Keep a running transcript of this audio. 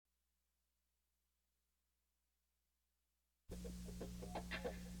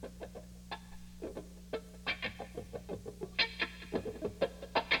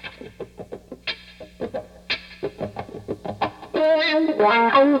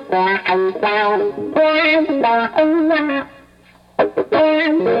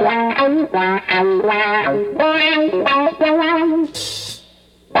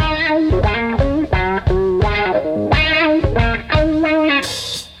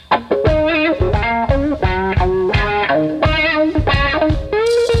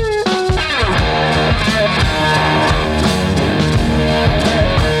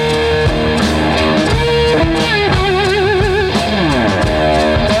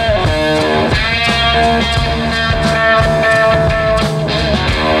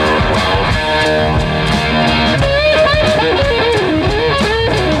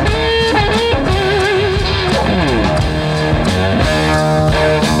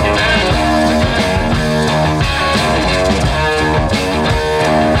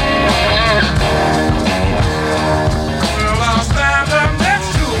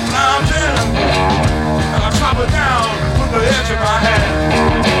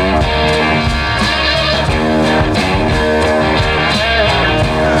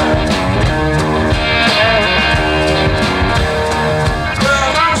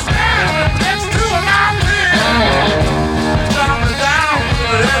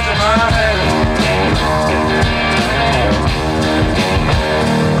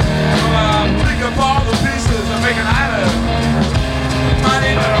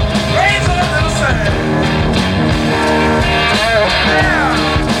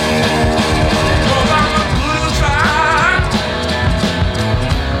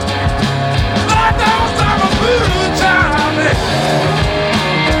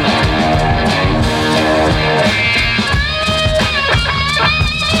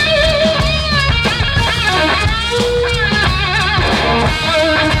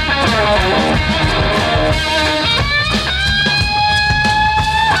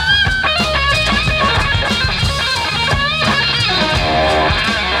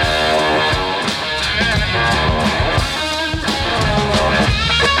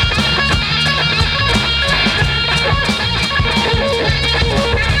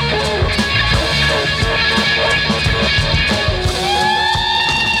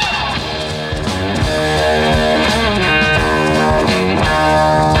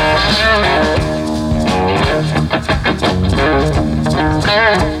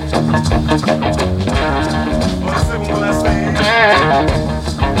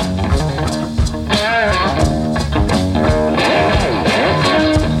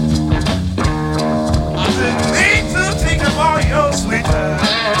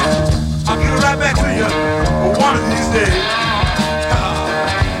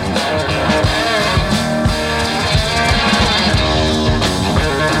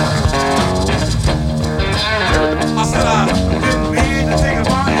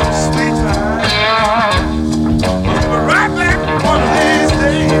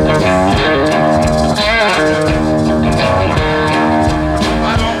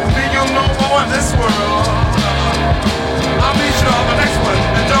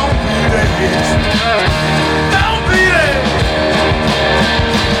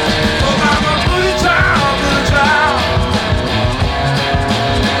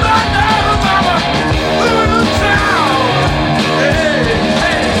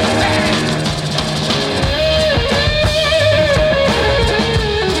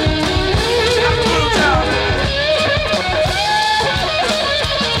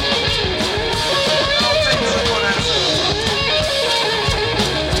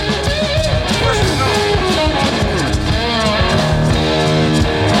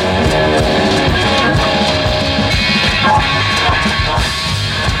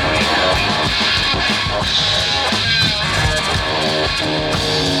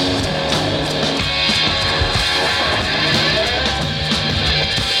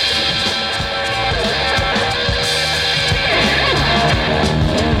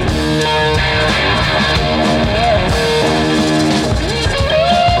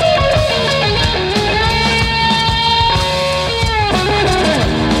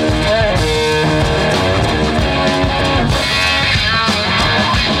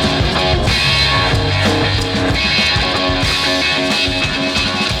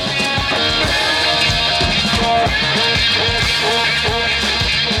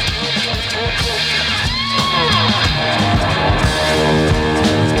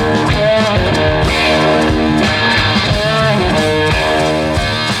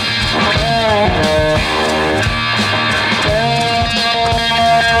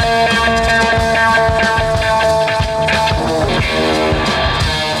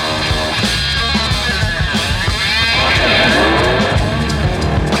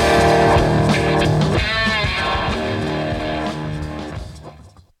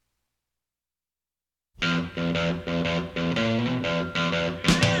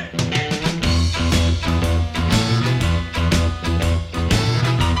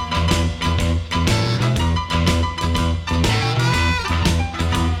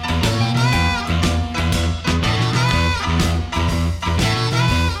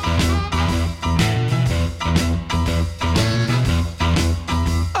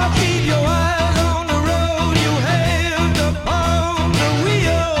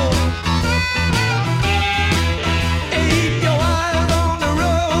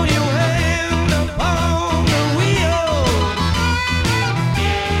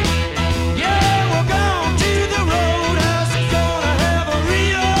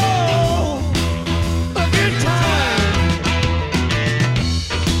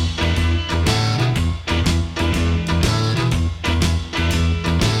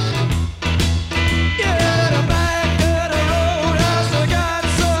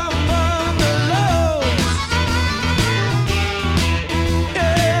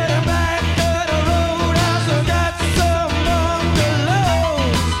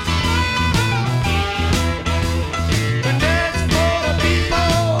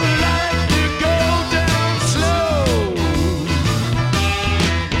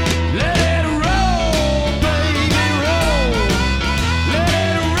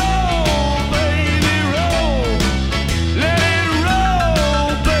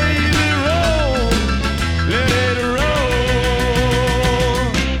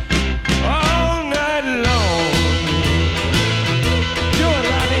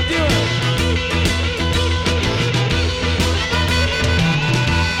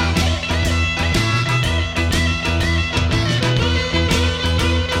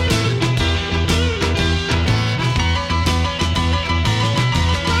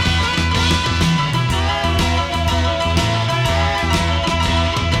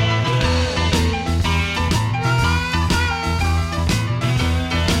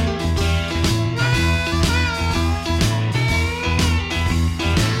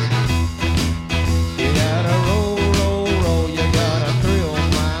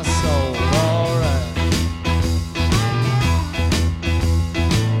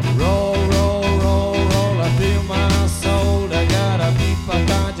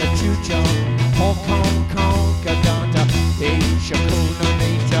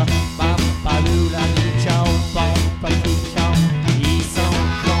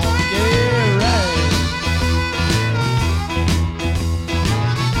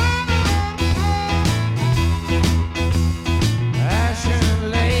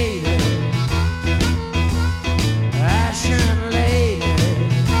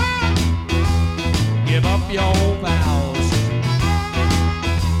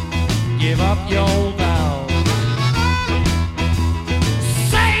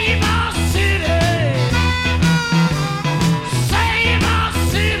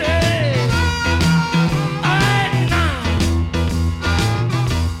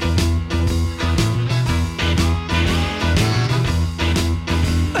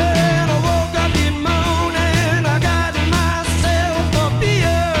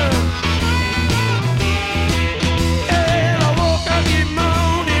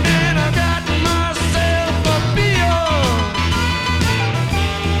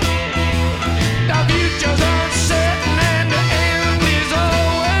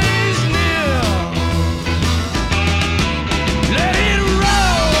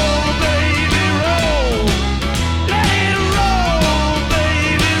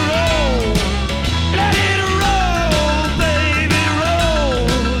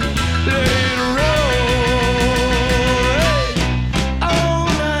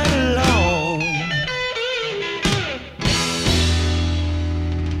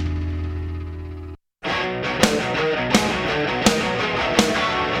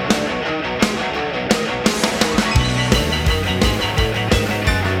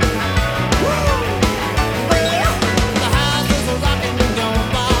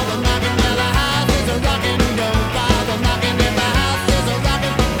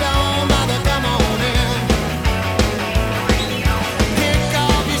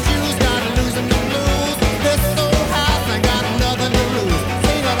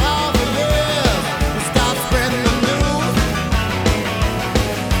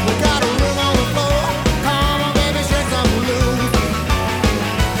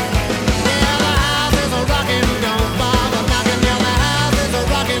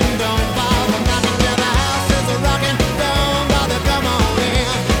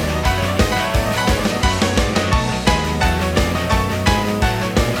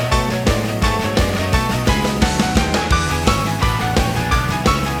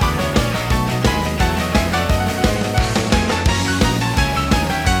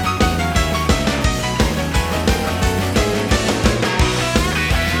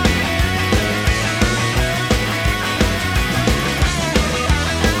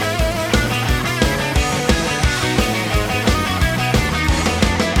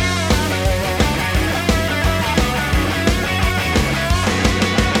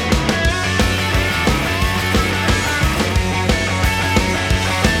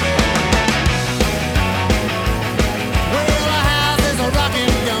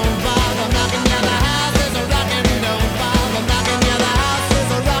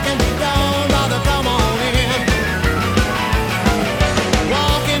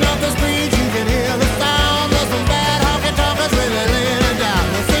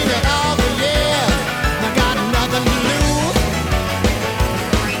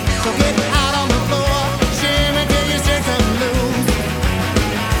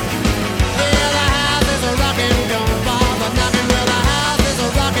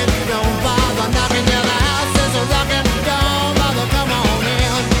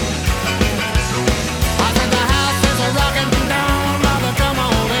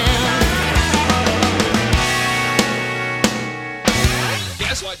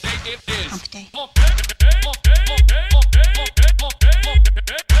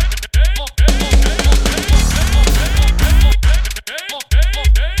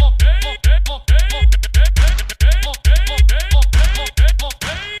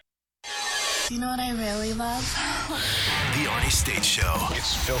The Arnie State Show.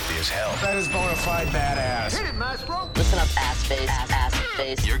 It's filthy as hell. That is bona fide badass. Hit it, Maestro. Listen up, ass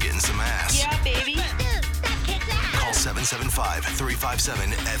face. You're getting some ass. Yeah, baby. Call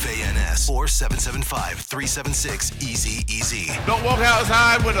 775-357-FANS or 775-376-EASY-EASY. Don't walk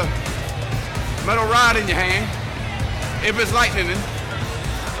outside with a metal rod in your hand. If it's lightning, it's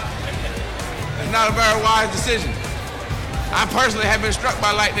not a very wise decision. I personally have been struck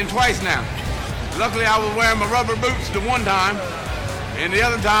by lightning twice now. Luckily, I was wearing my rubber boots the one time, and the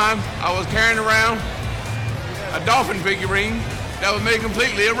other time, I was carrying around a dolphin figurine that was made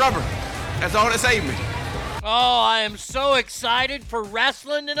completely of rubber. That's all that saved me. Oh, I am so excited for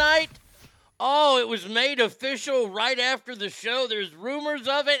wrestling tonight. Oh, it was made official right after the show. There's rumors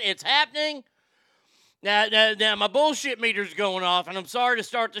of it. It's happening. Now, my bullshit meter's going off, and I'm sorry to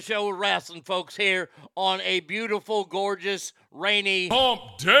start the show with wrestling, folks, here on a beautiful, gorgeous, rainy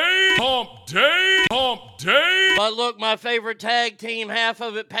Hump day. But look, my favorite tag team, half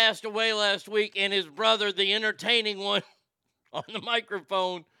of it passed away last week, and his brother, the entertaining one on the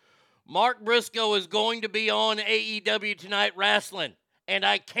microphone, Mark Briscoe, is going to be on AEW tonight wrestling, and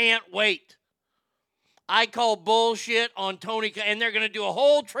I can't wait. I call bullshit on Tony, and they're going to do a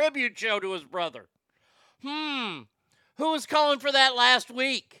whole tribute show to his brother. Who was calling for that last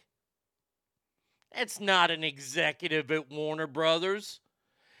week? It's not an executive at Warner Brothers.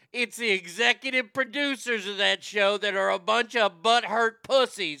 It's the executive producers of that show that are a bunch of butthurt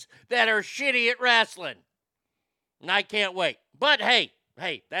pussies that are shitty at wrestling. And I can't wait. But hey,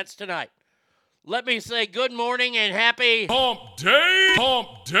 that's tonight. Let me say good morning and happy Hump day.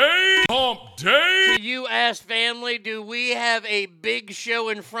 To you, ass family. Do we have a big show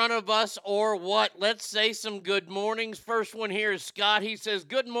in front of us or what? Let's say some good mornings. First one here is Scott. He says,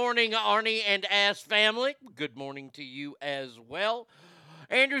 good morning, Arnie and ass family. Good morning to you as well.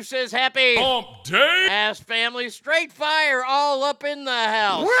 Andrew says, happy Hump day. ass family. Straight fire all up in the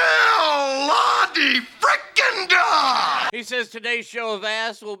house. Well, Lottie frickin' da! He says today's show of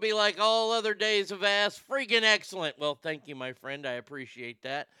ass will be like all other days of ass. Freaking excellent. Well, thank you, my friend. I appreciate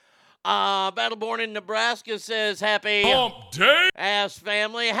that. Battleborn in Nebraska says happy Hump day. ass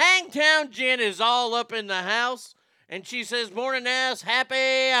family. Hangtown Jen is all up in the house. And she says, morning ass,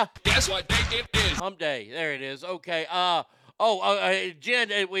 happy That's what day it is. hump day. There it is. Okay.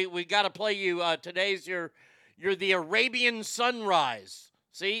 Jen, we got to play you. Today's you're the Arabian Sunrise.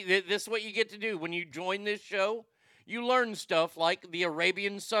 See, this is what you get to do when you join this show. You learn stuff like the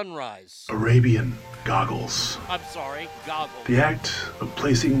Arabian Sunrise. Arabian goggles. I'm sorry, goggles. The act of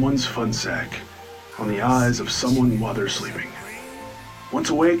placing one's fun sack on the eyes of someone while they're sleeping.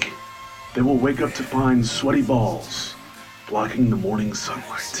 Once awake, they will wake up to find sweaty balls blocking the morning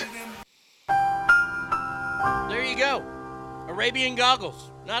sunlight. There you go. Arabian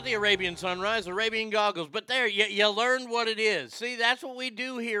goggles. Not the Arabian Sunrise, Arabian goggles. But there, you learned what it is. See, that's what we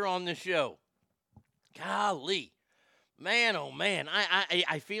do here on the show. Golly. Man, oh man,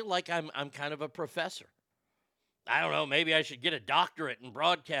 I feel like I'm kind of a professor. I don't know, maybe I should get a doctorate in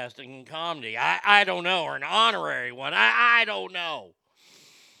broadcasting and comedy. I don't know, or an honorary one. I don't know.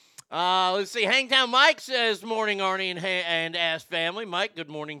 Let's see. Hangtown Mike says, morning, Arnie and Ass family. Mike, good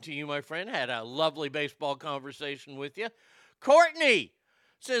morning to you, my friend. Had a lovely baseball conversation with you. Courtney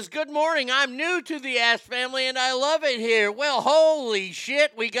says, good morning. I'm new to the Ass family, and I love it here. Well, holy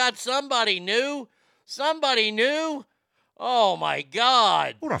shit, we got somebody new. Somebody new. Oh, my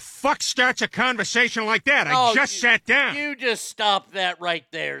God. Who the fuck starts a conversation like that? I just sat down. You just stop that right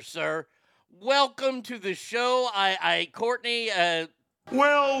there, sir. Welcome to the show. Courtney,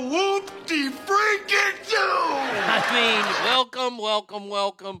 Well, whoop-de-freaking-do!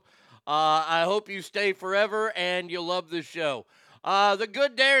 welcome. I hope you stay forever and you love the show. The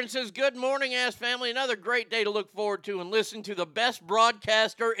good Darren says, good morning, ass family. Another great day to look forward to and listen to the best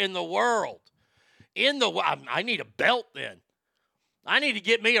broadcaster in the world. I need a belt then. I need to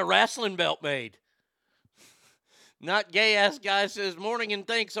get me a wrestling belt made. Not gay ass guy says, morning and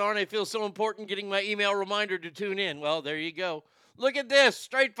thanks, Arnie. It feels so important getting my email reminder to tune in. Well, there you go. Look at this.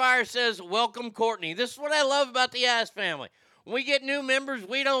 Straight Fire says, welcome, Courtney. This is what I love about the ass family. When we get new members,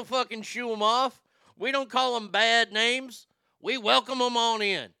 we don't fucking shoo them off. We don't call them bad names. We welcome them on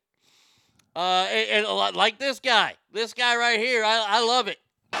in. And like this guy. This guy right here, I love it.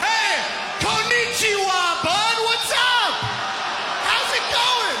 Hey! Konnichiwa, bud! What's up? How's it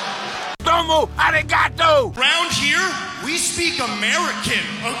going? Domo arigato! Round here, we speak American,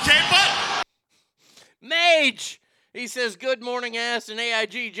 okay, bud? Mage! He says, good morning, ass. And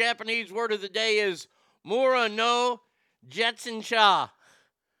AIG Japanese word of the day is Mura no Jetsunsha.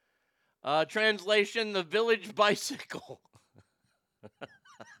 Translation, the village bicycle.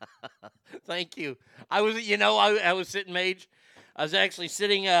 Thank you. I was sitting, Mage. I was actually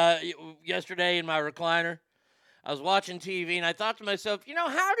sitting yesterday in my recliner. I was watching TV, and I thought to myself,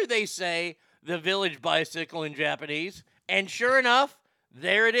 how do they say the village bicycle in Japanese? And sure enough,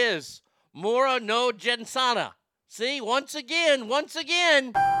 there it is. Mora no Gensana. See, once again, the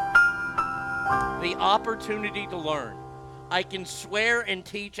opportunity to learn. I can swear and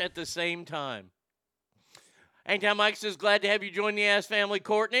teach at the same time. Hangtown Mike says, glad to have you join the Ass Family,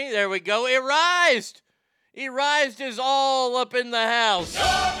 Courtney. There we go. Erized. Erized is all up in the house.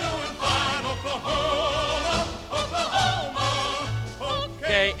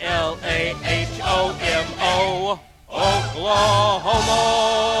 K-L-A-H-O-M-O, Oklahoma.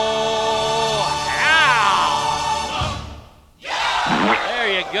 Ow!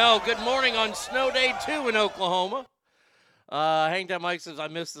 There you go. Good morning on snow day 2 in Oklahoma. Hangtown Mike says, I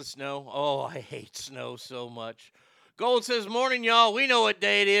miss the snow. Oh, I hate snow so much. Gold says, morning, y'all. We know what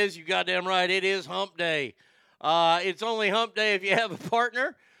day it is. You goddamn right. It is hump day. It's only hump day if you have a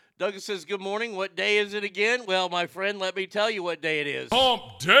partner. Douglas says, good morning. What day is it again? Well, my friend, let me tell you what day it is.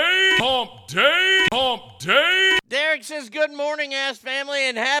 Hump day, hump day, hump day. Derek says, good morning, Ass Family,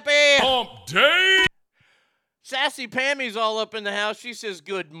 and happy hump day. Sassy Pammy's all up in the house. She says,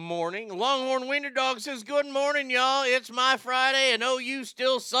 good morning. Longhorn Wiener Dog says, good morning, y'all. It's my Friday, and OU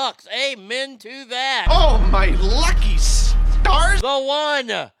still sucks. Amen to that. Oh, my lucky stars. The one,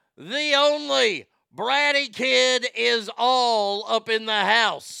 the only, Bratty Kid is all up in the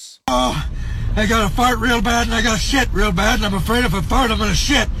house. Oh, I gotta fart real bad, and I gotta shit real bad, and I'm afraid if I fart, I'm gonna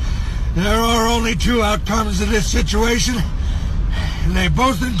shit. There are only two outcomes to this situation, and they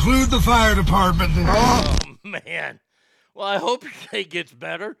both include the fire department. Oh, man. Well, I hope your day gets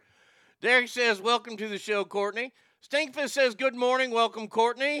better. Derek says, welcome to the show, Courtney. Stinkfist says, good morning. Welcome,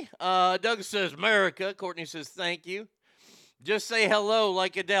 Courtney. Doug says, America. Courtney says, thank you. Just say hello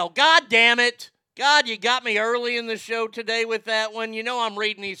like Adele. God damn it. God, you got me early in the show today with that one. You know I'm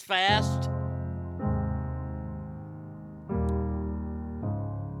reading these fast.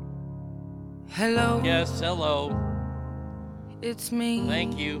 Hello. Yes, hello. It's me.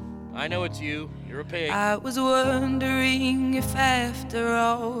 Thank you. I know it's you. You're a pig. I was wondering if after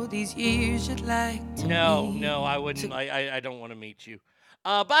all these years you'd like to meet. No, I wouldn't. I don't want to meet you.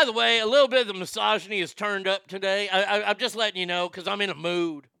 By the way, a little bit of the misogyny is turned up today. I'm just letting you know because I'm in a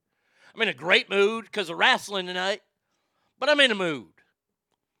mood. I'm in a great mood because of wrestling tonight, but I'm in a mood.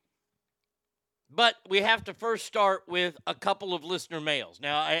 But we have to first start with a couple of listener mails.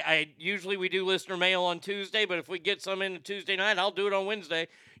 Now, I usually we do listener mail on Tuesday, but if we get some in Tuesday night, I'll do it on Wednesday.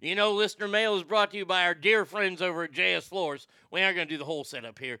 You know, listener mail is brought to you by our dear friends over at JS Floors. We aren't going to do the whole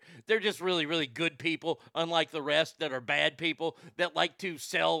setup here. They're just really, really good people, unlike the rest that are bad people that like to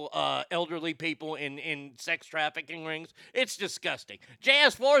sell elderly people in sex trafficking rings. It's disgusting.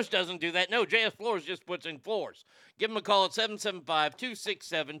 JS Floors doesn't do that. No, JS Floors just puts in floors. Give them a call at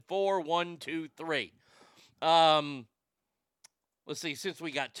 775-267-4123. Let's see, since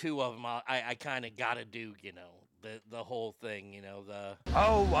we got two of them, I kind of got to do, the whole thing,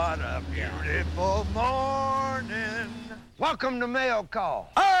 Oh, what a beautiful morning. Welcome to Mail Call.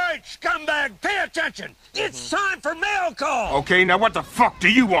 All right, scumbag, pay attention. It's time for mail call. Okay, now what the fuck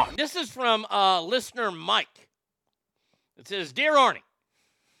do you want? This is from listener Mike. It says, Dear Arnie,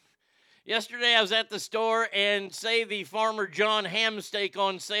 yesterday I was at the store and the Farmer John ham steak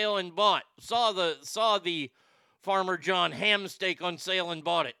on sale and saw the Farmer John ham steak on sale and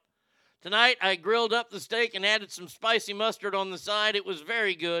bought it. Tonight, I grilled up the steak and added some spicy mustard on the side. It was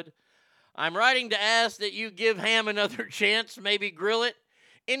very good. I'm writing to ask that you give ham another chance, maybe grill it.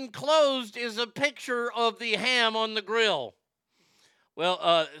 Enclosed is a picture of the ham on the grill.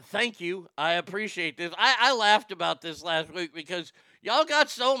 Well, thank you. I appreciate this. I laughed about this last week because y'all got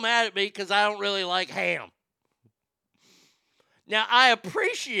so mad at me because I don't really like ham. Now, I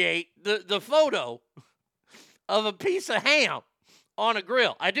appreciate the photo of a piece of ham on a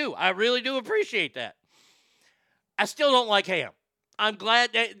grill. I do. I really do appreciate that. I still don't like ham. I'm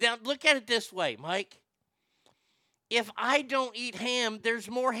glad that, now look at it this way, Mike. If I don't eat ham, there's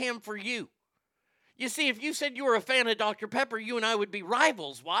more ham for you. You see, if you said you were a fan of Dr. Pepper, you and I would be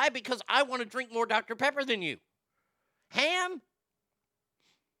rivals. Why? Because I want to drink more Dr. Pepper than you. Ham?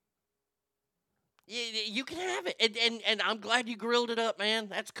 You can have it. And I'm glad you grilled it up, man.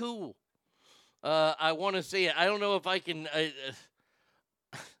 That's cool. I want to see it. I don't know if I can...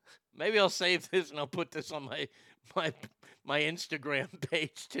 maybe I'll save this and I'll put this on my Instagram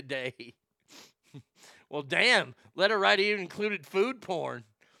page today. Well, damn. Letter writer even included food porn.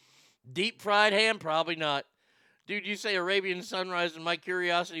 Deep fried ham? Probably not. Dude, you say Arabian sunrise and my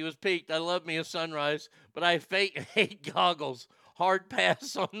curiosity was piqued. I love me a sunrise, but I hate goggles. Hard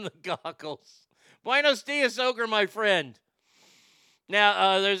pass on the goggles. Buenos dias, Ogre, my friend.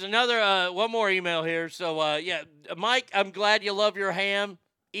 Now, there's another, one more email here. So, yeah, Mike, I'm glad you love your ham.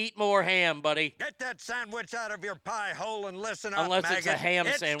 Eat more ham, buddy. Get that sandwich out of your pie hole and listen Unless up, it's a maggot. ham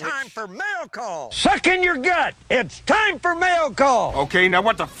it's sandwich. It's time for mail call. Suck in your gut. It's time for mail call. Okay, now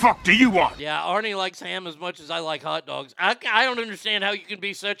what the fuck do you want? Yeah, Arnie likes ham as much as I like hot dogs. I don't understand how you can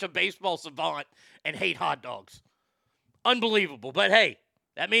be such a baseball savant and hate hot dogs. Unbelievable. But hey,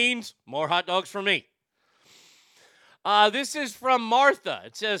 that means more hot dogs for me. This is from Martha.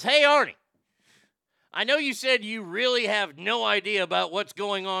 It says, "Hey, Arnie. I know you said you really have no idea about what's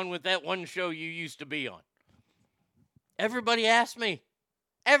going on with that one show you used to be on. Everybody asks me.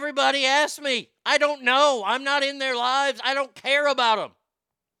 Everybody asks me. I don't know. I'm not in their lives. I don't care about them.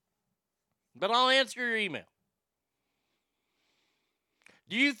 But I'll answer your email.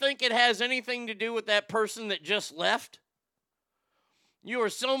 Do you think it has anything to do with that person that just left? You are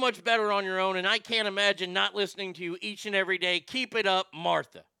so much better on your own, and I can't imagine not listening to you each and every day. Keep it up,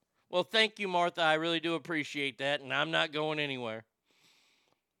 Martha." Well, thank you, Martha. I really do appreciate that, and I'm not going anywhere.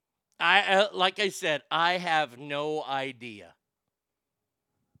 Like I said, I have no idea.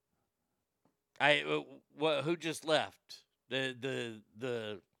 Who just left?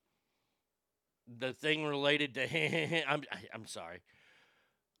 The thing related to I'm sorry.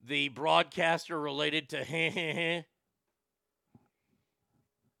 The broadcaster related to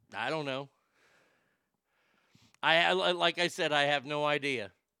I don't know. Like I said, I have no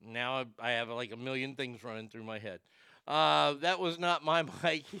idea. Now I have like a million things running through my head. That was not my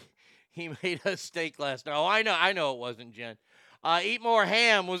mic. He made us steak last night. Oh, I know it wasn't, Jen. Eat more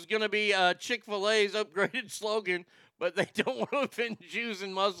ham was going to be Chick-fil-A's upgraded slogan, but they don't want to offend Jews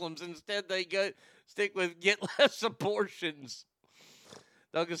and Muslims. Instead, they stick with get less abortions.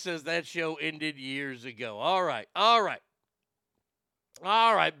 Douglas says that show ended years ago. All right.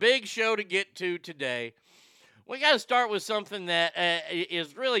 Big show to get to today. We got to start with something that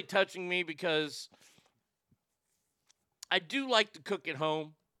is really touching me because I do like to cook at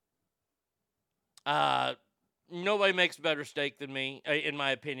home. Nobody makes better steak than me, in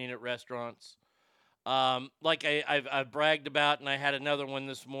my opinion, at restaurants. Like I've bragged about, and I had another one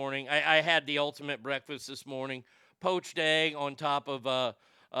this morning. I had the ultimate breakfast this morning. Poached egg on top of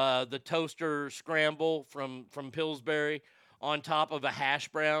the toaster scramble from Pillsbury on top of a hash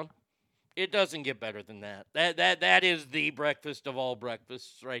brown. It doesn't get better than that. That is the breakfast of all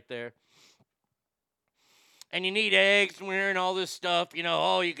breakfasts right there. And you need eggs and all this stuff. You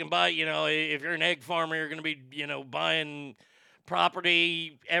can buy, if you're an egg farmer, you're going to be, buying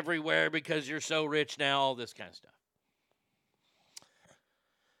property everywhere because you're so rich now, all this kind of stuff.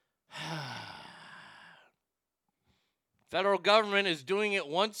 Federal government is doing it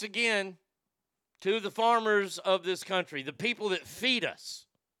once again to the farmers of this country, the people that feed us.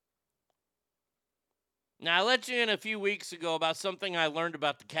 Now, I let you in a few weeks ago about something I learned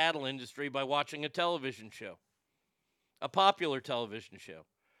about the cattle industry by watching a television show, a popular television show,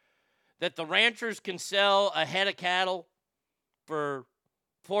 that the ranchers can sell a head of cattle for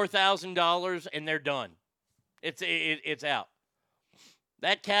 $4,000 and they're done. It's out.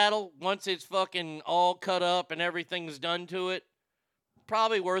 That cattle, once it's fucking all cut up and everything's done to it,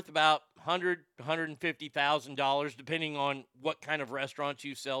 probably worth about $100,000, $150,000, depending on what kind of restaurants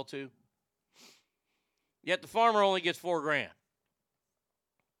you sell to. Yet the farmer only gets $4,000.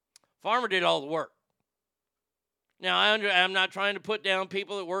 Farmer did all the work. Now, I'm not trying to put down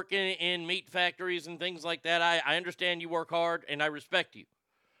people that work in meat factories and things like that. I understand you work hard, and I respect you.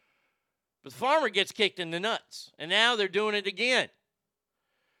 But the farmer gets kicked in the nuts, and now they're doing it again.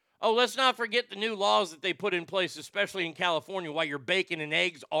 Oh, let's not forget the new laws that they put in place, especially in California, why your bacon and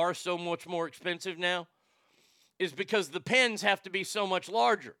eggs are so much more expensive now, is because the pens have to be so much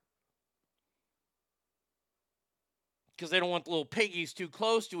larger. Because they don't want the little piggies too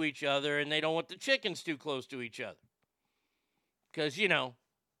close to each other, and they don't want the chickens too close to each other. Because,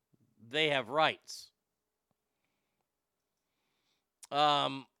 they have rights.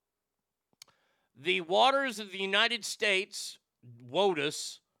 The Waters of the United States,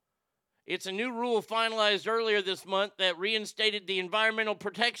 WOTUS, it's a new rule finalized earlier this month that reinstated the Environmental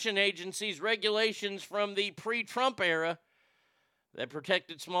Protection Agency's regulations from the pre-Trump era that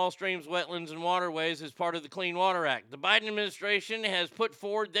protected small streams, wetlands, and waterways as part of the Clean Water Act. The Biden administration has put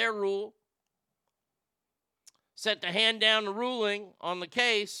forward their rule, set to hand down the ruling on the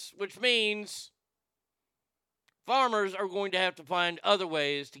case, which means farmers are going to have to find other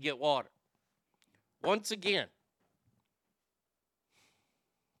ways to get water. Once again.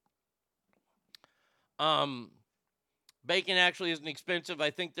 Bacon actually isn't expensive. I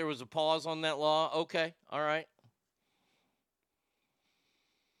think there was a pause on that law. Okay, all right.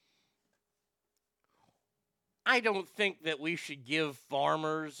 I don't think that we should give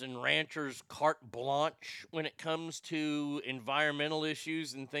farmers and ranchers carte blanche when it comes to environmental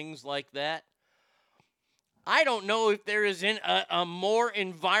issues and things like that. I don't know if there is a more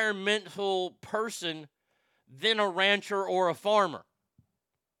environmental person than a rancher or a farmer.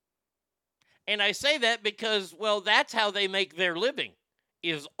 And I say that because, well, that's how they make their living,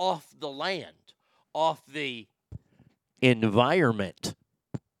 is off the land, off the environment.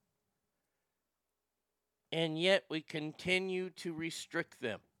 And yet we continue to restrict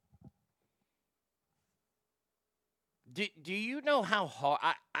them. Do you know how hard?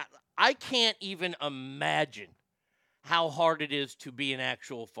 I can't even imagine how hard it is to be an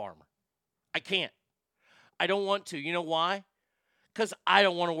actual farmer. I can't. I don't want to. You know why? Because I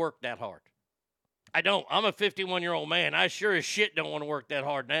don't want to work that hard. I don't. I'm a 51-year-old man. I sure as shit don't want to work that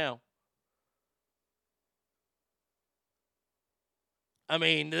hard now. I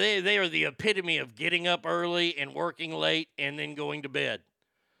mean, they are the epitome of getting up early and working late and then going to bed.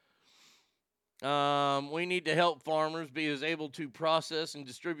 We need to help farmers be as able to process and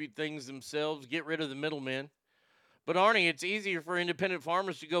distribute things themselves, get rid of the middlemen. But Arnie, it's easier for independent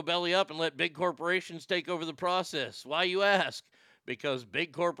farmers to go belly up and let big corporations take over the process. Why, you ask? Because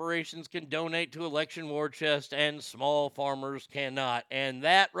big corporations can donate to election war chest and small farmers cannot. And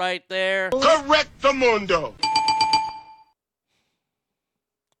that right there... Correctamundo!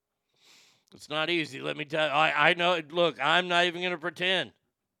 It's not easy, let me tell you. I know, look, I'm not even going to pretend.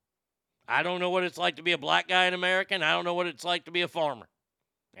 I don't know what it's like to be a black guy in America, and I don't know what it's like to be a farmer.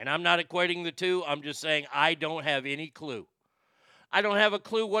 And I'm not equating the two. I'm just saying I don't have any clue. I don't have a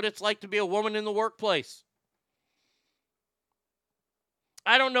clue what it's like to be a woman in the workplace.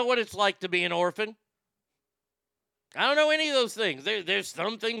 I don't know what it's like to be an orphan. I don't know any of those things. There's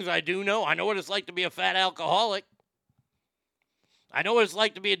some things I do know. I know what it's like to be a fat alcoholic. I know what it's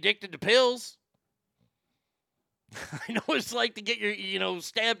like to be addicted to pills. I know what it's like to get your,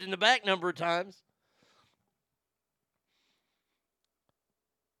 stabbed in the back a number of times.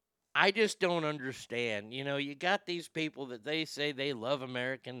 I just don't understand. You got these people that they say they love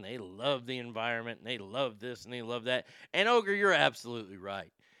American, they love the environment, and they love this and they love that. And Ogre, you're absolutely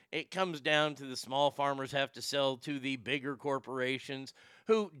right. It comes down to the small farmers have to sell to the bigger corporations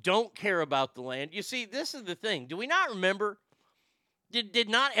who don't care about the land. You see, this is the thing. Do we not remember? Did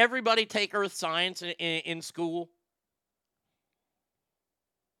not everybody take earth science in school?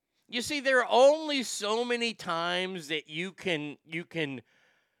 You see, there are only so many times that you can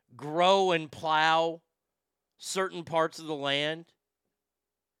grow and plow certain parts of the land,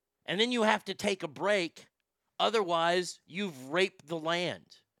 and then you have to take a break. Otherwise, you've raped the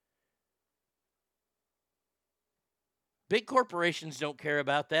land. Big corporations don't care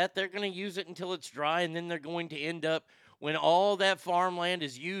about that. They're going to use it until it's dry, and then they're going to end up, when all that farmland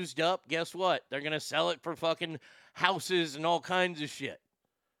is used up, guess what? They're going to sell it for fucking houses and all kinds of shit.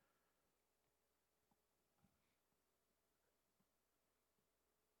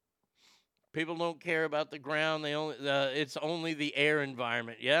 People don't care about the ground. It's only the air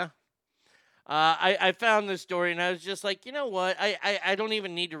environment, yeah? I found this story, and I was just like, you know what? I don't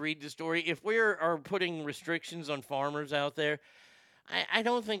even need to read the story. If we are putting restrictions on farmers out there, I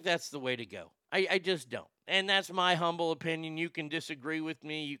don't think that's the way to go. I just don't. And that's my humble opinion. You can disagree with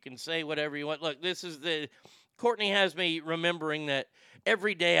me. You can say whatever you want. Look, Courtney has me remembering that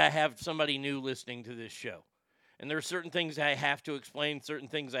every day I have somebody new listening to this show. And there are certain things I have to explain, certain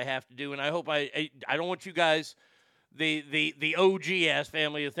things I have to do. And I hope I don't want you guys, the OG-ass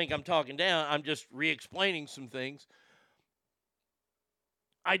family, to think I'm talking down. I'm just re-explaining some things.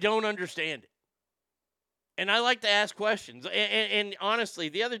 I don't understand it. And I like to ask questions. And honestly,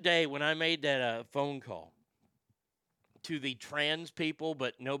 the other day when I made that phone call to the trans people,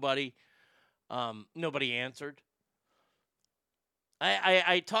 but nobody answered.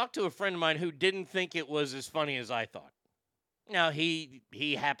 I talked to a friend of mine who didn't think it was as funny as I thought. Now, he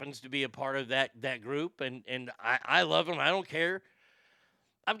happens to be a part of that group, and I love him. I don't care.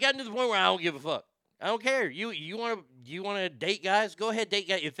 I've gotten to the point where I don't give a fuck. I don't care. You want to date guys? Go ahead, date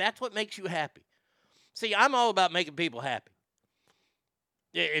guys. If that's what makes you happy. See, I'm all about making people happy.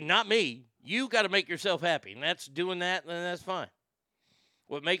 And not me. You got to make yourself happy, and that's doing that, and that's fine.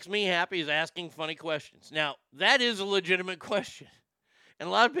 What makes me happy is asking funny questions. Now, that is a legitimate question. And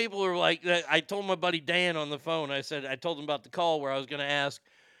a lot of people are like, I told my buddy Dan on the phone, I told him about the call where I was going to ask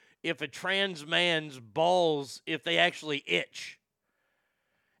if a trans man's balls, if they actually itch.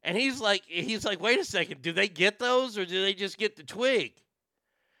 And he's like, wait a second, do they get those or do they just get the twig?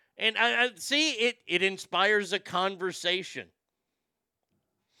 And I see, it inspires a conversation.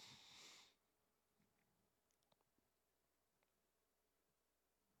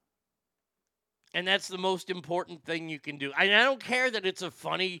 And that's the most important thing you can do. I don't care that it's a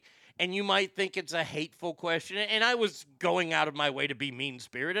funny, and you might think it's a hateful question. And I was going out of my way to be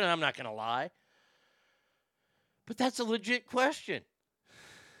mean-spirited, and I'm not going to lie. But that's a legit question.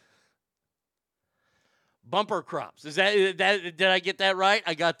 Bumper crops. Is that did I get that right?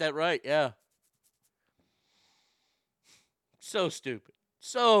 I got that right, yeah. So stupid.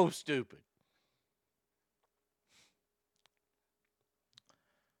 So stupid.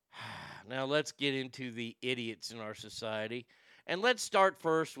 Now let's get into the idiots in our society. And let's start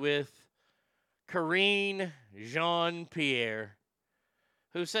first with Karine Jean-Pierre,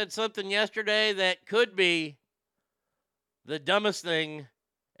 who said something yesterday that could be the dumbest thing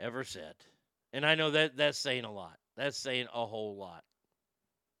ever said. And I know that's saying a lot. That's saying a whole lot.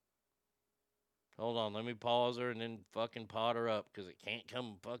 Hold on, let me pause her and then fucking pot her up, because it can't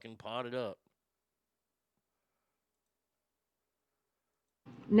come fucking potted up.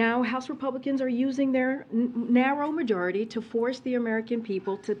 Now, House Republicans are using their narrow majority to force the American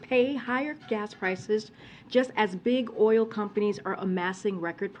people to pay higher gas prices, just as big oil companies are amassing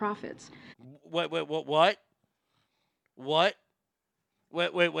record profits. What? What? Wait,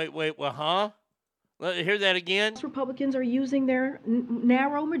 huh? Hear that again? Republicans are using their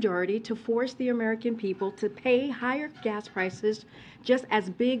narrow majority to force the American people to pay higher gas prices, just as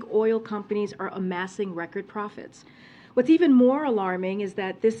big oil companies are amassing record profits. What's even more alarming is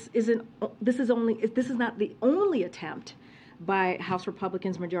that this is not the only attempt by House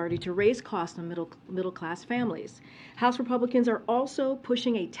Republicans' majority to raise costs on middle class families. House Republicans are also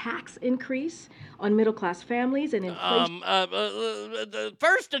pushing a tax increase on middle class families and inflation.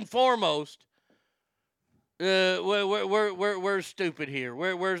 First and foremost, we're stupid here.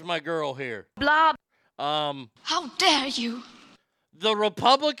 Where's my girl here? Blah. How dare you? The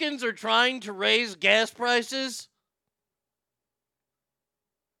Republicans are trying to raise gas prices.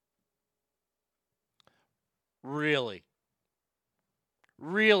 Really?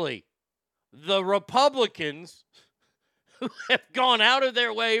 The Republicans who have gone out of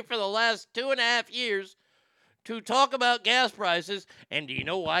their way for the last 2.5 years to talk about gas prices. And do you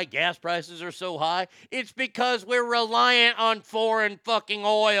know why gas prices are so high? It's because we're reliant on foreign fucking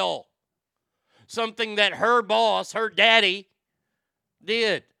oil. Something that her boss, her daddy,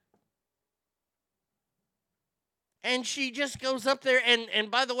 did. And she just goes up there,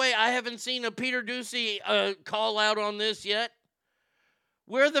 and by the way, I haven't seen a Peter Doocy call out on this yet.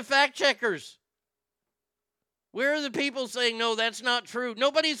 Where are the fact checkers? Where are the people saying, no, that's not true?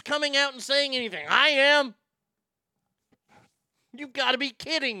 Nobody's coming out and saying anything. I am. You've got to be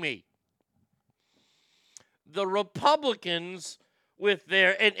kidding me. The Republicans with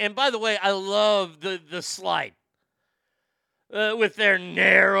their, and by the way, I love the slide. With their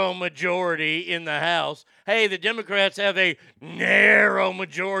narrow majority in the House. Hey, the Democrats have a narrow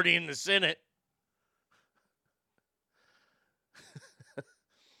majority in the Senate.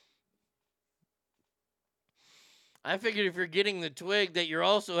 I figured if you're getting the twig that you're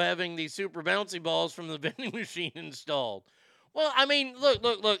also having the super bouncy balls from the vending machine installed. Well, I mean,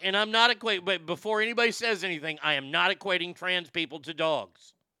 look, and I'm not equating, but before anybody says anything, I am not equating trans people to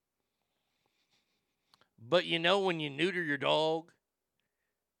dogs. But you know, when you neuter your dog,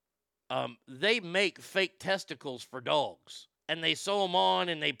 they make fake testicles for dogs. And they sew them on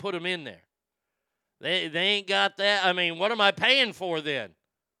and they put them in there. They ain't got that. I mean, what am I paying for then?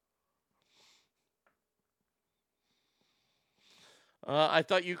 I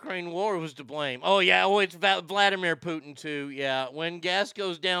thought Ukraine war was to blame. Oh, yeah, it's Vladimir Putin, too. Yeah, when gas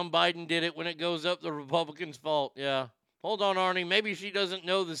goes down, Biden did it. When it goes up, the Republicans' fault. Yeah. Hold on, Arnie. Maybe she doesn't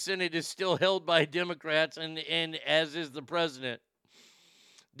know the Senate is still held by Democrats, and as is the president.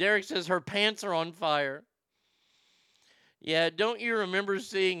 Derek says her pants are on fire. Yeah, don't you remember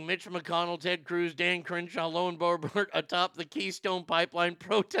seeing Mitch McConnell, Ted Cruz, Dan Crenshaw, Lone Boebert atop the Keystone Pipeline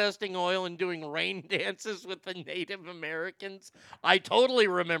protesting oil and doing rain dances with the Native Americans? I totally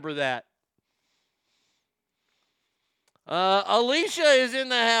remember that. Alicia is in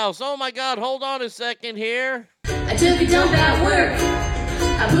the house. Oh, my God. Hold on a second here. I took a dump at work.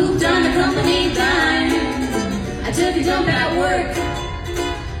 I pooped on the company dime. I took a dump at work.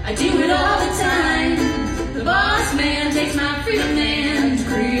 I do it all the time. The boss man takes my freedom and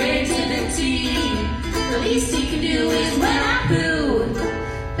creativity. The least he can do is when I poo,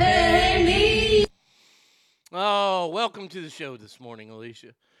 pay me. Oh, welcome to the show this morning,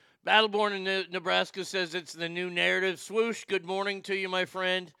 Alicia. Battleborn in Nebraska says it's the new narrative. Swoosh, good morning to you, my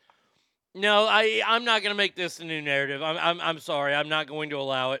friend. No, I'm not going to make this the new narrative. I'm sorry. I'm not going to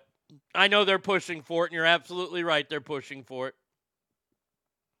allow it. I know they're pushing for it, and you're absolutely right. They're pushing for it.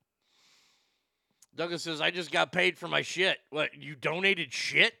 Douglas says, I just got paid for my shit. What, you donated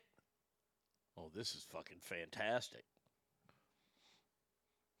shit? Oh, this is fucking fantastic.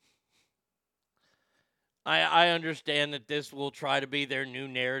 I understand that this will try to be their new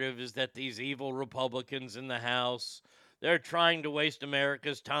narrative, is that these evil Republicans in the House, they're trying to waste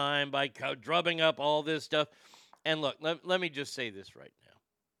America's time by drubbing up all this stuff. And look, let me just say this right now.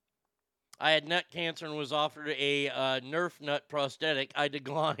 I had nut cancer and was offered a Nerf nut prosthetic. I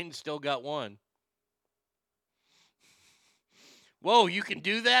declined, still got one. Whoa, you can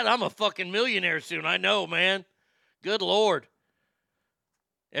do that? I'm a fucking millionaire soon. I know, man. Good Lord.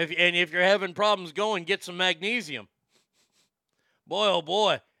 If you're having problems going, get some magnesium. Boy, oh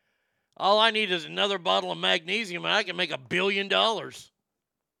boy. All I need is another bottle of magnesium and I can make $1 billion. I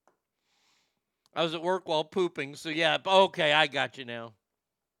was at work while pooping, so yeah, okay, I got you now.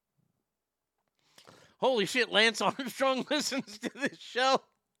 Holy shit, Lance Armstrong listens to this show.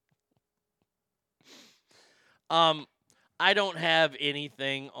 I don't have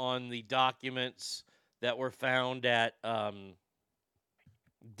anything on the documents that were found at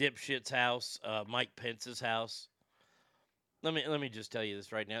Dipshit's house, Mike Pence's house. Let me just tell you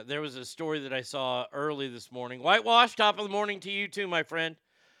this right now. There was a story that I saw early this morning. Whitewash, top of the morning to you too, my friend.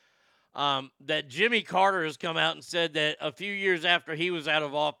 That Jimmy Carter has come out and said that a few years after he was out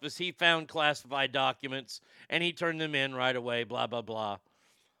of office, he found classified documents and he turned them in right away, blah, blah, blah.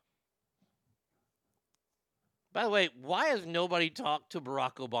 By the way, why has nobody talked to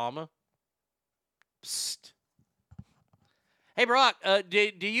Barack Obama? Psst. Hey, Barack,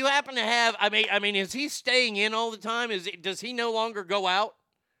 do you happen to have, I mean, is he staying in all the time? Does he no longer go out?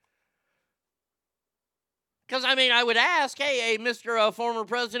 Because, I would ask, hey, Mr. Former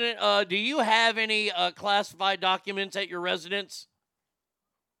President, do you have any classified documents at your residence?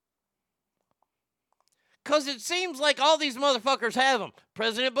 Because it seems like all these motherfuckers have them.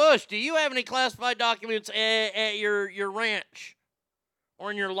 President Bush, do you have any classified documents at your ranch?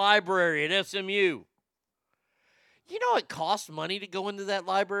 Or in your library at SMU? You know it costs money to go into that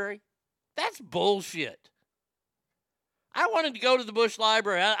library? That's bullshit. I wanted to go to the Bush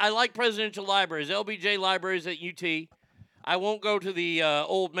Library. I like presidential libraries, LBJ libraries at UT. I won't go to the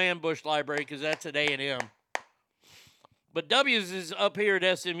old man Bush Library because that's at A&M. But W's is up here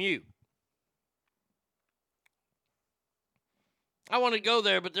at SMU. I want to go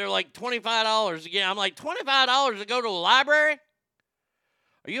there, but they're like $25 again. I'm like, $25 to go to a library?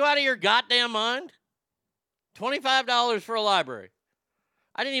 Are you out of your goddamn mind? $25 for a library.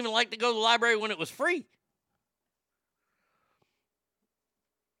 I didn't even like to go to the library when it was free.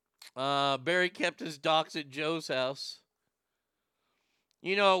 Barry kept his docs at Joe's house.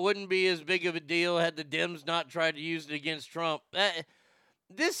 You know, it wouldn't be as big of a deal had the Dems not tried to use it against Trump.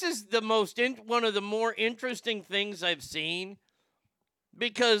 This is the one of the more interesting things I've seen.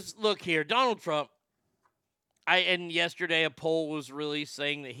 Because, look here, Donald Trump, and yesterday a poll was released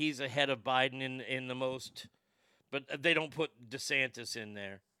saying that he's ahead of Biden in the most, but they don't put DeSantis in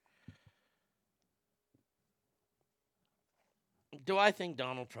there. Do I think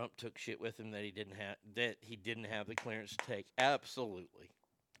Donald Trump took shit with him that he didn't have the clearance to take? Absolutely.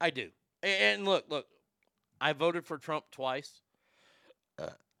 I do. And look, I voted for Trump twice.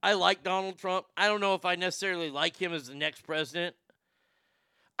 I like Donald Trump. I don't know if I necessarily like him as the next president.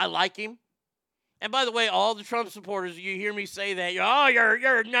 I like him. And by the way, all the Trump supporters, you hear me say that,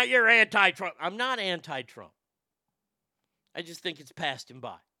 you're anti-Trump. I'm not anti-Trump. I just think it's passed him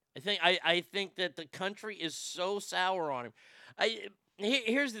by. I think that the country is so sour on him.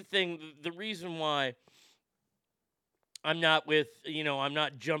 Here's the thing. The reason why I'm not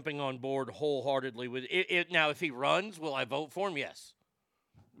jumping on board wholeheartedly with it. Now, if he runs, will I vote for him? Yes.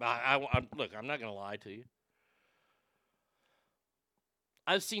 Look, I'm not going to lie to you.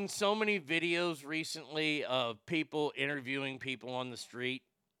 I've seen so many videos recently of people interviewing people on the street.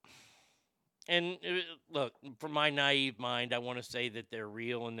 And look, from my naive mind, I want to say that they're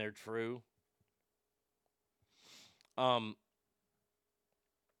real and they're true. But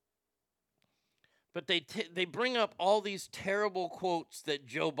they bring up all these terrible quotes that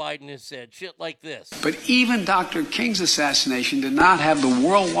Joe Biden has said, shit like this. But even Dr. King's assassination did not have the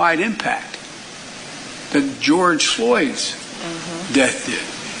worldwide impact that George Floyd's death did.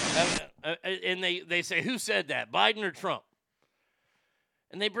 And they say, who said that, Biden or Trump?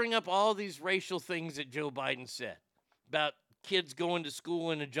 And they bring up all these racial things that Joe Biden said about kids going to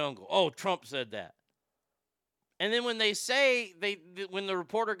school in a jungle. Oh, Trump said that. And then when they say, when the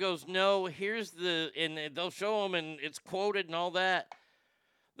reporter goes, no, and they'll show them and it's quoted and all that,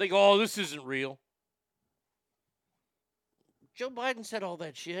 they go, oh, this isn't real. Joe Biden said all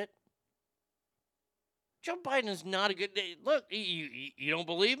that shit. Joe Biden is not a good, look, you don't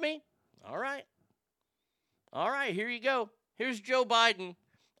believe me? All right. All right, here you go. Here's Joe Biden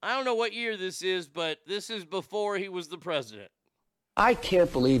I don't know what year this is, but this is before he was the president. I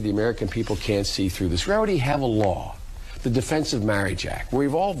can't believe the American people can't see through this. We already have a law, the Defense of Marriage Act, where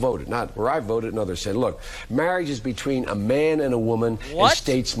we've all voted, not where I voted and others said, look, marriage is between a man and a woman, and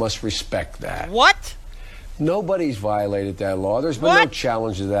states must respect that. What? Nobody's violated that law. There's been no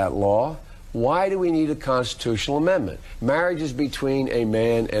challenge to that law. Why do we need a constitutional amendment? Marriage is between a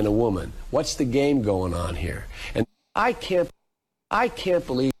man and a woman. What's the game going on here? And I can't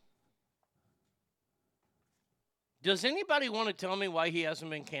believe. Does anybody want to tell me why he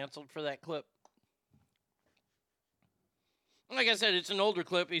hasn't been canceled for that clip? Like I said, it's an older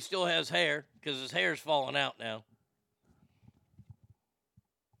clip. He still has hair because his hair's falling out now.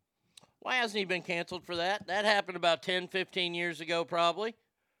 Why hasn't he been canceled for that? That happened about 10, 15 years ago, probably.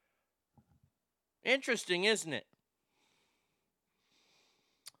 Interesting, isn't it?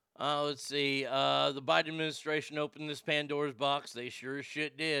 Let's see. The Biden administration opened this Pandora's box. They sure as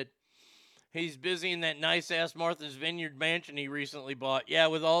shit did. He's busy in that nice-ass Martha's Vineyard mansion he recently bought. Yeah,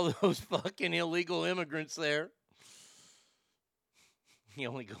 with all those fucking illegal immigrants there. He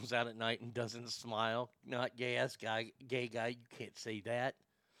only goes out at night and doesn't smile. Not gay-ass guy. Gay guy, you can't say that.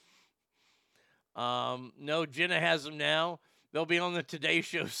 No, Jenna has them now. They'll be on the Today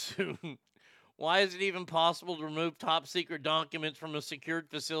Show soon. Why is it even possible to remove top-secret documents from a secured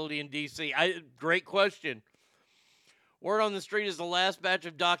facility in D.C.? Great question. Word on the street is the last batch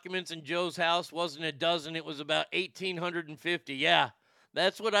of documents in Joe's house wasn't a dozen. It was about 1,850. Yeah,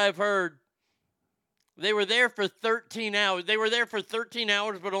 that's what I've heard. They were there for 13 hours. They were there for 13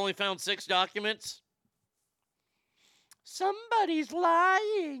 hours but only found 6 documents. Somebody's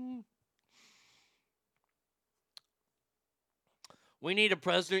lying. We need a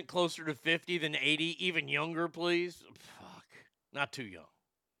president closer to 50 than 80, even younger, please. Fuck. Not too young.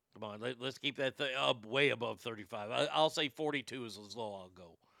 Come on, let's keep that way above 35. I'll say 42 is as low I'll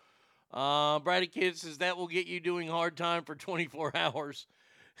go. Brady Kid says that will get you doing hard time for 24 hours.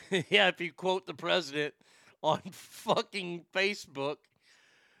 Yeah, if you quote the president on fucking Facebook.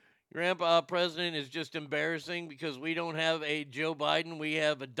 Grandpa president is just embarrassing because we don't have a Joe Biden. We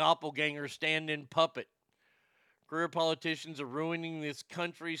have a doppelganger stand-in puppet. Career politicians are ruining this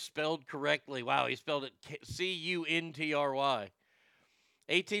country spelled correctly. Wow, he spelled it C-U-N-T-R-Y.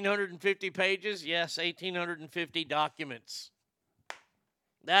 1,850 pages? Yes, 1,850 documents.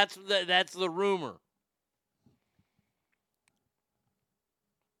 That's the rumor.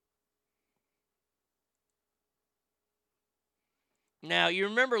 Now, you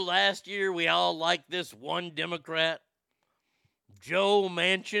remember last year we all liked this one Democrat, Joe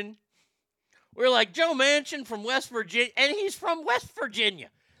Manchin? We were like, Joe Manchin from West Virginia, and he's from West Virginia.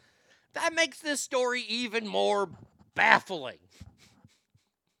 That makes this story even more baffling.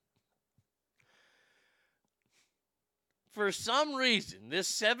 For some reason, this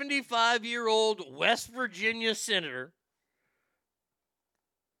 75-year-old West Virginia senator,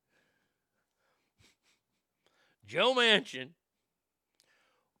 Joe Manchin,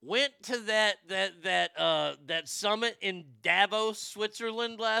 went to that summit in Davos,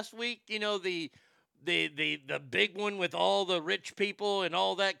 Switzerland last week. You know, the big one with all the rich people and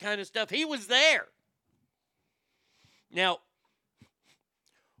all that kind of stuff. He was there. Now,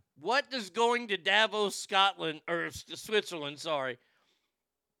 what does going to Davos, Switzerland,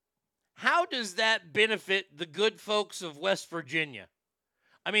 how does that benefit the good folks of West Virginia?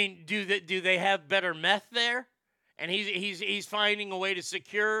 I mean, do they have better meth there? And he's finding a way to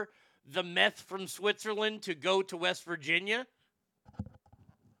secure the meth from Switzerland to go to West Virginia?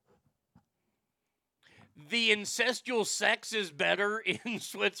 The incestual sex is better in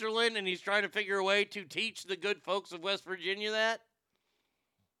Switzerland, and he's trying to figure a way to teach the good folks of West Virginia that?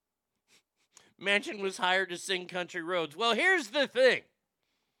 Manchin was hired to sing Country Roads. Well, here's the thing.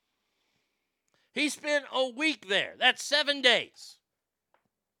 He spent a week there. That's 7 days.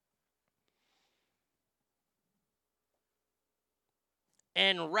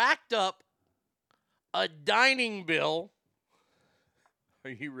 And racked up a dining bill.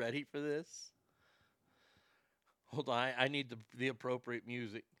 Are you ready for this? Hold on, I need the appropriate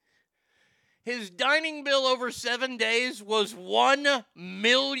music. His dining bill over 7 days was $1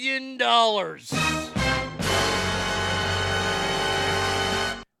 million. Now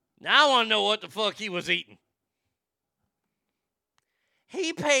I want to know what the fuck he was eating.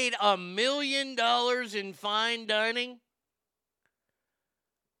 He paid $1 million in fine dining.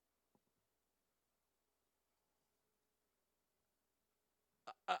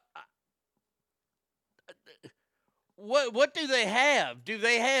 What do they have? Do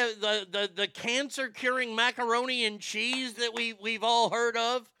they have the cancer-curing macaroni and cheese that we've all heard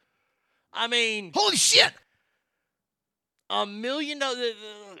of? I mean, holy shit! $1 million.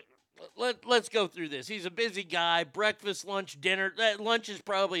 Let's go through this. He's a busy guy. Breakfast, lunch, dinner. That lunch is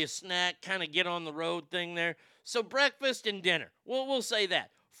probably a snack, kind of get on the road thing there. So breakfast and dinner. We'll say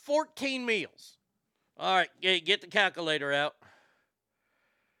that. 14 meals. All right, get the calculator out.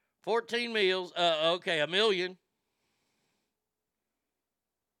 14 meals. Okay, $1 million.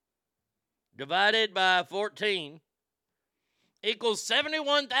 Divided by 14 equals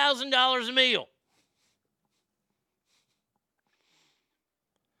 $71,000 a meal.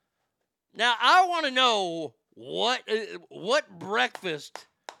 Now, I want to know what breakfast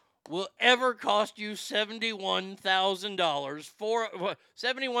will ever cost you $71,000 for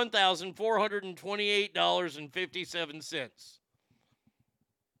 $71,428.57.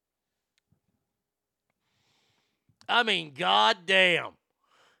 I mean, goddamn.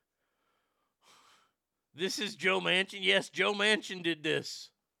 This is Joe Manchin. Yes, Joe Manchin did this.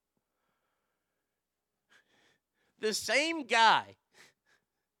 The same guy.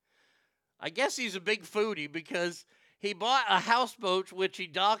 I guess he's a big foodie because he bought a houseboat, which he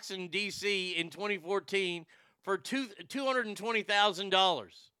docks in D.C. in 2014 for $220,000.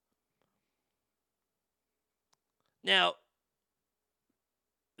 Now,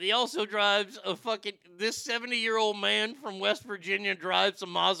 he also drives this 70-year-old man from West Virginia drives a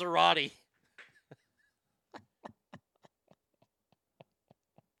Maserati.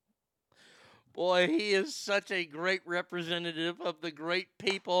 Boy, he is such a great representative of the great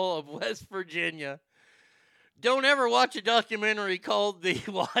people of West Virginia. Don't ever watch a documentary called The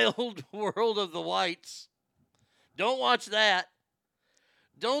Wild World of the Whites. Don't watch that.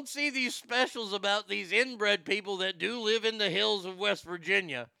 Don't see these specials about these inbred people that do live in the hills of West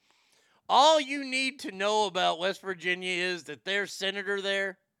Virginia. All you need to know about West Virginia is that their senator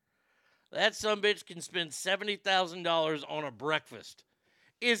there, that sumbitch can spend $70,000 on a breakfast.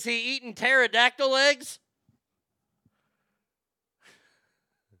 Is he eating pterodactyl eggs?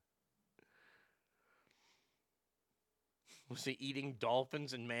 Was he eating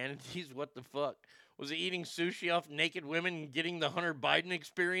dolphins and manatees? What the fuck? Was he eating sushi off naked women and getting the Hunter Biden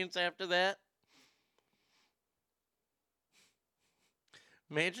experience after that?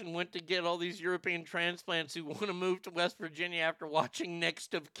 Manchin went to get all these European transplants who want to move to West Virginia after watching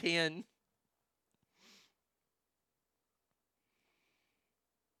Next of Kin.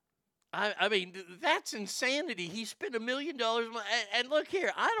 I mean, that's insanity. He spent $1 million. And look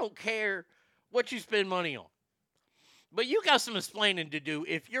here, I don't care what you spend money on. But you got some explaining to do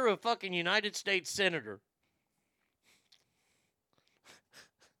if you're a fucking United States senator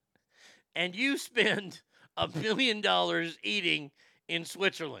and you spend $1 million eating in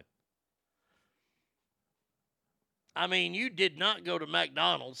Switzerland. I mean, you did not go to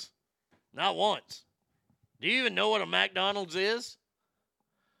McDonald's. Not once. Do you even know what a McDonald's is?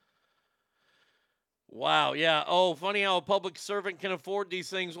 Wow, yeah. Oh, funny how a public servant can afford these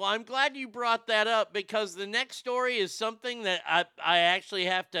things. Well, I'm glad you brought that up because the next story is something that I actually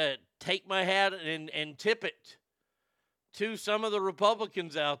have to take my hat and tip it to some of the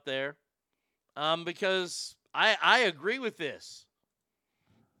Republicans out there because I agree with this.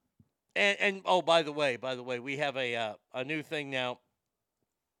 And oh, by the way, we have a new thing now.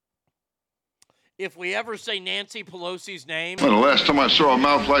 If we ever say Nancy Pelosi's name... Well, the last time I saw a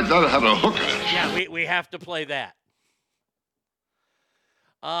mouth like that, it had a hook in it. Yeah, we have to play that.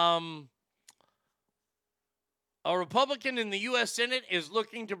 A Republican in the U.S. Senate is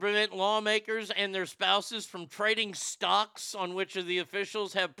looking to prevent lawmakers and their spouses from trading stocks on which the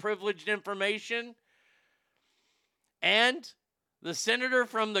officials have privileged information. And the senator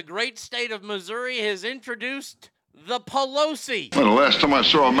from the great state of Missouri has introduced the Pelosi Well, the last time I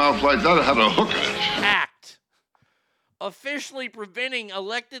saw a mouth like that, it had a hook in it. Act, officially preventing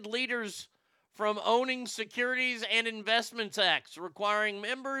elected leaders from owning securities and investments acts, requiring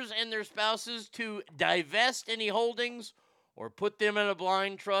members and their spouses to divest any holdings or put them in a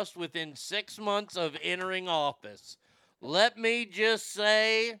blind trust within 6 months of entering office. Let me just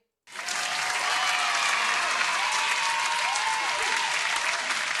say...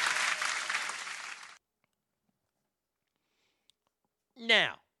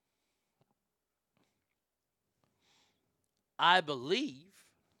 Now, I believe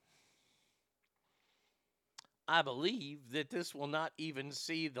that this will not even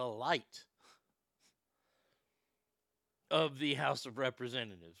see the light of the House of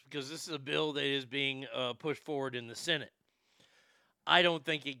Representatives because this is a bill that is being pushed forward in the Senate. I don't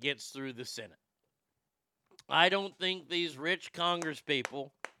think it gets through the Senate. I don't think these rich Congress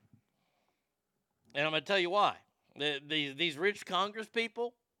people, and I'm going to tell you why. These rich Congress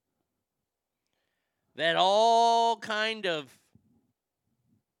people that all kind of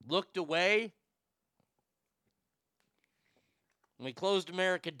looked away We closed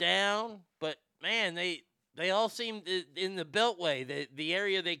America down, but man, they all seem in the Beltway, the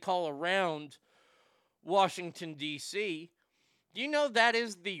area they call around Washington, D.C. Do you know that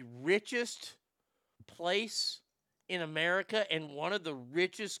is the richest place in America and one of the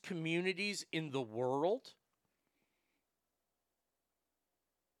richest communities in the world?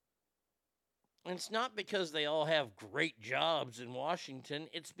 And it's not because they all have great jobs in Washington.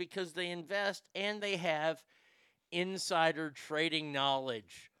 It's because they invest and they have insider trading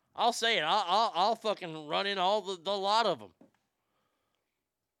knowledge. I'll say it. I'll fucking run in all the lot of them.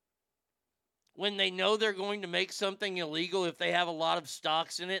 When they know they're going to make something illegal, if they have a lot of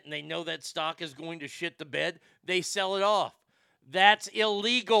stocks in it and they know that stock is going to shit the bed, they sell it off. That's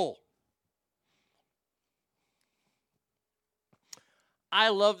illegal. I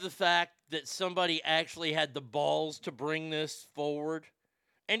love the fact that somebody actually had the balls to bring this forward.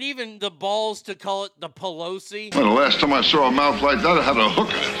 And even the balls to call it the Pelosi Well, the last time I saw a mouth like that, it had a hook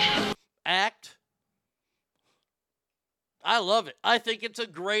in it. Act. I love it. I think it's a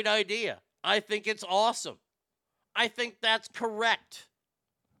great idea. I think it's awesome. I think that's correct.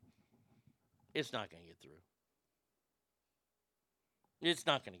 It's not going to get through. It's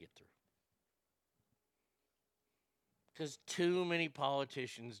not going to get through. Because too many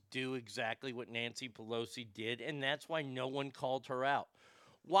politicians do exactly what Nancy Pelosi did, and that's why no one called her out.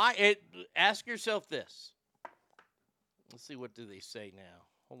 Why? Ask yourself this. Let's see, what do they say now?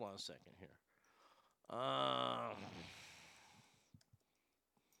 Hold on a second here.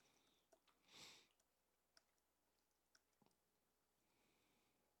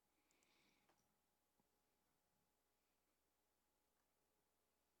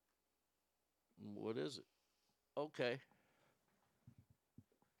 What is it? Okay.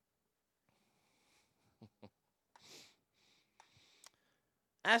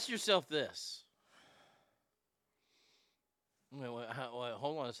 Ask yourself this. Wait,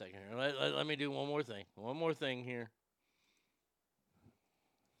 hold on a second here. Let me do one more thing. One more thing here.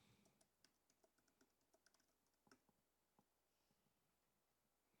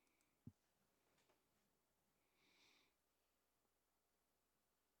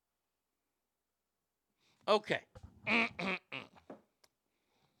 Okay.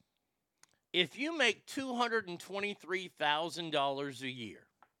 If you make $223,000 a year,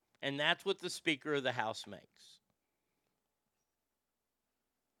 and that's what the Speaker of the House makes,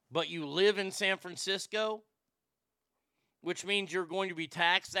 but you live in San Francisco, which means you're going to be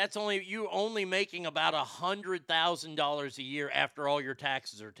taxed, you're only making about $100,000 a year after all your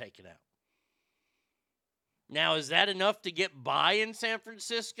taxes are taken out. Now, is that enough to get by in San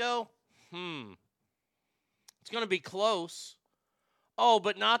Francisco? It's going to be close. Oh,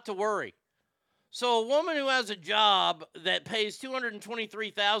 but not to worry. So a woman who has a job that pays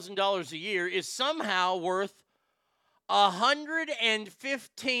 $223,000 a year is somehow worth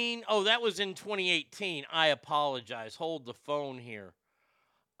 $115. Oh, that was in 2018. I apologize. Hold the phone here.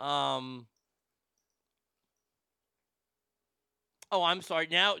 Oh, I'm sorry.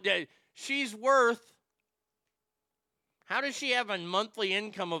 Now she's worth. How does she have a monthly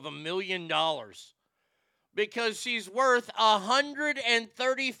income of $1 million? Because she's worth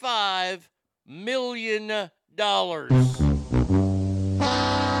 $135 million.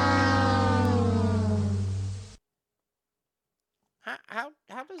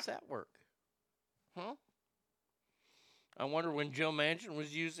 How does that work? Huh? I wonder when Joe Manchin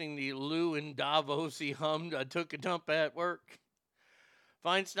was using the Lou in Davos he hummed, I took a dump at work.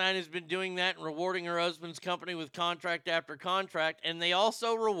 Feinstein has been doing that and rewarding her husband's company with contract after contract, and they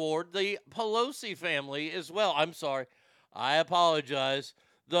also reward the Pelosi family as well. I'm sorry. I apologize.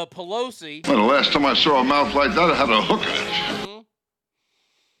 The Pelosi... Well, the last time I saw a mouth like that, it had a hook in it. Mm-hmm.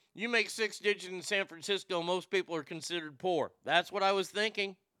 You make 6 digits in San Francisco, most people are considered poor. That's what I was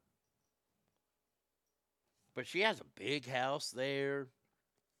thinking. But she has a big house there.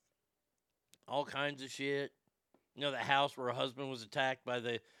 All kinds of shit. You know, the house where her husband was attacked by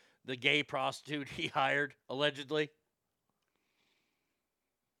the gay prostitute he hired, allegedly.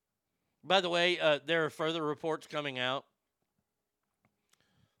 By the way, there are further reports coming out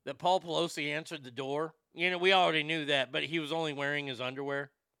that Paul Pelosi answered the door. You know, we already knew that, but he was only wearing his underwear.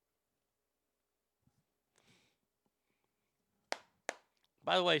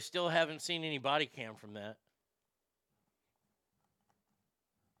 By the way, still haven't seen any body cam from that.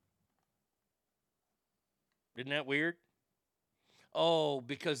 Isn't that weird? Oh,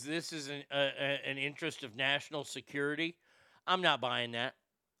 because this is an interest of national security? I'm not buying that.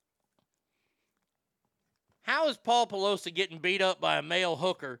 How is Paul Pelosi getting beat up by a male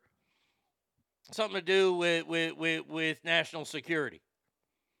hooker something to do with national security?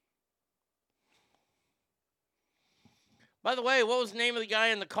 By the way, what was the name of the guy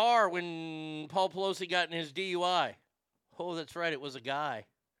in the car when Paul Pelosi got in his DUI? Oh, that's right. It was a guy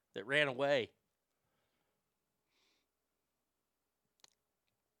that ran away.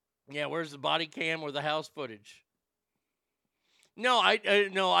 Yeah, where's the body cam or the house footage? No,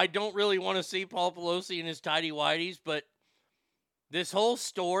 I don't really want to see Paul Pelosi in his tidy whities, but this whole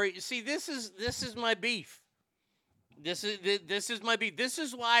story, see, this is my beef. This is my beef. This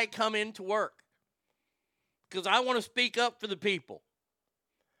is why I come into work. Because I want to speak up for the people.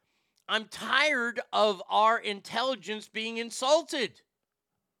 I'm tired of our intelligence being insulted.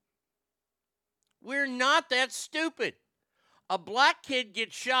 We're not that stupid. A black kid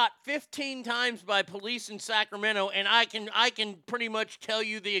gets shot 15 times by police in Sacramento, and I can pretty much tell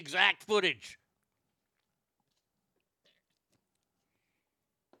you the exact footage.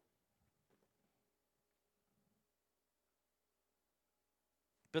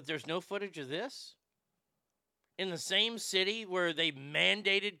 But there's no footage of this? In the same city where they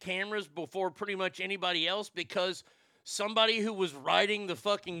mandated cameras before pretty much anybody else because somebody who was writing the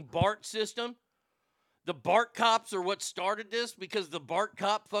fucking BART system, the BART cops are what started this because the BART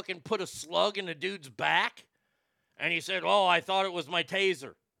cop fucking put a slug in a dude's back and he said, oh, I thought it was my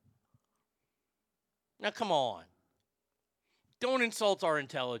taser. Now, come on. Don't insult our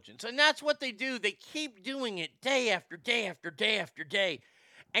intelligence. And that's what they do. They keep doing it day after day after day after day.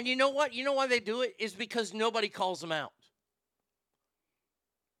 And you know what? You know why they do it? Is because nobody calls them out.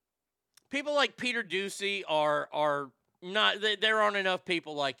 People like Peter Doocy are not, there aren't enough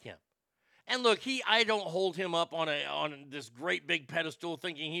people like him. And look, I don't hold him up on this great big pedestal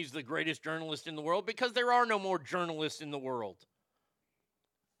thinking he's the greatest journalist in the world because there are no more journalists in the world.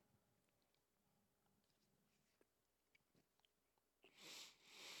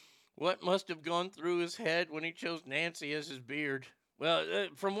 What must have gone through his head when he chose Nancy as his beard? Well,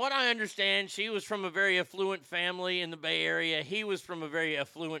 from what I understand, she was from a very affluent family in the Bay Area. He was from a very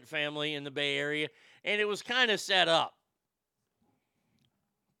affluent family in the Bay Area. And it was kind of set up.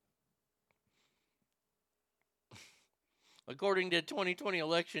 According to the 2020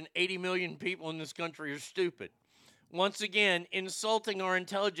 election, 80 million people in this country are stupid. Once again, insulting our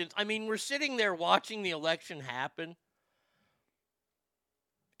intelligence. I mean, we're sitting there watching the election happen.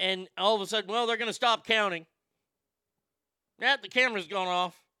 And all of a sudden, well, they're going to stop counting. Yeah, the camera's gone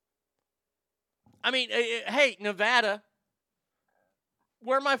off. I mean, hey, Nevada.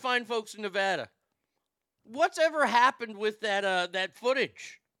 Where are my fine folks in Nevada? What's ever happened with that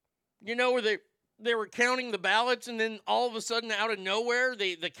footage? You know, where they were counting the ballots and then all of a sudden out of nowhere,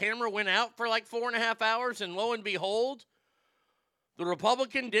 the camera went out for like 4.5 hours and lo and behold, the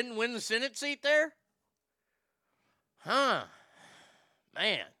Republican didn't win the Senate seat there? Huh.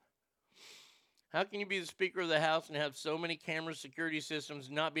 Man. How can you be the Speaker of the House and have so many camera security systems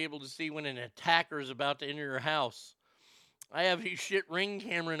and not be able to see when an attacker is about to enter your house? I have a shit Ring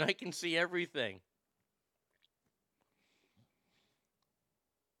camera and I can see everything.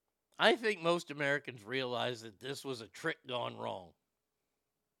 I think most Americans realize that this was a trick gone wrong.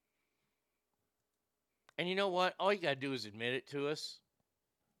 And you know what? All you got to do is admit it to us.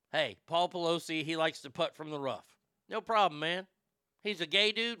 Hey, Paul Pelosi, he likes to putt from the rough. No problem, man. He's a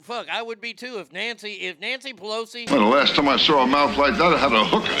gay dude. Fuck, I would be too if Nancy Pelosi. Well, the last time I saw a mouth like that, I had a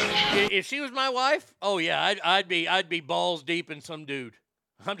hook in it. If she was my wife, oh yeah, I'd be balls deep in some dude.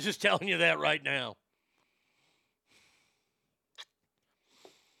 I'm just telling you that right now.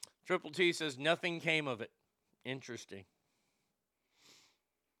 Triple T says nothing came of it. Interesting.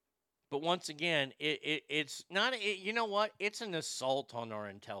 But once again, it's not. You know what? It's an assault on our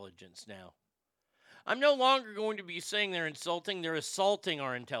intelligence now. I'm no longer going to be saying they're insulting. They're assaulting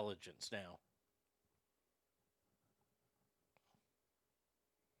our intelligence now.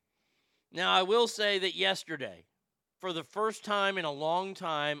 Now, I will say that yesterday, for the first time in a long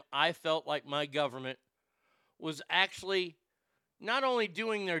time, I felt like my government was actually not only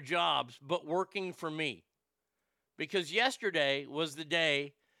doing their jobs, but working for me. Because yesterday was the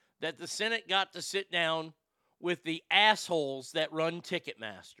day that the Senate got to sit down with the assholes that run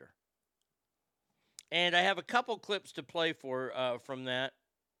Ticketmaster. And I have a couple clips to play from that.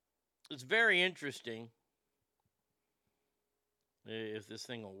 It's very interesting. If this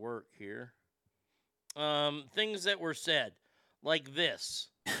thing will work here. Things that were said, like this.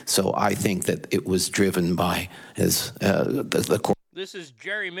 So I think that it was driven by the This is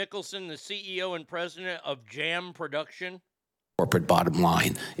Jerry Mickelson, the CEO and president of Jam Production. Corporate bottom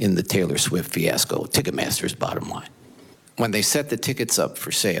line in the Taylor Swift fiasco, Ticketmaster's bottom line. When they set the tickets up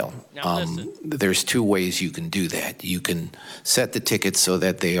for sale, there's two ways you can do that. You can set the tickets so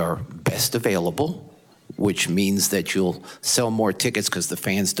that they are best available, which means that you'll sell more tickets because the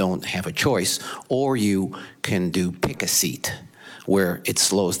fans don't have a choice, or you can do pick a seat, where it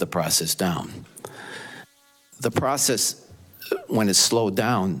slows the process down. The process, when it's slowed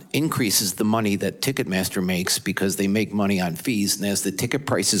down, increases the money that Ticketmaster makes because they make money on fees, and as the ticket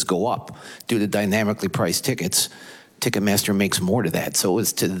prices go up due to dynamically priced tickets, Ticketmaster makes more to that. So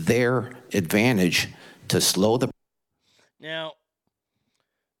it's to their advantage to slow the Now,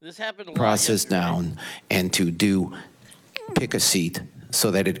 this happened a lot process yesterday. down and to do pick a seat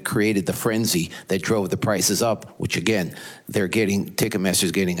so that it created the frenzy that drove the prices up, which again,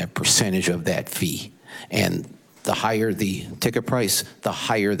 Ticketmaster's getting a percentage of that fee. And the higher the ticket price, the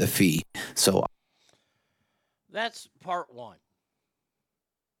higher the fee. So That's part one.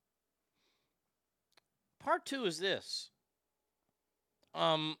 Part two is this.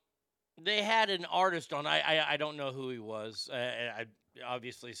 They had an artist on. I don't know who he was.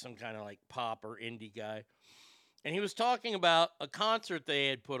 Obviously some kind of like pop or indie guy. And he was talking about a concert they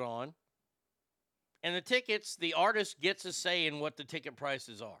had put on. And the tickets, the artist gets a say in what the ticket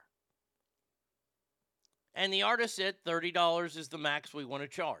prices are. And the artist said $30 is the max we want to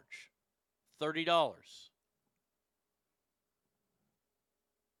charge. $30.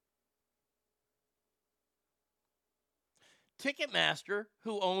 Ticketmaster,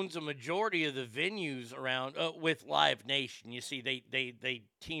 who owns a majority of the venues around with Live Nation, you see, they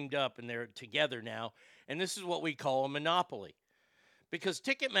teamed up and they're together now. And this is what we call a monopoly. Because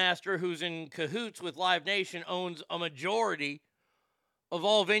Ticketmaster, who's in cahoots with Live Nation, owns a majority of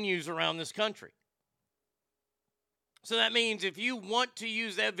all venues around this country. So that means if you want to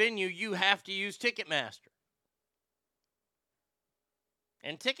use that venue, you have to use Ticketmaster.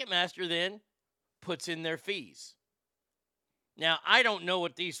 And Ticketmaster then puts in their fees. Now, I don't know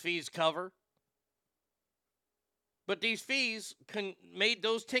what these fees cover, but these fees made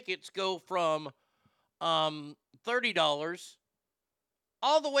those tickets go from $30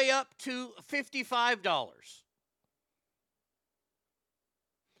 all the way up to $55.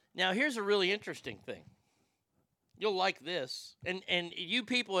 Now, here's a really interesting thing. You'll like this. And you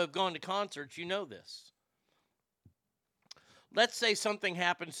people who have gone to concerts, you know this. Let's say something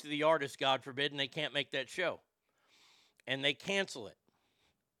happens to the artist, God forbid, and they can't make that show. And they cancel it.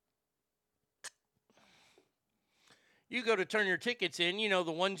 You go to turn your tickets in, you know,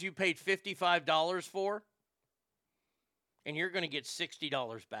 the ones you paid $55 for, and you're going to get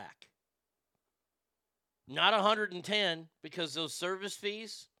 $60 back. Not $110, because those service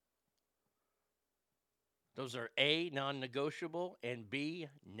fees, those are A, non-negotiable, and B,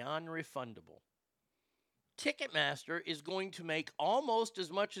 non-refundable. Ticketmaster is going to make almost as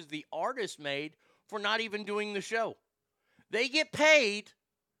much as the artist made for not even doing the show. They get paid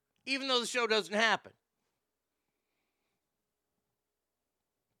even though the show doesn't happen.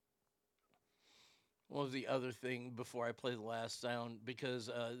 What was the other thing before I play the last sound? Because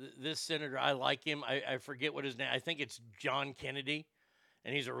this senator, I like him. I forget what his name. I think it's John Kennedy.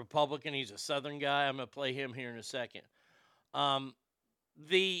 And he's a Republican. He's a Southern guy. I'm going to play him here in a second.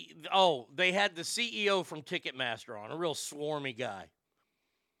 They had the CEO from Ticketmaster on, a real swarmy guy.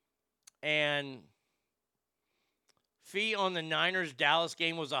 And fee on the Niners-Dallas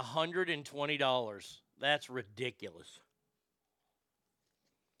game was $120. That's ridiculous.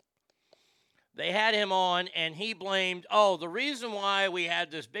 They had him on, and he blamed, the reason why we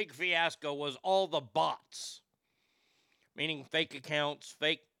had this big fiasco was all the bots. Meaning fake accounts,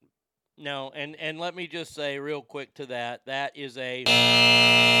 and let me just say real quick to that is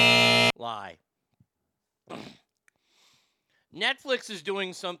a lie. Netflix is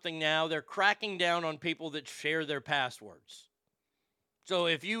doing something now. They're cracking down on people that share their passwords. So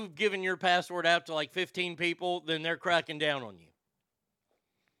if you've given your password out to like 15 people, then they're cracking down on you.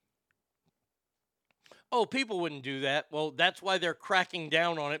 Oh, people wouldn't do that. Well, that's why they're cracking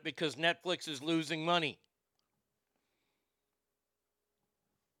down on it, because Netflix is losing money.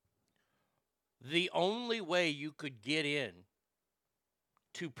 The only way you could get in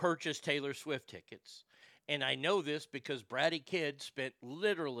to purchase Taylor Swift tickets, and I know this because Bratty Kidd spent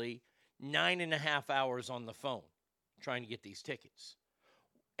literally 9.5 hours on the phone trying to get these tickets.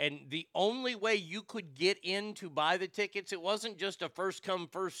 And the only way you could get in to buy the tickets, it wasn't just a first-come,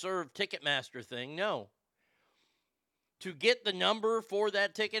 first-served Ticketmaster thing. No. To get the number for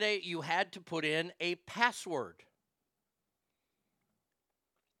that ticket, you had to put in a password.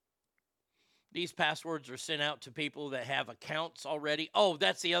 These passwords are sent out to people that have accounts already. Oh,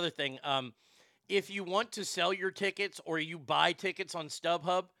 that's the other thing. If you want to sell your tickets or you buy tickets on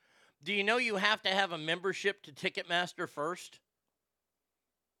StubHub, do you know you have to have a membership to Ticketmaster first?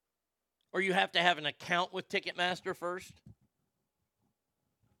 Or you have to have an account with Ticketmaster first?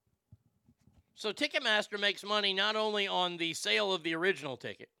 So Ticketmaster makes money not only on the sale of the original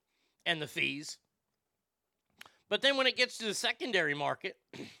ticket and the fees, but then when it gets to the secondary market,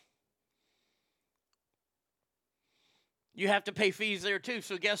 you have to pay fees there too.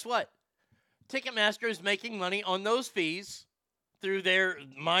 So guess what? Ticketmaster is making money on those fees through their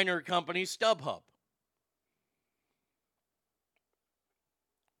minor company, StubHub.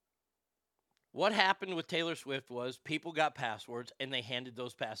 What happened with Taylor Swift was people got passwords and they handed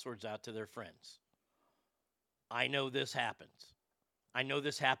those passwords out to their friends. I know this happens. I know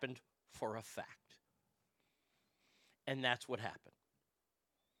this happened for a fact. And that's what happened.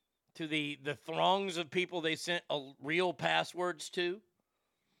 To the throngs of people they sent real passwords to,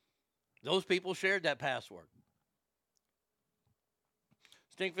 those people shared that password.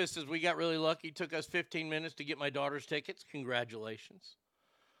 Stinkfist says, we got really lucky. It took us 15 minutes to get my daughter's tickets. Congratulations.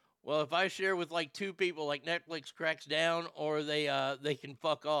 Well, if I share with like two people, like Netflix cracks down or they can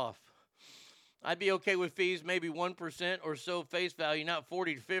fuck off, I'd be okay with fees, maybe 1% or so face value, not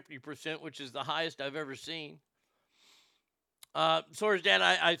 40 to 50%, which is the highest I've ever seen. Sora's Dad,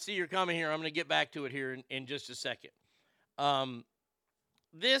 I see your comment here. I'm going to get back to it here in just a second.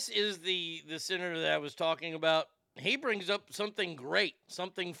 This is the senator that I was talking about. He brings up something great,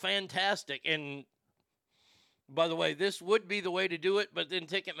 something fantastic. And by the way, this would be the way to do it, but then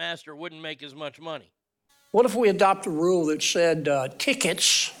Ticketmaster wouldn't make as much money. What if we adopt a rule that said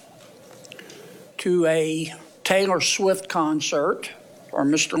tickets to a Taylor Swift concert or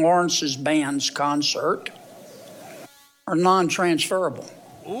Mr. Lawrence's band's concert are non-transferable?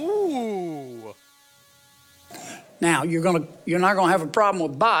 Ooh. Now, you're not gonna have a problem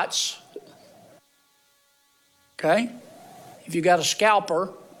with bots, okay? If you got a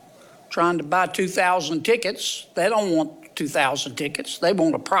scalper trying to buy 2,000 tickets, they don't want 2,000 tickets. They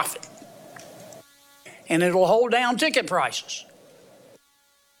want a profit. And it'll hold down ticket prices.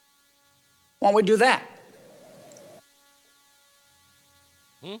 Why don't we do that?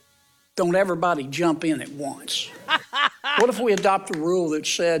 Don't everybody jump in at once. What if we adopt a rule that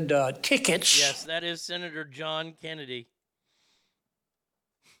said tickets? Yes, that is Senator John Kennedy.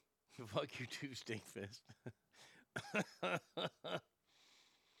 Fuck you too, Stinkfist.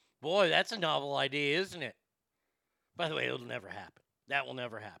 Boy, that's a novel idea, isn't it? By the way, it'll never happen. That will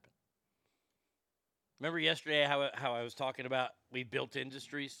never happen. Remember yesterday how I was talking about we built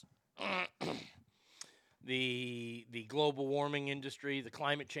industries? the global warming industry, the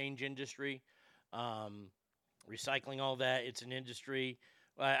climate change industry, recycling, all that. It's an industry.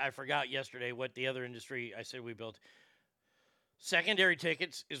 I forgot yesterday what the other industry I said we built. Secondary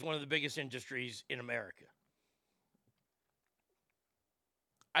tickets is one of the biggest industries in America.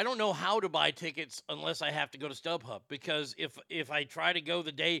 I don't know how to buy tickets unless I have to go to StubHub, because if I try to go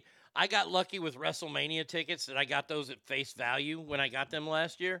the day, I got lucky with WrestleMania tickets that I got those at face value when I got them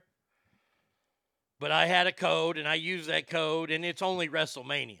last year. But I had a code and I used that code and it's only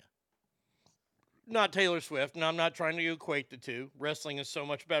WrestleMania. Not Taylor Swift, and I'm not trying to equate the two. Wrestling is so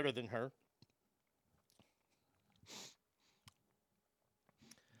much better than her.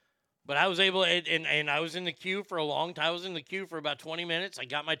 But I was able, and I was in the queue for a long time. I was in the queue for about 20 minutes. I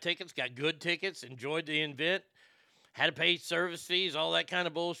got my tickets, got good tickets, enjoyed the event, had to pay service fees, all that kind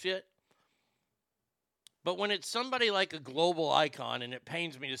of bullshit. But when it's somebody like a global icon, and it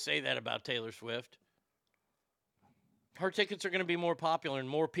pains me to say that about Taylor Swift, her tickets are going to be more popular and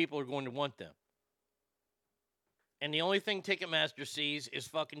more people are going to want them. And the only thing Ticketmaster sees is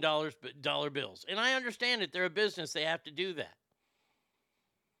fucking dollar bills. And I understand it. They're a business. They have to do that.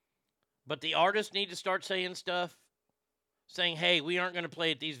 But the artists need to start saying stuff, saying, hey, we aren't going to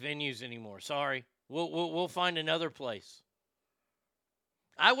play at these venues anymore. Sorry. We'll find another place.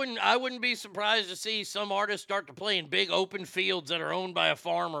 I wouldn't be surprised to see some artists start to play in big open fields that are owned by a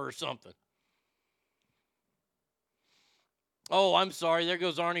farmer or something. Oh, I'm sorry. There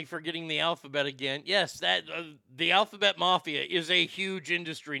goes Arnie forgetting the alphabet again. Yes, that the Alphabet Mafia is a huge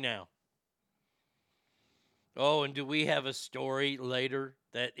industry now. Oh, and do we have a story later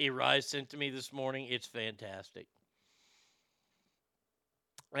that Erise sent to me this morning? It's fantastic.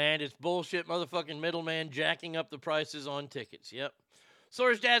 And it's bullshit motherfucking middleman jacking up the prices on tickets. Yep.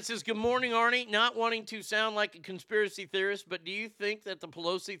 Sora's Dad says, good morning, Arnie. Not wanting to sound like a conspiracy theorist, but do you think that the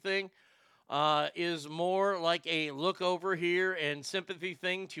Pelosi thing is more like a look over here and sympathy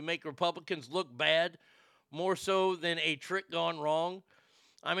thing to make Republicans look bad, more so than a trick gone wrong?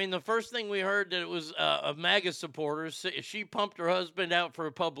 I mean, the first thing we heard that it was of MAGA supporters, she pumped her husband out for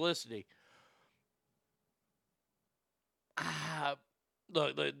publicity.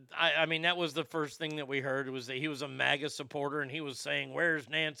 Look, I mean, that was the first thing that we heard, was that he was a MAGA supporter, and he was saying, where's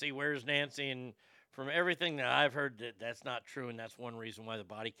Nancy, and from everything that I've heard, that's not true, and that's one reason why the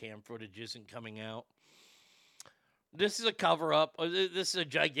body cam footage isn't coming out. This is a cover-up. This is a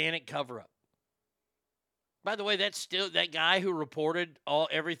gigantic cover-up. By the way, that's still that guy who reported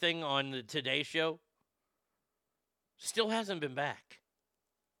everything on the Today Show still hasn't been back.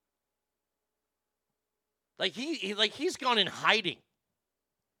 Like he's gone in hiding.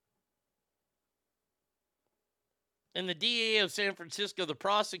 And the DA of San Francisco, the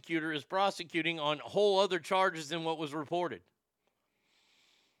prosecutor, is prosecuting on whole other charges than what was reported.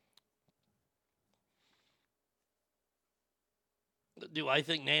 Do I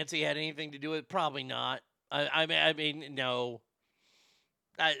think Nancy had anything to do with it? Probably not. I mean, no.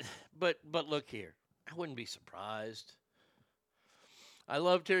 But look here. I wouldn't be surprised. I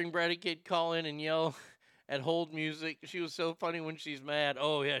loved hearing Bratty Kid call in and yell at hold music. She was so funny when she's mad.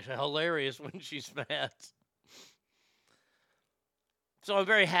 Oh, yeah, she's hilarious when she's mad. So I'm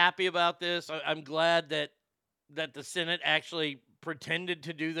very happy about this. I'm glad that the Senate actually pretended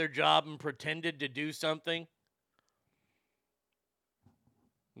to do their job and pretended to do something.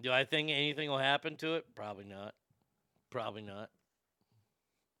 Do I think anything will happen to it? Probably not. Probably not.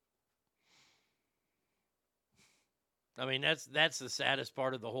 I mean, that's the saddest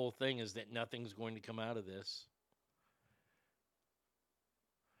part of the whole thing is that nothing's going to come out of this.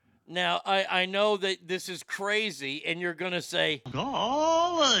 Now, I know that this is crazy, and you're going to say,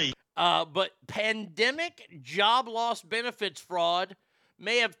 golly. But pandemic job loss benefits fraud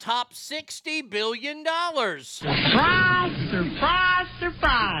may have topped $60 billion. Surprise, surprise,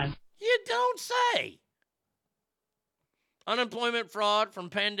 surprise. You don't say. Unemployment fraud from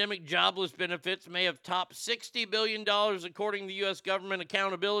pandemic jobless benefits may have topped $60 billion, according to the U.S. Government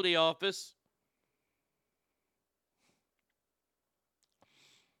Accountability Office.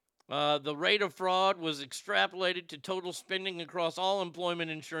 The rate of fraud was extrapolated to total spending across all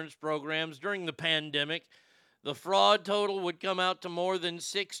employment insurance programs during the pandemic. The fraud total would come out to more than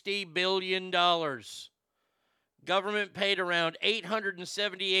 $60 billion. Government paid around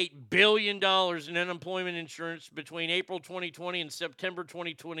 $878 billion in unemployment insurance between April 2020 and September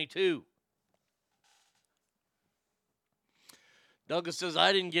 2022. Douglas says,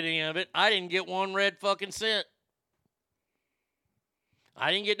 I didn't get any of it. I didn't get one red fucking cent.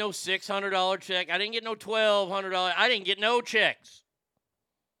 I didn't get no $600 check. I didn't get no $1,200. I didn't get no checks.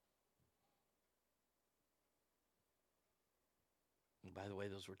 And by the way,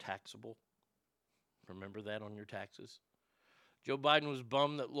 those were taxable. Remember that on your taxes? Joe Biden was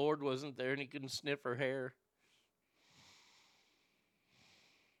bummed that Lord wasn't there and he couldn't sniff her hair.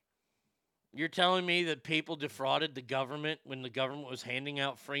 You're telling me that people defrauded the government when the government was handing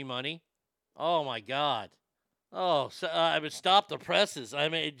out free money? Oh, my God. Oh, so, I would stop the presses. I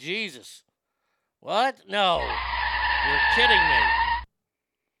mean, Jesus. What? No. You're kidding me.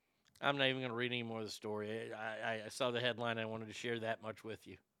 I'm not even going to read any more of the story. I saw the headline. I wanted to share that much with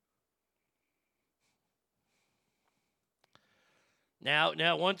you.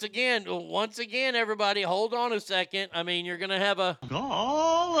 Now, once again, everybody, hold on a second. I mean, you're going to have a...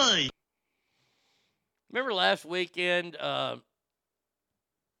 Golly. Remember last weekend,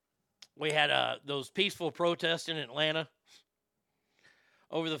 we had those peaceful protests in Atlanta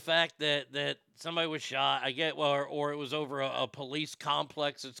over the fact that somebody was shot. Or it was over a police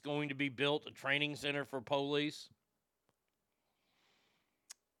complex that's going to be built, a training center for police.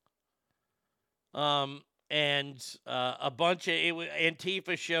 And a bunch of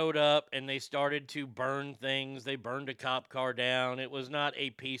Antifa showed up and they started to burn things. They burned a cop car down. It was not a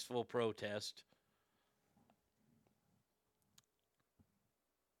peaceful protest.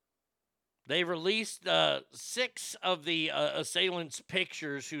 They released 6 of the assailants'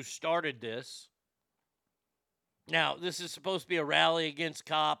 pictures who started this. Now, this is supposed to be a rally against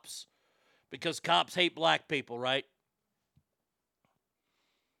cops because cops hate black people, right?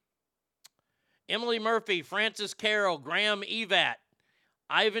 Emily Murphy, Francis Carroll, Graham Evatt,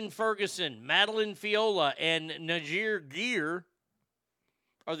 Ivan Ferguson, Madeline Fiola, and Najir Geer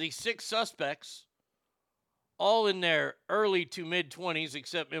are the 6 suspects, all in their early to mid-20s,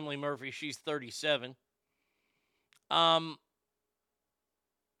 except Emily Murphy, she's 37. They're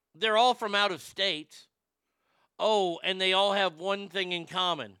all from out of state. Oh, and they all have one thing in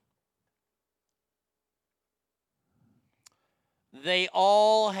common. They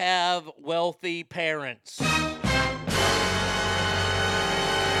all have wealthy parents.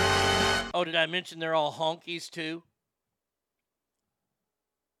 Oh, did I mention they're all honkies too?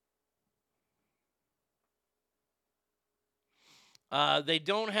 They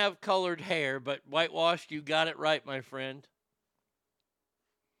don't have colored hair, but whitewashed, you got it right, my friend.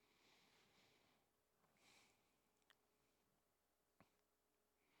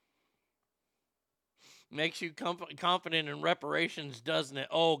 Makes you confident in reparations, doesn't it?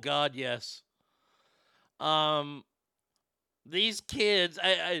 Oh, God, yes. These kids,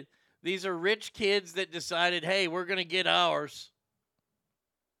 these are rich kids that decided, hey, we're going to get ours.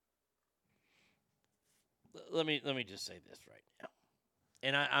 Let me just say this right now.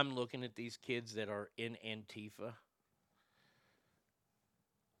 And I'm looking at these kids that are in Antifa.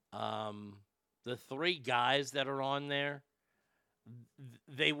 The three guys that are on there,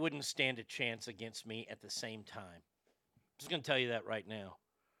 they wouldn't stand a chance against me at the same time. I'm just going to tell you that right now.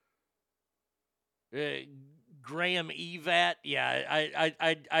 Graham Evat, yeah,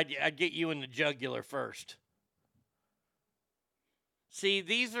 I'd get you in the jugular first. See,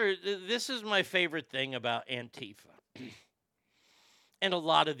 this is my favorite thing about Antifa and a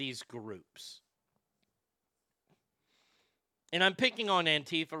lot of these groups. And I'm picking on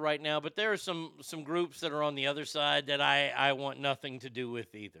Antifa right now, but there are some groups that are on the other side that I want nothing to do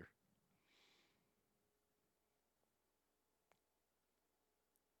with either.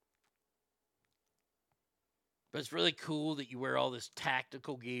 But it's really cool that you wear all this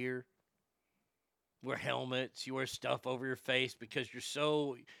tactical gear, wear helmets, you wear stuff over your face because you're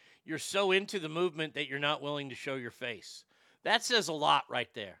so into the movement that you're not willing to show your face. That says a lot right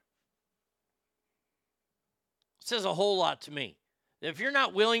there. It says a whole lot to me. If you're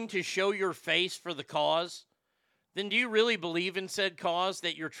not willing to show your face for the cause, then do you really believe in said cause,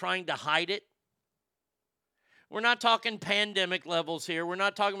 that you're trying to hide it? We're not talking pandemic levels here. We're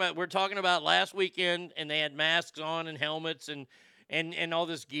talking about last weekend and they had masks on and helmets and all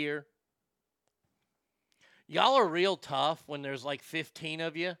this gear. Y'all are real tough when there's like 15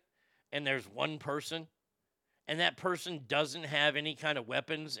 of you and there's one person and that person doesn't have any kind of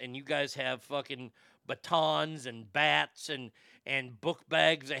weapons and you guys have fucking batons and bats and book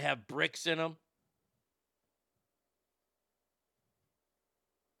bags that have bricks in them.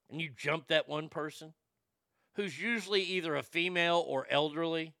 And you jump that one person who's usually either a female or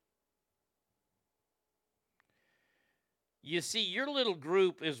elderly. You see, your little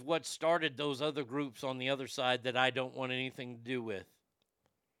group is what started those other groups on the other side that I don't want anything to do with.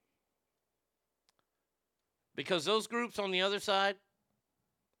 Because those groups on the other side,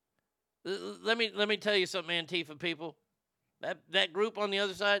 let me tell you something, Antifa people. That group on the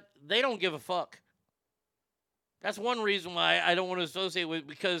other side, they don't give a fuck. That's one reason why I don't want to associate with,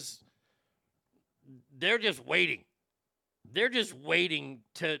 because they're just waiting. They're just waiting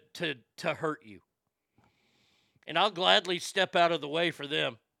to hurt you. And I'll gladly step out of the way for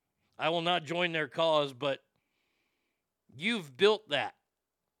them. I will not join their cause, but you've built that.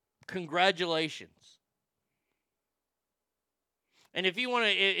 Congratulations. And if you want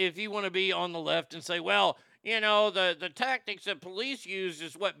to be on the left and say, well, you know, the tactics that police use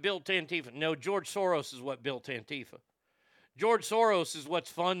is what built Antifa. No, George Soros is what built Antifa. George Soros is what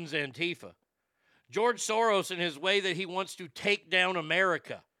funds Antifa. George Soros, in his way that he wants to take down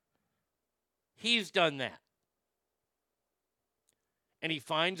America, he's done that. And he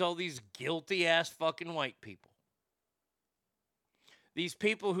finds all these guilty-ass fucking white people. These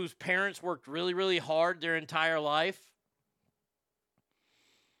people whose parents worked really, really hard their entire life,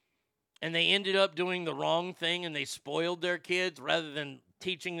 and they ended up doing the wrong thing and they spoiled their kids rather than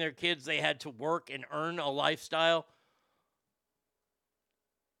teaching their kids they had to work and earn a lifestyle.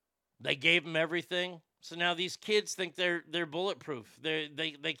 They gave them everything. So now these kids think they're bulletproof.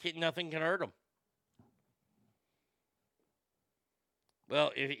 Nothing can hurt them.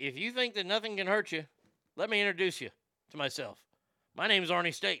 Well, if you think that nothing can hurt you, let me introduce you to myself. My name is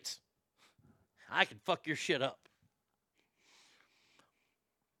Arnie States. I can fuck your shit up.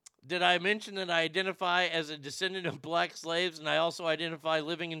 Did I mention that I identify as a descendant of black slaves and I also identify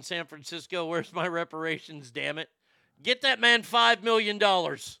living in San Francisco? Where's my reparations, damn it? Get that man $5 million.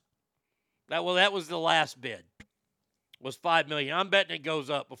 That was the last bid. Was $5 million. I'm betting it goes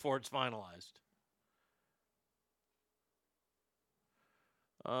up before it's finalized.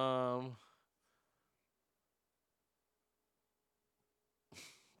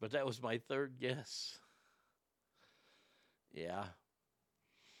 But that was my third guess. Yeah.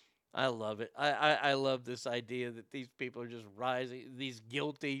 I love it. I love this idea that these people are just rising, these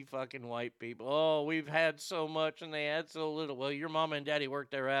guilty fucking white people. Oh, we've had so much and they had so little. Well, your mama and daddy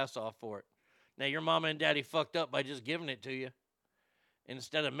worked their ass off for it. Now, your mama and daddy fucked up by just giving it to you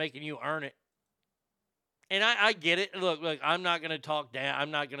instead of making you earn it. And I get it. Look, I'm not going to talk down. I'm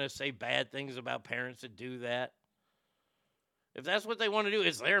not going to say bad things about parents that do that. If that's what they want to do,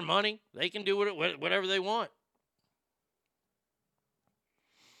 it's their money. They can do whatever they want.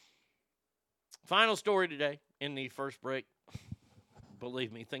 Final story today in the first break.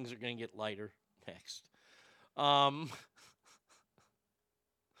 Believe me, things are going to get lighter next.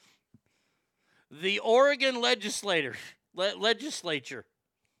 The Oregon legislature.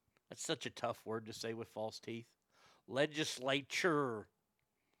 That's such a tough word to say with false teeth. Legislature.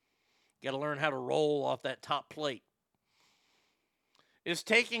 Got to learn how to roll off that top plate. Is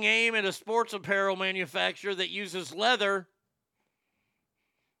taking aim at a sports apparel manufacturer that uses leather.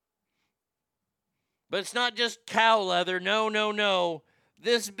 But it's not just cow leather. No.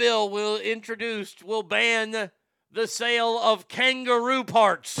 This bill will ban the sale of kangaroo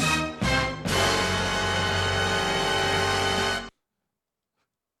parts.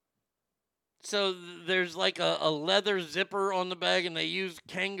 So there's like a leather zipper on the bag, and they use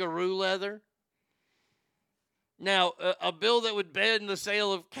kangaroo leather. Now, a bill that would ban the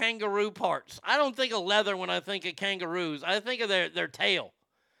sale of kangaroo parts. I don't think of leather when I think of kangaroos. I think of their tail.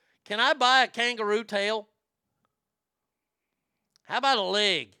 Can I buy a kangaroo tail? How about a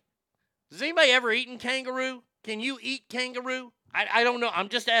leg? Has anybody ever eaten kangaroo? Can you eat kangaroo? I don't know. I'm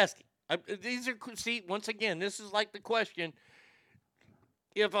just asking. See, once again, this is like the question.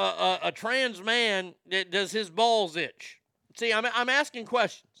 If a trans man, does his balls itch? See, I'm asking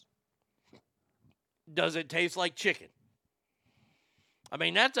questions. Does it taste like chicken? I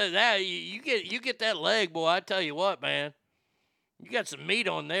mean, you get that leg, boy. I tell you what, man, you got some meat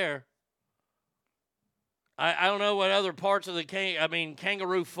on there. I don't know what other parts of the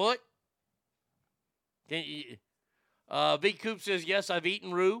kangaroo foot. V. Coop says yes, I've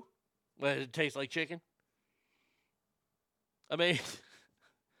eaten roo. Well, it tastes like chicken. I mean.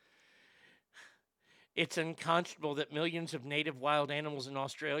 It's unconscionable that millions of native wild animals in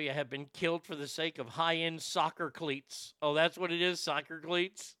Australia have been killed for the sake of high-end soccer cleats. Oh, that's what it is, soccer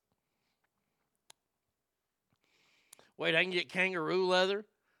cleats? Wait, I can get kangaroo leather?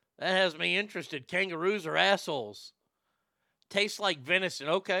 That has me interested. Kangaroos are assholes. Tastes like venison.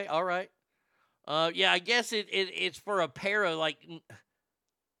 Okay, all right. Yeah, I guess it's for a pair of,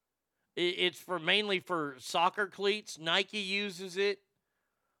 it's mainly for soccer cleats. Nike uses it.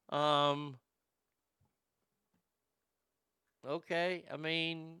 Okay, I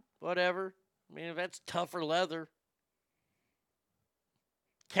mean, whatever. I mean, if that's tougher leather.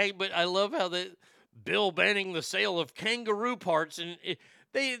 Okay, but I love how the bill banning the sale of kangaroo parts, and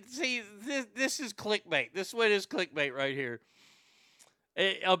this is clickbait. This is what is clickbait right here.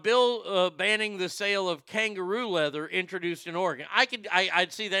 A bill banning the sale of kangaroo leather introduced in Oregon.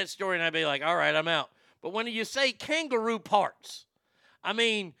 I'd see that story and I'd be like, all right, I'm out. But when you say kangaroo parts, I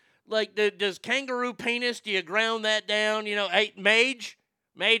mean, like, does kangaroo penis, do you ground that down? You know, hey, Mage,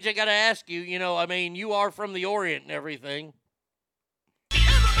 I got to ask you, you know, I mean, you are from the Orient and everything.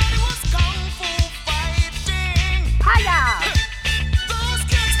 Everybody was kung fu fighting. Hiya! Those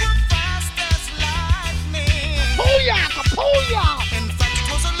kids were fast as lightning. Kapuya! Kapuya! In fact, it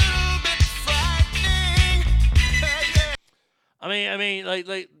was a little bit frightening. Yeah. I mean,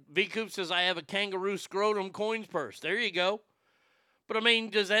 like V. Coop says, I have a kangaroo scrotum coins purse. There you go. But I mean,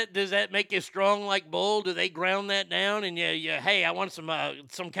 does that make you strong like bull? Do they ground that down and hey, I want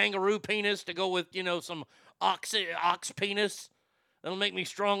some kangaroo penis to go with, you know, some ox penis? That'll make me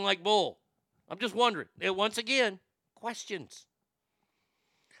strong like bull. I'm just wondering. Once again, questions.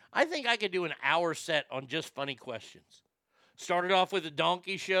 I think I could do an hour set on just funny questions. Started off with a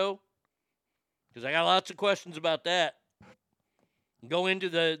donkey show, because I got lots of questions about that. Go into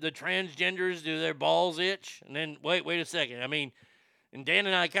the transgenders, do their balls itch? And then, wait a second. I mean, and Dan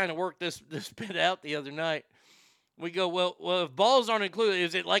and I kind of worked this bit out the other night. We go, well, if balls aren't included,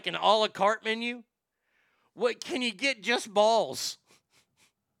 is it like an a la carte menu? What, can you get just balls?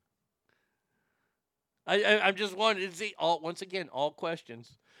 I'm just wondering. Once again, all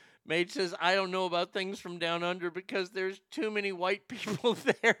questions. Mage says, I don't know about things from down under because there's too many white people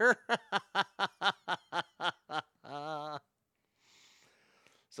there.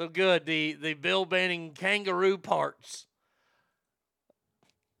 So good. The bill banning kangaroo parts.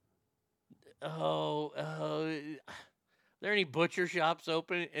 Are there any butcher shops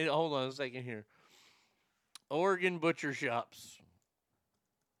open? Hold on a second here. Oregon butcher shops.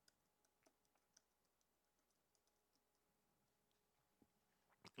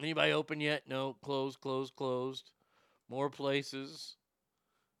 Anybody open yet? No. Closed. More places.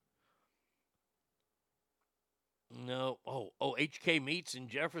 No. Oh, HK Meats in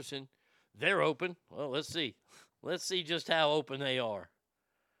Jefferson. They're open. Well, let's see. Let's see just how open they are.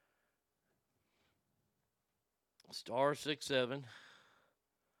 Star 67.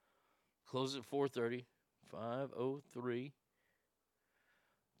 Close at 4:30. 503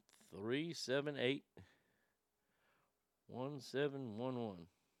 378 1711.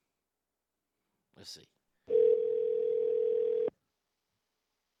 Let's see.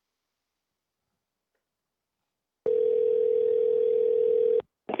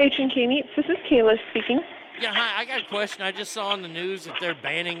 H&K Meats, this is Kayla speaking. Yeah, hi, I got a question. I just saw on the news that they're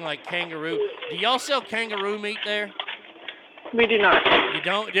banning, like, kangaroo. Do y'all sell kangaroo meat there? We do not. You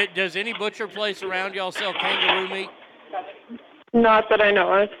don't? Does any butcher place around y'all sell kangaroo meat? Not that I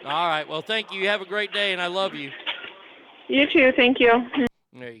know of. All right, well, thank you. You have a great day, and I love you. You too, thank you.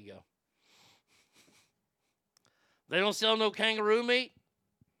 There you go. They don't sell no kangaroo meat?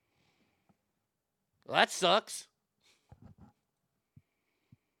 Well, that sucks.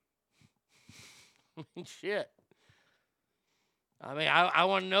 I mean, shit. I mean, I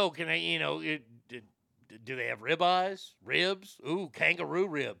want to know, can they, you know, do they have ribeyes, ribs? Ooh, kangaroo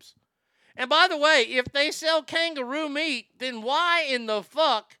ribs. And by the way, if they sell kangaroo meat, then why in the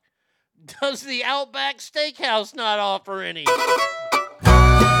fuck does the Outback Steakhouse not offer any?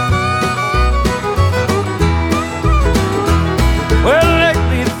 Well,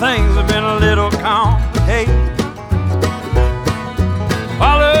 lately things have been a little complicated.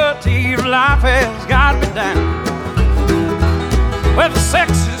 Quality of life has got me down. Well, the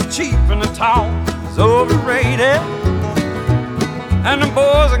sex is cheap and the talk is overrated. And the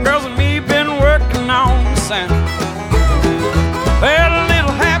boys and girls and me been working on the sound. Well, a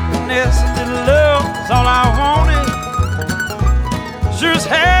little happiness, a little love is all I wanted. Sure as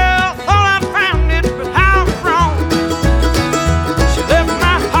hell thought I'd found it, but how wrong. She left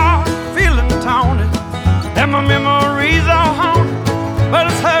my heart feeling taunted, and my memories all haunted. But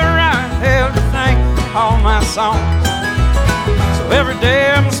it's her I held to thank all my songs. So every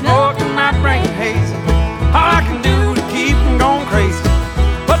day I'm smoking my brain hazy. All I can do to keep from going crazy,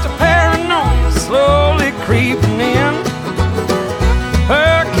 but the paranoia slowly creeping in.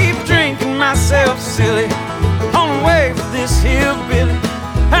 I keep drinking myself silly on the way for this hillbilly,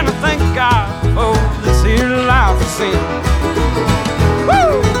 and I thank God for this here life of sin.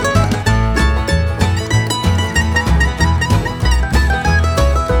 Woo!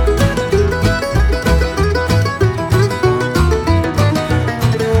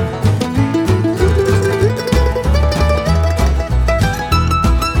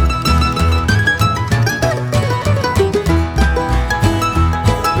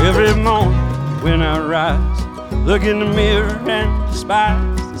 Every morning when I rise, look in the mirror and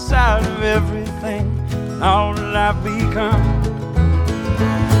despise the sight of everything, all that I've become.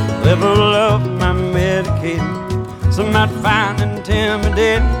 Level up my medicating, some might find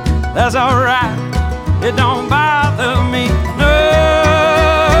intimidating. That's alright, it don't bother me, no.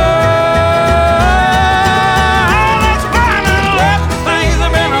 That's fine, things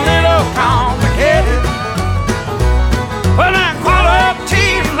have been a little complicated. When I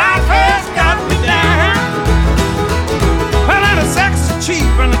quality of life has got me down. Well, and the sex is cheap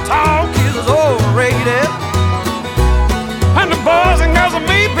and the talk is overrated. And the boys and girls and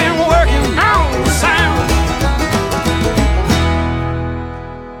me been working on the sound.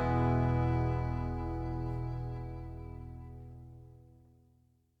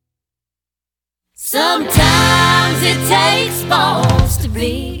 Sometimes it takes balls to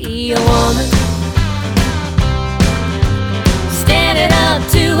be a woman, standing up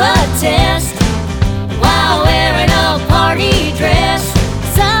to a test while wearing a party dress.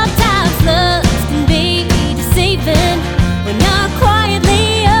 Sometimes looks can be deceiving when you're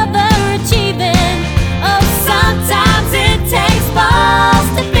quietly overachieving. Oh, sometimes it takes balls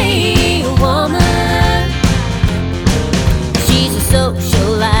to be a woman. She's a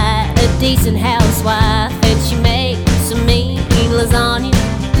socialite, a decent housewife, and she makes some mean lasagna.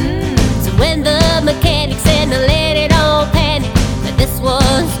 So when the mechanic said to let it all panic, that this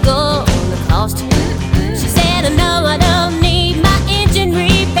was gonna cost her, she said, no, I don't need my engine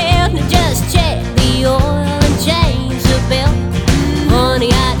rebuilt. Now just check the oil and change the belt.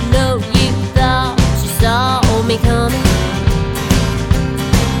 Honey, I know you thought you saw me coming.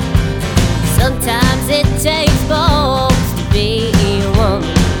 Sometimes it takes balls to be a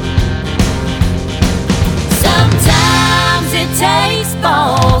woman. Sometimes it takes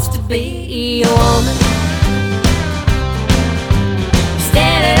balls to be a woman,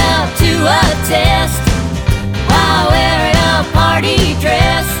 standing up to a test while wearing a party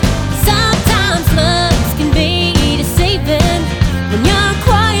dress. Sometimes looks can be deceiving when you're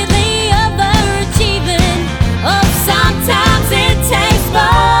quietly overachieving. Oh, sometimes it takes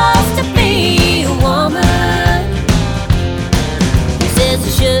balls to be a woman. Who says I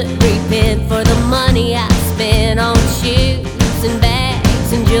should repent for the money I spent on shoes and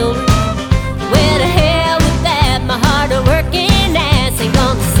bags and jewelry?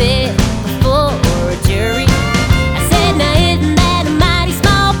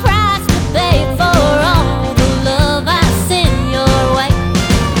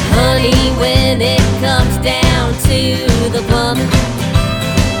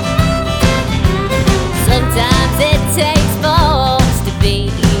 it takes balls to be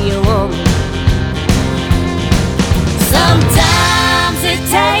a woman. Sometimes it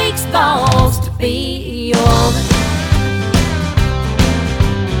takes balls to be a woman.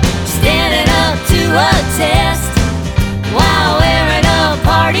 Standing up to a test while wearing a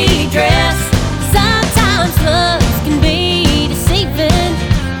party dress. Sometimes looks can be deceiving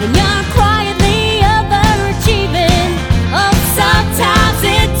when you're quietly overachieving. Oh, sometimes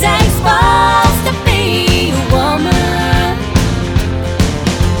it takes balls to be a woman.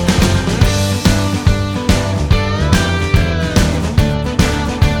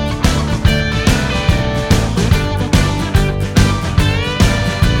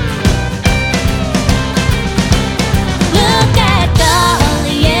 Look at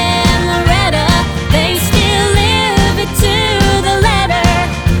Dolly and Loretta, they still live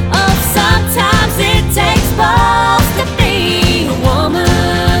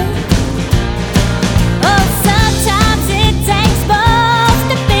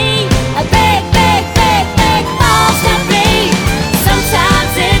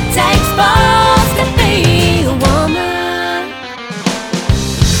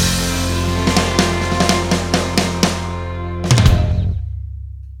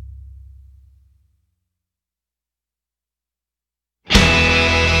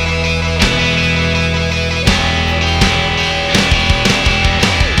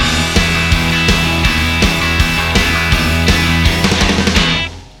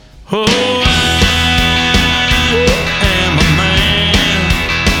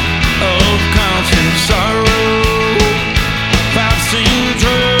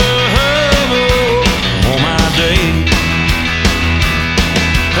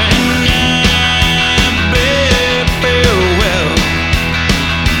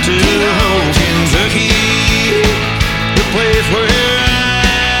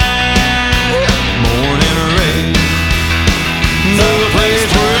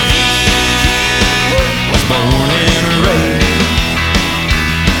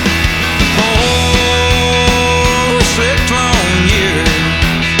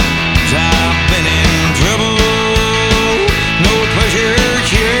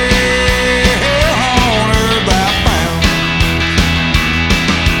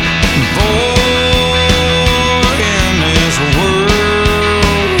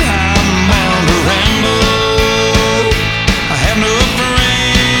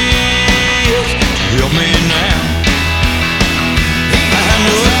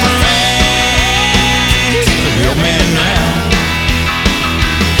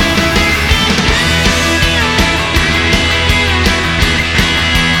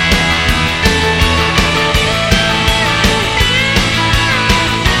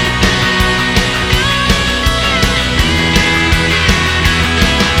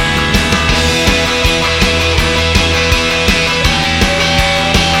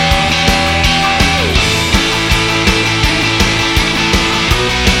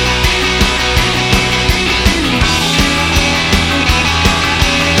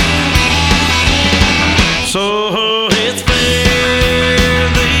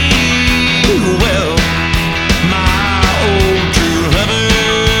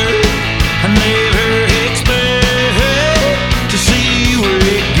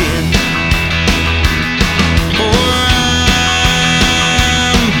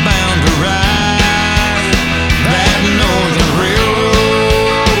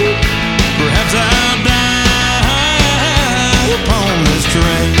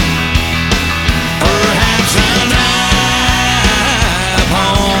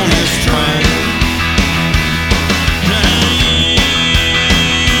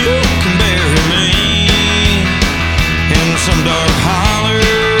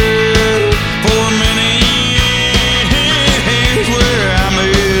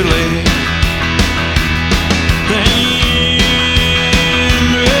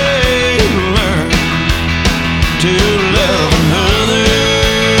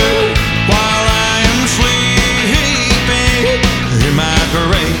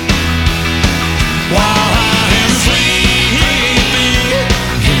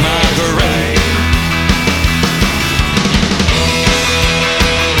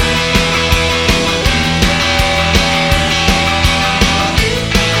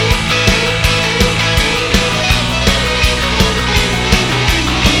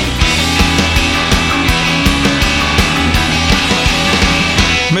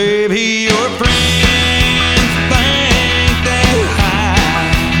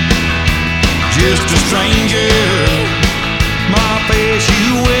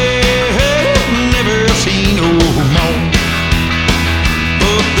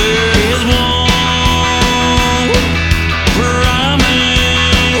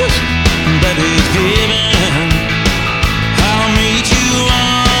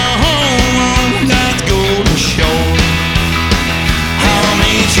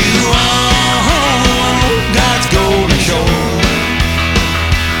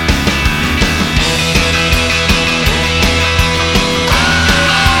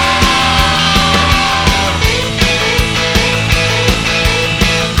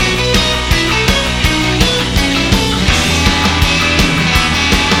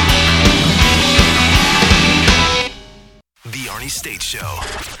Pete Show.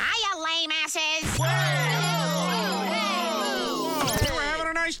 Hiya, lame asses. We're having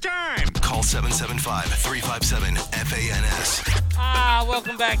a nice time. Call 775-357-FANS.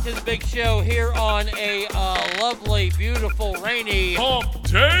 Welcome back to the big show here on a lovely, beautiful, rainy Hump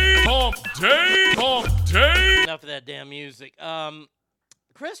day, hump day, hump day. Enough of that damn music.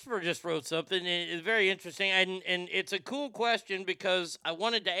 Christopher just wrote something. It's very interesting, and it's a cool question because I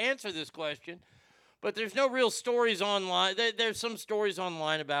wanted to answer this question, but there's no real stories online. There's some stories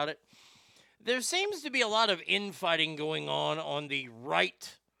online about it. There seems to be a lot of infighting going on the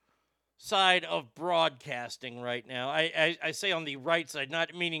right side of broadcasting right now. I say on the right side,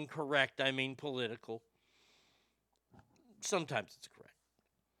 not meaning correct, I mean political. Sometimes it's correct.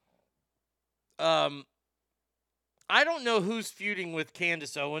 I don't know who's feuding with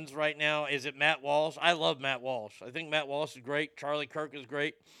Candace Owens right now. Is it Matt Walsh? I love Matt Walsh. I think Matt Walsh is great. Charlie Kirk is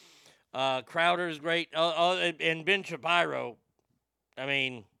great. Crowder is great. And Ben Shapiro. I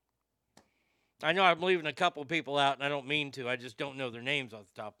mean, I know I'm leaving a couple people out, and I don't mean to. I just don't know their names off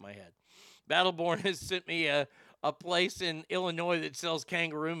the top of my head. Battleborn has sent me a place in Illinois that sells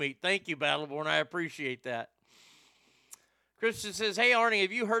kangaroo meat. Thank you, Battleborn. I appreciate that. Christian says, hey, Arnie,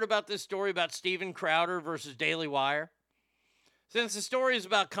 have you heard about this story about Steven Crowder versus Daily Wire? Since the story is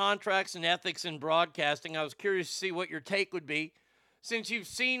about contracts and ethics in broadcasting, I was curious to see what your take would be. Since you've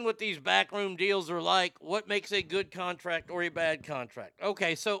seen what these backroom deals are like, what makes a good contract or a bad contract?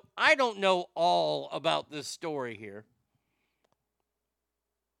 Okay, so I don't know all about this story here.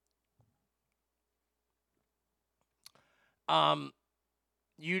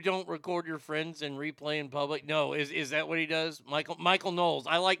 You don't record your friends and replay in public? No, is that what he does? Michael Knowles.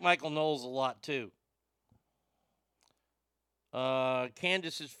 I like Michael Knowles a lot, too.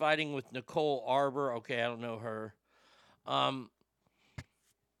 Candace is fighting with Nicole Arbor. Okay, I don't know her.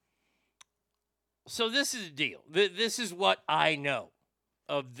 So this is the deal. This is what I know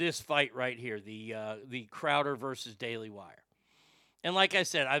of this fight right here, the Crowder versus Daily Wire. And like I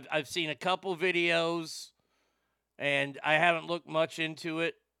said, I've seen a couple videos, and I haven't looked much into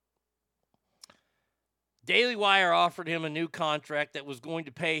it. Daily Wire offered him a new contract that was going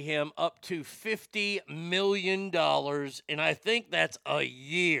to pay him up to $50 million, and I think that's a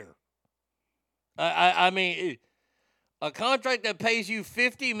year. I mean, a contract that pays you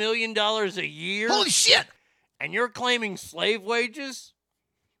 $50 million a year? Holy shit! And you're claiming slave wages?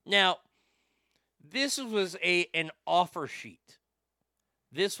 Now, this was an offer sheet.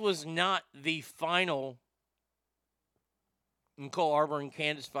 This was not the final. Nicole Arbor and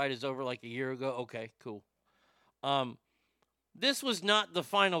Candace fight is over like a year ago. Okay, cool. This was not the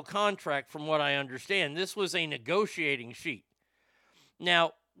final contract from what I understand. This was a negotiating sheet.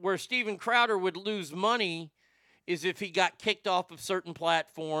 Now, where Steven Crowder would lose money is if he got kicked off of certain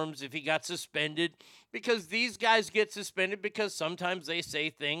platforms, if he got suspended, because these guys get suspended because sometimes they say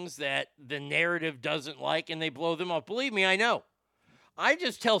things that the narrative doesn't like and they blow them off. Believe me, I know. I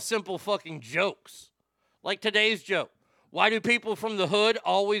just tell simple fucking jokes. Like today's joke. Why do people from the hood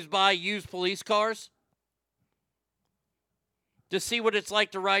always buy used police cars? To see what it's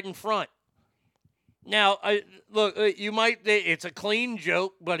like to ride in front. Now, look, you might, it's a clean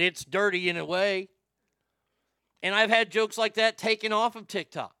joke, but it's dirty in a way. And I've had jokes like that taken off of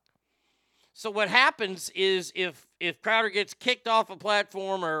TikTok. So what happens is if Crowder gets kicked off a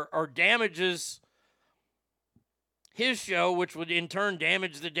platform or damages his show, which would in turn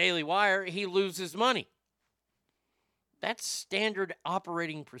damage the Daily Wire, he loses money. That's standard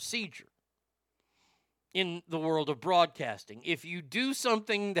operating procedure in the world of broadcasting. If you do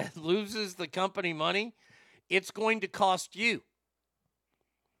something that loses the company money, it's going to cost you.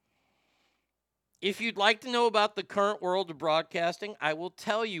 If you'd like to know about the current world of broadcasting, I will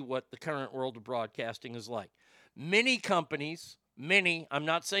tell you what the current world of broadcasting is like. Many companies, I'm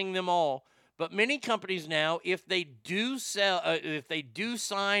not saying them all, but many companies now, if they do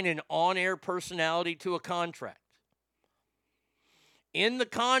sign an on-air personality to a contract, in the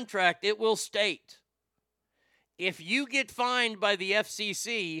contract it will state, if you get fined by the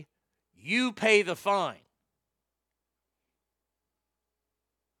FCC, you pay the fine.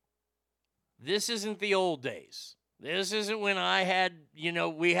 This isn't the old days. This isn't when I had,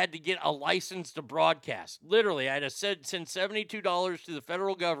 we had to get a license to broadcast. Literally, I had to send $72 to the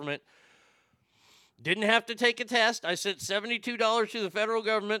federal government. Didn't have to take a test. I sent $72 to the federal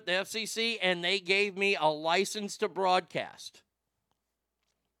government, the FCC, and they gave me a license to broadcast.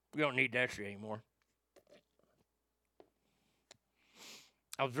 We don't need that shit anymore.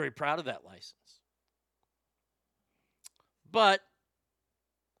 I was very proud of that license. But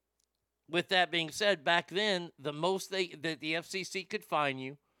with that being said, back then, the most that the FCC could fine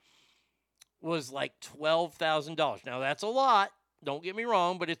you was like $12,000. Now, that's a lot, Don't get me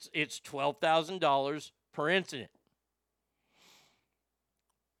wrong, but it's $12,000 per incident.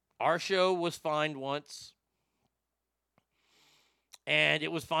 Our show was fined once, and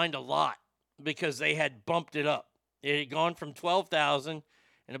it was fined a lot because they had bumped it up. It had gone from $12,000,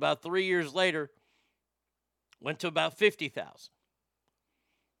 and about 3 years later, went to about $50,000.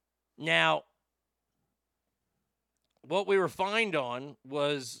 Now, what we were fined on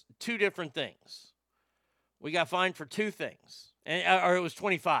was two different things. We got fined for two things, or it was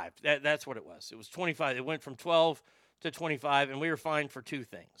 25. That's what it was. It was 25. It went from 12 to 25, and we were fined for two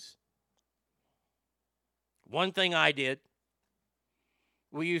things. One thing I did,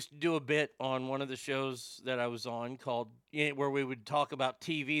 we used to do a bit on one of the shows that I was on called, where we would talk about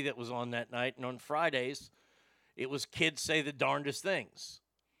TV that was on that night, and on Fridays, it was Kids Say the Darndest Things.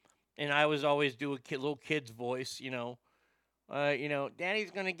 And I was always do a little kid's voice,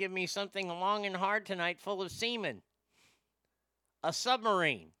 Daddy's going to give me something long and hard tonight full of semen. A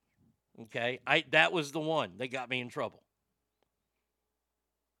submarine. Okay, that was the one that got me in trouble.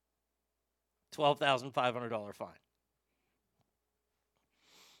 $12,500 fine.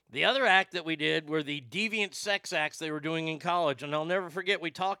 The other act that we did were the deviant sex acts they were doing in college, and I'll never forget,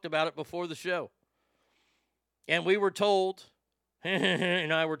 we talked about it before the show. And we were told,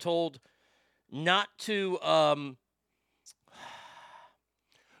 and I were told not to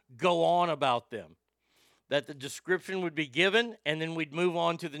go on about them, that the description would be given, and then we'd move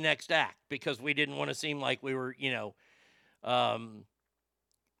on to the next act because we didn't want to seem like we were,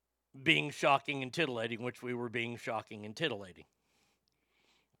 being shocking and titillating, which we were being shocking and titillating.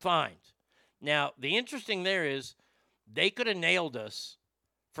 Fine. Now, the interesting there is they could have nailed us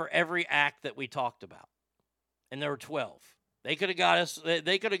for every act that we talked about, and there were 12. They could have got us.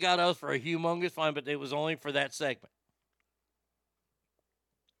 They could have got us for a humongous fine, but it was only for that segment.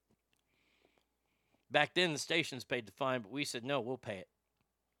 Back then, the stations paid the fine, but we said, no, we'll pay it.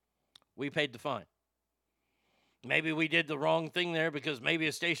 We paid the fine. Maybe we did the wrong thing there because maybe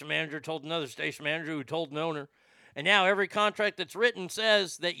a station manager told another station manager who told an owner. And now every contract that's written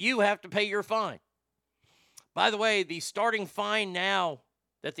says that you have to pay your fine. By the way, the starting fine now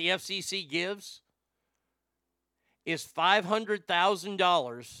that the FCC gives is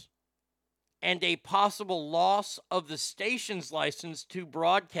 $500,000 and a possible loss of the station's license to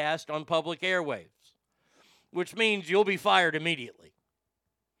broadcast on public airwaves, which means you'll be fired immediately.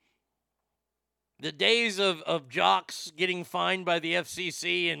 The days of jocks getting fined by the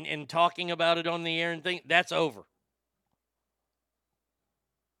FCC and talking about it on the air and things, that's over.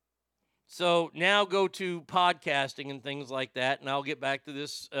 So now go to podcasting and things like that, and I'll get back to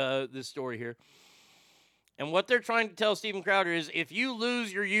this story here. And what they're trying to tell Steven Crowder is if you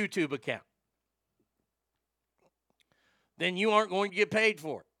lose your YouTube account, then you aren't going to get paid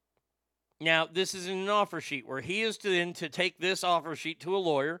for it. Now, this is in an offer sheet where he is to take this offer sheet to a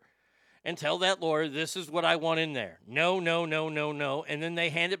lawyer and tell that lawyer, this is what I want in there. No. And then they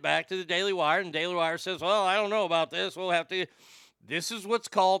hand it back to the Daily Wire, and Daily Wire says, well, I don't know about this. We'll have to. This is what's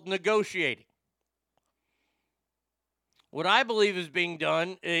called negotiating. What I believe is being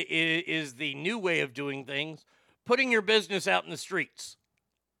done is the new way of doing things, putting your business out in the streets.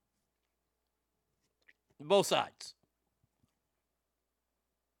 Both sides.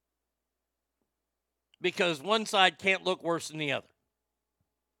 Because one side can't look worse than the other.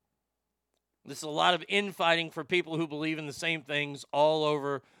 This is a lot of infighting for people who believe in the same things all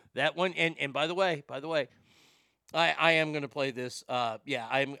over that one. And by the way, I am going to play this.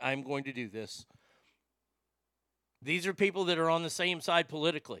 I'm going to do this. These are people that are on the same side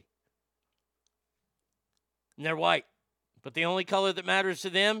politically. And they're white. But the only color that matters to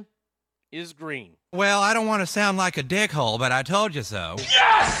them is green. Well, I don't want to sound like a dickhole, but I told you so.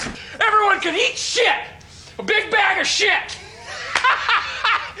 Yes! Everyone can eat shit! A big bag of shit!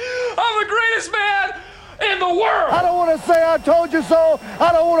 I'm the greatest man in the world! I don't want to say I told you so.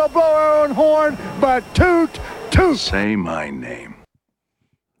 I don't want to blow our own horn, but toot, toot. Say my name.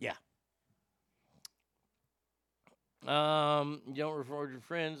 Yeah. You don't refer to your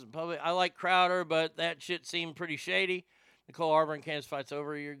friends in public. I like Crowder, but that shit seemed pretty shady. Nicole Arbor and Kansas Fight's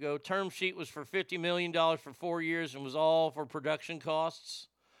over a year ago. Term sheet was for $50 million for 4 years and was all for production costs.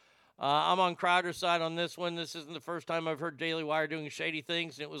 I'm on Crowder's side on this one. This isn't the first time I've heard Daily Wire doing shady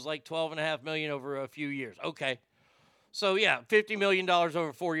things, and it was like $12.5 million over a few years. Okay. So, yeah, $50 million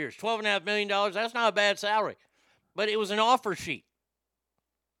over 4 years. $12.5 million, that's not a bad salary. But it was an offer sheet.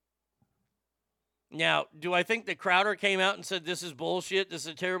 Now, do I think that Crowder came out and said, this is bullshit, this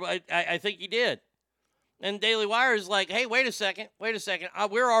is terrible? I think he did. And Daily Wire is like, hey, wait a second.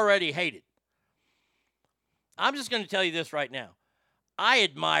 We're already hated. I'm just going to tell you this right now. I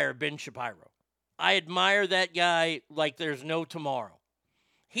admire Ben Shapiro. I admire that guy like there's no tomorrow.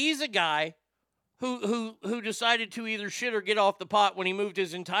 He's a guy who decided to either shit or get off the pot when he moved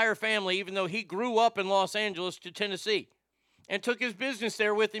his entire family, even though he grew up in Los Angeles, to Tennessee, and took his business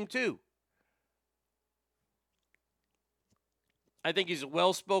there with him too. I think he's a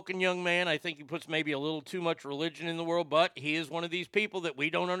well-spoken young man. I think he puts maybe a little too much religion in the world, but he is one of these people that we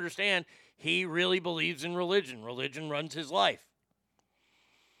don't understand. He really believes in religion. Religion runs his life.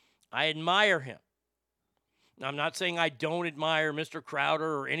 I admire him. Now, I'm not saying I don't admire Mr.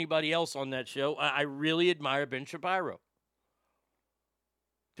 Crowder or anybody else on that show. I really admire Ben Shapiro.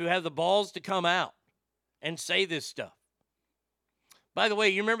 To have the balls to come out and say this stuff. By the way,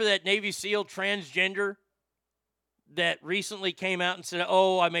 you remember that Navy SEAL transgender that recently came out and said,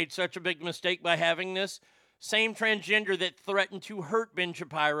 oh, I made such a big mistake by having this? Same transgender that threatened to hurt Ben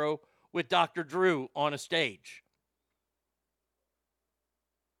Shapiro with Dr. Drew on a stage.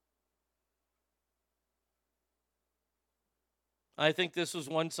 I think this was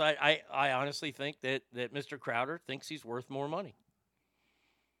one side. I honestly think that Mr. Crowder thinks he's worth more money.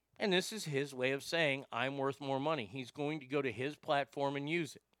 And this is his way of saying, I'm worth more money. He's going to go to his platform and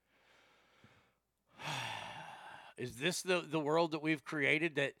use it. Is this the world that we've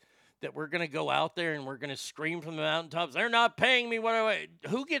created, that we're going to go out there and we're going to scream from the mountaintops, they're not paying me what I...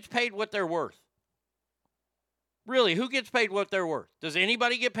 Who gets paid what they're worth? Really, who gets paid what they're worth? Does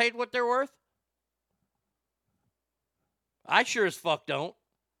anybody get paid what they're worth? I sure as fuck don't.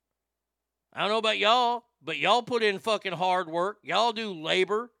 I don't know about y'all, but y'all put in fucking hard work. Y'all do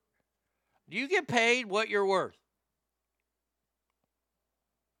labor. Do you get paid what you're worth?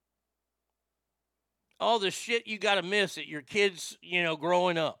 All the shit you got to miss at your kids,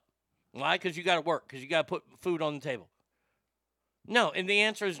 growing up. Why? Because you got to work. Because you got to put food on the table. No, and the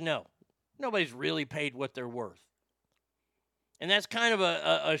answer is no. Nobody's really paid what they're worth. And that's kind of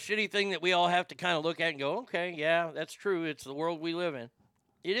a shitty thing that we all have to kind of look at and go, okay, yeah, that's true. It's the world we live in.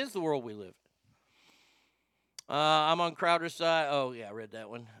 It is the world we live in. I'm on Crowder's side. Oh, yeah, I read that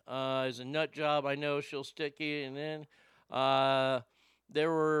one. Is a nut job. I know she'll stick you. And then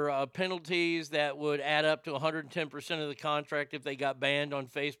there were penalties that would add up to 110% of the contract if they got banned on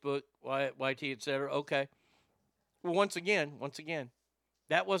Facebook, YT, etc. Okay. Well, once again,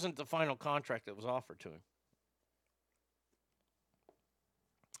 that wasn't the final contract that was offered to him.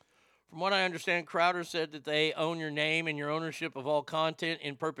 From what I understand, Crowder said that they own your name and your ownership of all content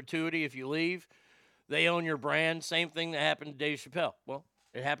in perpetuity if you leave. They own your brand. Same thing that happened to Dave Chappelle. Well,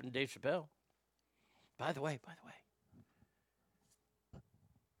 it happened to Dave Chappelle. By the way,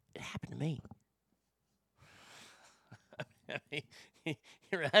 it happened to me. I mean,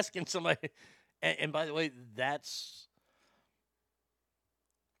 you're asking somebody, and by the way,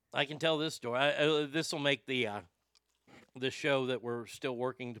 I can tell this story. This will make the show that we're still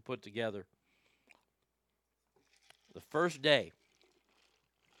working to put together. The first day,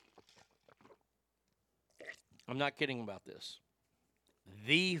 I'm not kidding about this,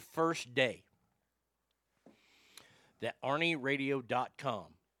 the first day that ArnieRadio.com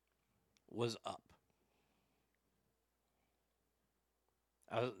was up,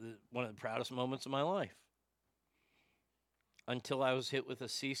 one of the proudest moments of my life, until I was hit with a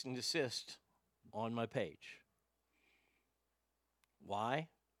cease and desist on my page. Why?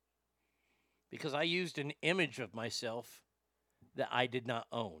 Because I used an image of myself that I did not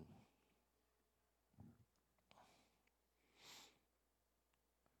own.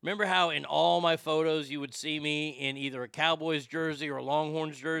 Remember how in all my photos you would see me in either a Cowboys jersey or a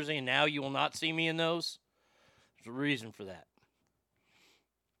Longhorns jersey, and now you will not see me in those? There's a reason for that.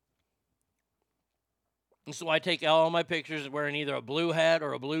 And so I take all my pictures wearing either a blue hat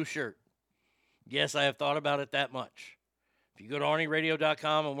or a blue shirt. Yes, I have thought about it that much. If you go to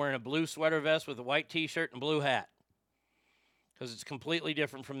ArnieRadio.com, I'm wearing a blue sweater vest with a white T-shirt and a blue hat, because it's completely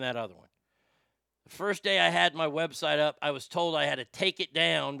different from that other one. The first day I had my website up, I was told I had to take it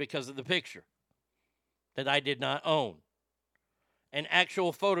down because of the picture that I did not own. An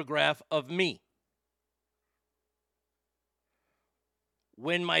actual photograph of me.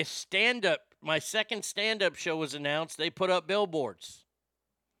 When my second stand-up show was announced, they put up billboards.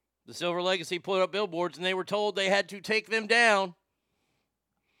 The Silver Legacy put up billboards, and they were told they had to take them down,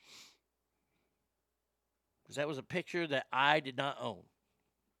 because that was a picture that I did not own.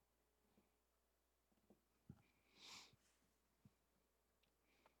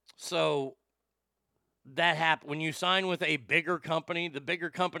 So that happened. When you sign with a bigger company, the bigger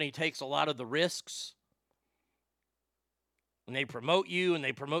company takes a lot of the risks. And they promote you, and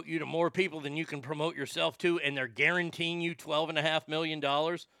they promote you to more people than you can promote yourself to, and they're guaranteeing you $12.5 million.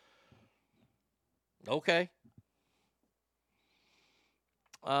 Okay.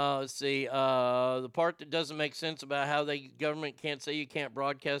 Let's see. The part that doesn't make sense about how the government can't say you can't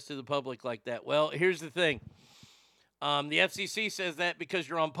broadcast to the public like that. Well, here's the thing. The FCC says that because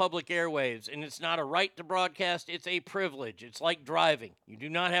you're on public airwaves, and it's not a right to broadcast, it's a privilege. It's like driving. You do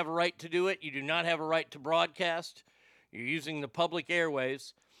not have a right to do it. You do not have a right to broadcast. You're using the public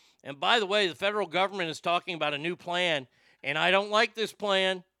airwaves. And by the way, the federal government is talking about a new plan, and I don't like this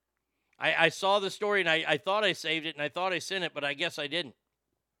plan. I saw the story, and I thought I saved it, and I thought I sent it, but I guess I didn't.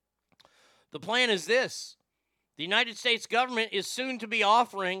 The plan is this. The United States government is soon to be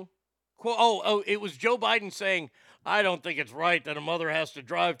offering, quote, it was Joe Biden saying, I don't think it's right that a mother has to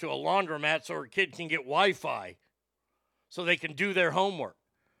drive to a laundromat so her kid can get Wi-Fi so they can do their homework.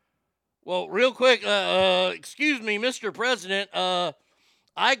 Well, real quick, excuse me, Mr. President,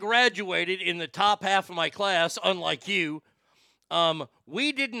 I graduated in the top half of my class, unlike you.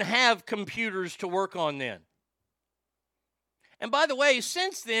 We didn't have computers to work on then. And by the way,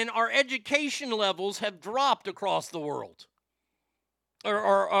 since then, our education levels have dropped across the world.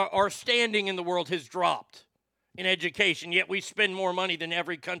 Our standing in the world has dropped in education, yet we spend more money than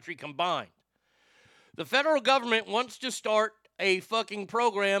every country combined. The federal government wants to start a fucking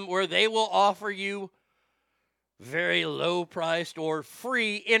program where they will offer you very low-priced or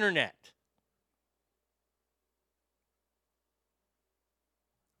free internet.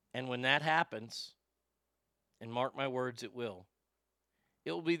 And when that happens, and mark my words, it will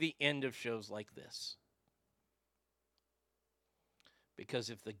be the end of shows like this. Because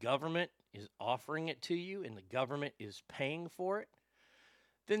if the government is offering it to you and the government is paying for it,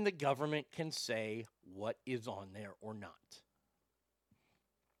 then the government can say what is on there or not.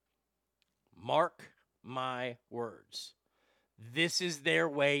 Mark my words. This is their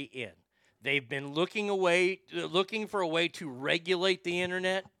way in. They've been looking for a way to regulate the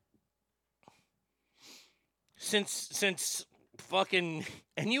internet since fucking,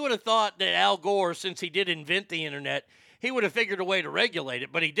 and you would have thought that Al Gore, since he did invent the internet, he would have figured a way to regulate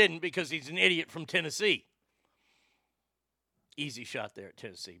it, but he didn't because he's an idiot from Tennessee. Easy shot there at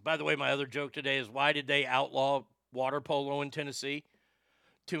Tennessee. By the way, my other joke today is, why did they outlaw water polo in Tennessee?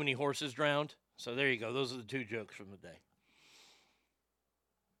 Too many horses drowned. So there you go. Those are the two jokes from the day.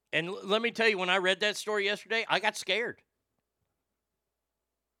 And let me tell you, when I read that story yesterday, I got scared.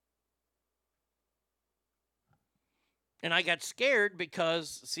 And I got scared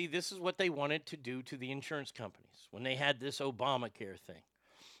because, see, this is what they wanted to do to the insurance companies when they had this Obamacare thing.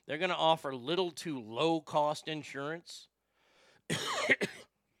 They're going to offer little to low-cost insurance.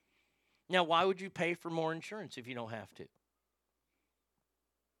 Now, why would you pay for more insurance if you don't have to?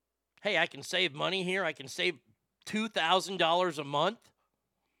 Hey, I can save money here. I can save $2,000 a month.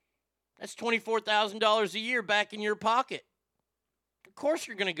 That's $24,000 a year back in your pocket. Of course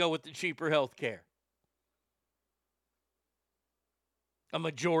you're going to go with the cheaper health care. A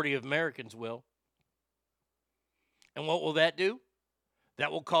majority of Americans will. And what will that do?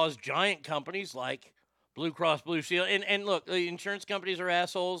 That will cause giant companies like Blue Cross Blue Shield. And look, the insurance companies are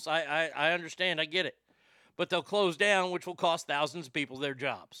assholes. I understand. I get it. But they'll close down, which will cost thousands of people their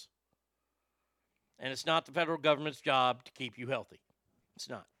jobs. And it's not the federal government's job to keep you healthy. It's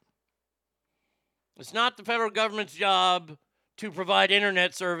not. It's not the federal government's job to provide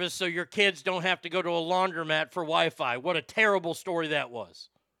internet service so your kids don't have to go to a laundromat for Wi-Fi. What a terrible story that was.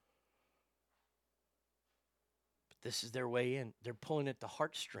 But this is their way in. They're pulling at the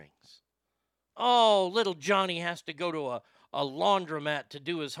heartstrings. Oh, little Johnny has to go to a laundromat to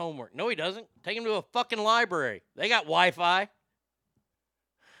do his homework. No, he doesn't. Take him to a fucking library. They got Wi-Fi.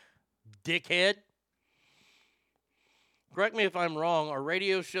 Dickhead. Correct me if I'm wrong. Are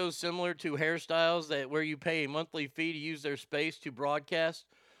radio shows similar to hairstyles where you pay a monthly fee to use their space to broadcast,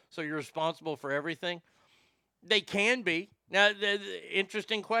 so you're responsible for everything? They can be. Now, the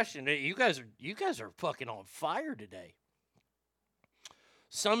interesting question. You guys are fucking on fire today.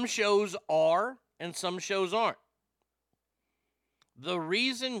 Some shows are, and some shows aren't. The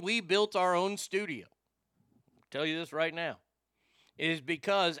reason we built our own studio, I'll tell you this right now, is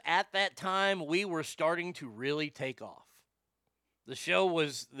because at that time we were starting to really take off. The show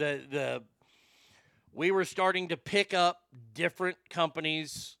was we were starting to pick up different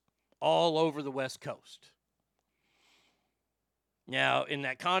companies all over the West Coast. Now, in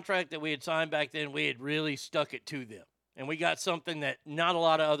that contract that we had signed back then, we had really stuck it to them. And we got something that not a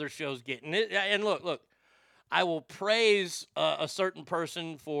lot of other shows get. And look, I will praise a certain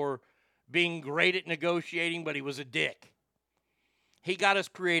person for being great at negotiating, but he was a dick. He got us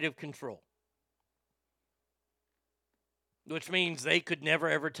creative control. Which means they could never,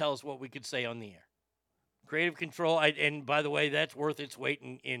 ever tell us what we could say on the air. Creative control, and by the way, that's worth its weight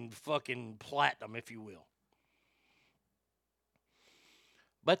in fucking platinum, if you will.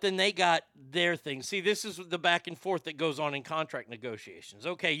 But then they got their thing. See, this is the back and forth that goes on in contract negotiations.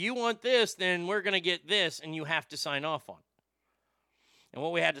 Okay, you want this, then we're going to get this, and you have to sign off on it. And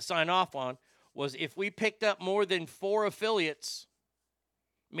what we had to sign off on was if we picked up more than 4 affiliates,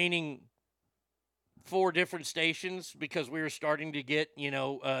 meaning 4 different stations, because we were starting to get,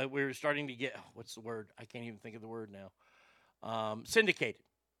 what's the word? I can't even think of the word now. Syndicated.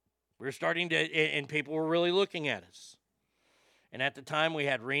 We were starting to, and people were really looking at us. And at the time, we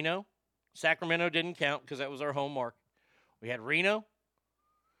had Reno. Sacramento didn't count because that was our home market. We had Reno.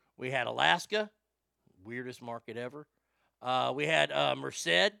 We had Alaska. Weirdest market ever. We had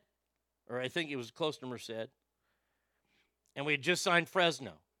Merced, or I think it was close to Merced. And we had just signed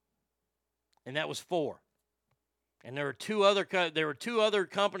Fresno. And that was 4. And there were two other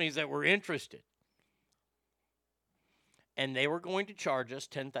companies that were interested. And they were going to charge us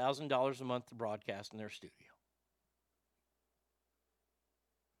 $10,000 a month to broadcast in their studio.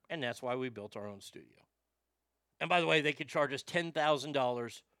 And that's why we built our own studio. And by the way, they could charge us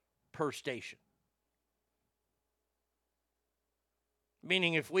 $10,000 per station.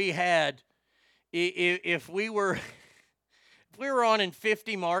 Meaning if we were on in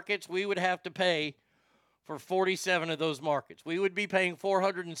 50 markets, we would have to pay for 47 of those markets. We would be paying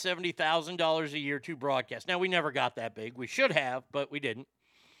 $470,000 a year to broadcast. Now, we never got that big. We should have, but we didn't.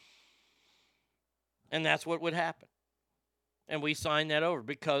 And that's what would happen. And we signed that over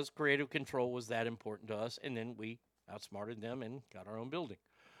because creative control was that important to us. And then we outsmarted them and got our own building.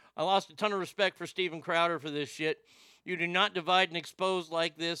 I lost a ton of respect for Steven Crowder for this shit. You do not divide and expose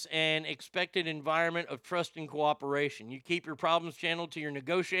like this and expect an environment of trust and cooperation. You keep your problems channeled to your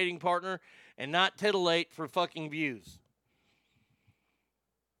negotiating partner and not titillate for fucking views.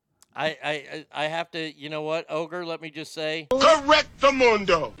 I have to, you know what, Ogre, let me just say. Correcto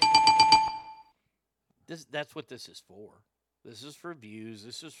mundo. That's what this is for. This is for views.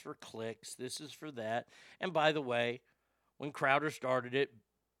 This is for clicks. This is for that. And by the way, when Crowder started it,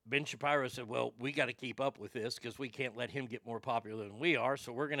 Ben Shapiro said, well, we got to keep up with this because we can't let him get more popular than we are,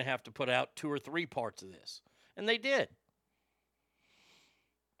 so we're going to have to put out 2 or 3 parts of this. And they did.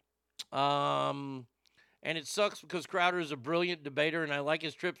 And it sucks because Crowder is a brilliant debater, and I like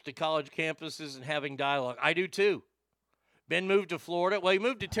his trips to college campuses and having dialogue. I do, too. Ben moved to Florida. Well, he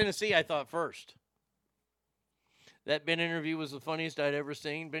moved to Tennessee, I thought, first. That Ben interview was the funniest I'd ever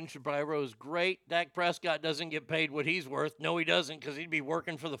seen. Ben Shapiro is great. Dak Prescott doesn't get paid what he's worth. No, he doesn't, because he'd be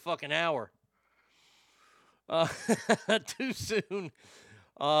working for the fucking hour. Too soon.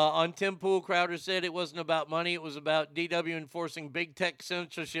 On Tim Pool, Crowder said it wasn't about money. It was about DW enforcing big tech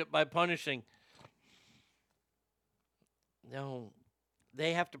censorship by punishing. No,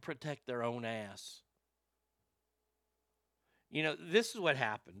 they have to protect their own ass. You know, this is what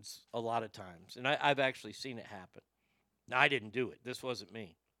happens a lot of times, and I've actually seen it happen. Now, I didn't do it. This wasn't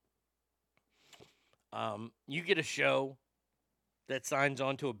me. You get a show that signs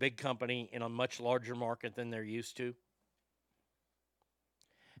on to a big company in a much larger market than they're used to,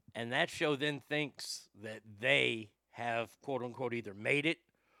 and that show then thinks that they have, quote-unquote, either made it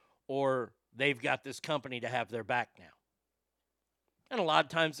or they've got this company to have their back now. And a lot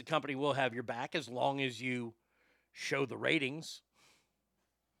of times the company will have your back as long as you show the ratings.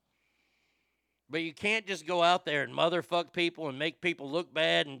 But you can't just go out there and motherfuck people and make people look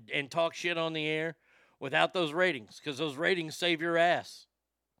bad and talk shit on the air without those ratings, because those ratings save your ass.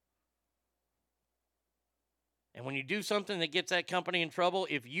 And when you do something that gets that company in trouble,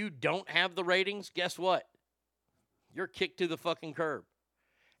 if you don't have the ratings, guess what? You're kicked to the fucking curb.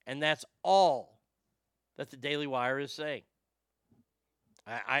 And that's all that the Daily Wire is saying.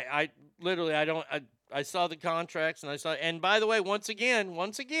 I literally, I saw the contracts and by the way, once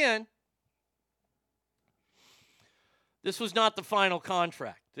again, this was not the final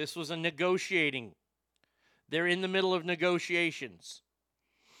contract. This was a negotiating. They're in the middle of negotiations.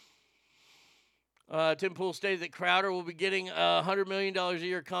 Tim Pool stated that Crowder will be getting a $100 million a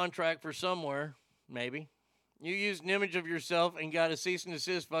year contract for somewhere, maybe. You used an image of yourself and got a cease and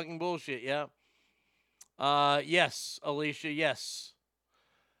desist fucking bullshit, yeah? Yes, Alicia, yes.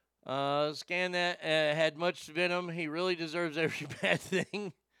 Scan that had much venom. He really deserves every bad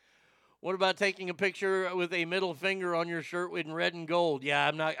thing. What about taking a picture with a middle finger on your shirt in red and gold?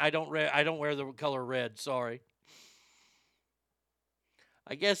 Yeah, I don't wear the color red. Sorry.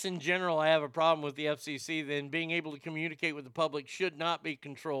 I guess in general I have a problem with the FCC. Then being able to communicate with the public should not be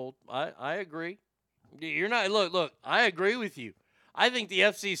controlled. I agree. You're not. Look. I agree with you. I think the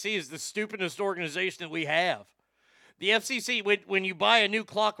FCC is the stupidest organization that we have. The FCC, when you buy a new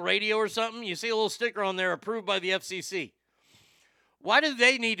clock radio or something, you see a little sticker on there, approved by the FCC. Why do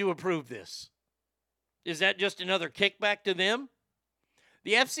they need to approve this? Is that just another kickback to them?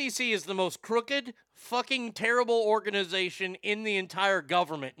 The FCC is the most crooked, fucking terrible organization in the entire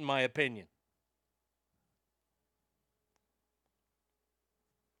government, in my opinion.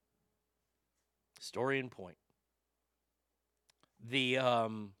 Story in point.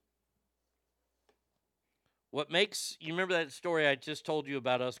 What makes, you remember that story I just told you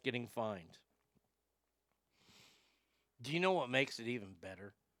about us getting fined? Do you know what makes it even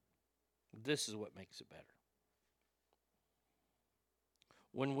better? This is what makes it better.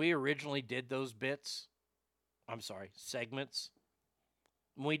 When we originally did those segments,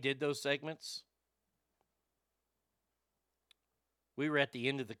 when we did those segments, we were at the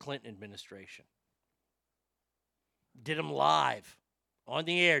end of the Clinton administration. Did them live on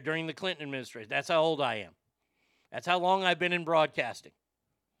the air during the Clinton administration. That's how old I am. That's how long I've been in broadcasting.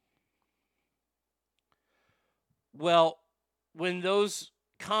 Well, when those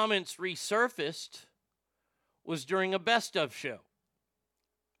comments resurfaced was during a best of show.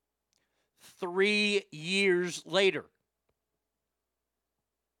 3 years later.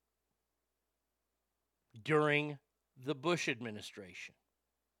 During the Bush administration.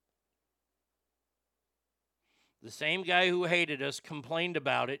 The same guy who hated us complained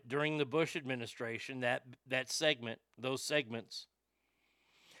about it during the Bush administration, that segment, those segments.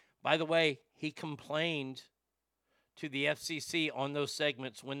 By the way, he complained to the FCC on those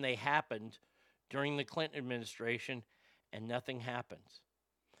segments when they happened during the Clinton administration, and nothing happened.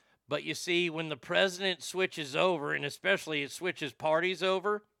 But you see, when the president switches over, and especially it switches parties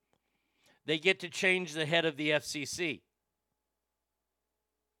over, they get to change the head of the FCC.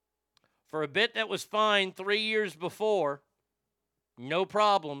 For a bit that was fine 3 years before, no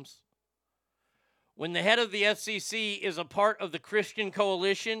problems. When the head of the FCC is a part of the Christian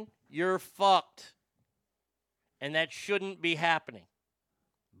coalition, you're fucked. And that shouldn't be happening.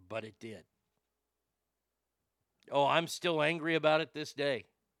 But it did. Oh, I'm still angry about it this day.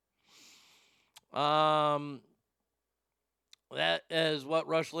 That is what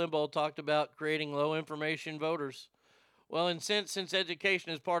Rush Limbaugh talked about, creating low information voters. Well, and since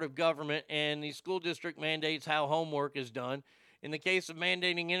education is part of government and the school district mandates how homework is done, in the case of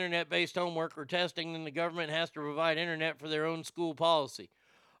mandating internet-based homework or testing, then the government has to provide internet for their own school policy.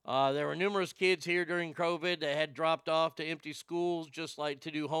 There were numerous kids here during COVID that had dropped off to empty schools just like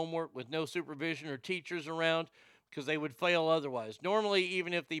to do homework with no supervision or teachers around because they would fail otherwise. Normally,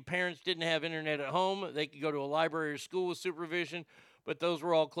 even if the parents didn't have internet at home, they could go to a library or school with supervision, but those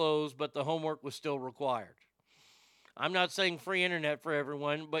were all closed, but the homework was still required. I'm not saying free internet for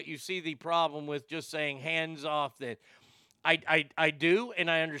everyone, but you see the problem with just saying hands off that. I do,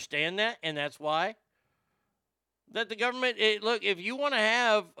 and I understand that, and that's why. That the government, look, if you want to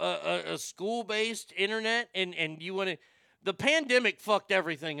have a school-based internet and you want to, the pandemic fucked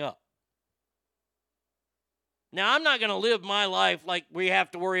everything up. Now, I'm not going to live my life like we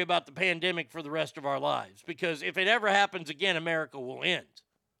have to worry about the pandemic for the rest of our lives, because if it ever happens again, America will end.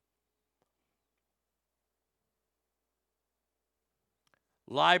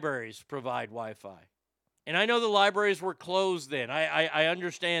 Libraries provide Wi-Fi. And I know the libraries were closed then. I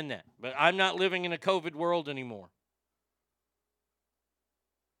understand that. But I'm not living in a COVID world anymore.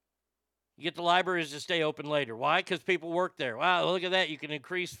 You get the libraries to stay open later. Why? Because people work there. Wow, look at that. You can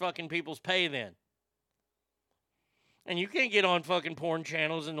increase fucking people's pay then. And you can't get on fucking porn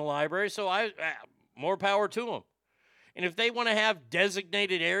channels in the library, so more power to them. And if they want to have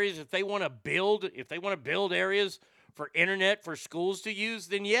designated areas, if they want to build areas for internet for schools to use,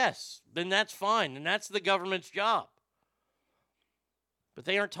 then yes, then that's fine. And that's the government's job. But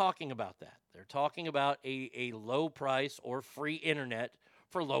they aren't talking about that. They're talking about a low price or free internet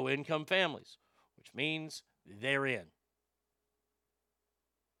for low-income families, which means they're in.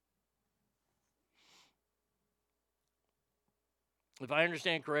 If I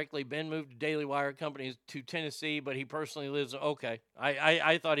understand correctly, Ben moved to Daily Wire Company to Tennessee, but he personally lives. Okay.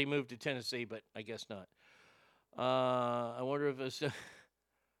 I thought he moved to Tennessee, but I guess not. I wonder if it's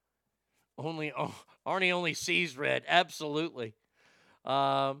Arnie only sees red. Absolutely.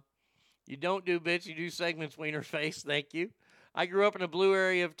 You don't do bits, you do segments, Wiener Face. Thank you. I grew up in a blue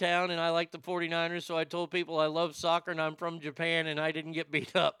area of town, and I like the 49ers, so I told people I love soccer, and I'm from Japan, and I didn't get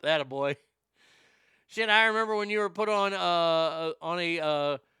beat up. That a boy. Shit, I remember when you were put on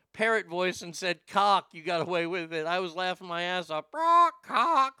a parrot voice and said cock, you got away with it. I was laughing my ass off.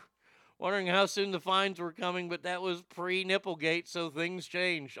 Cock. Wondering how soon the fines were coming, but that was pre-Nipplegate, so things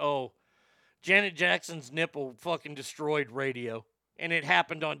changed. Oh, Janet Jackson's nipple fucking destroyed radio, and it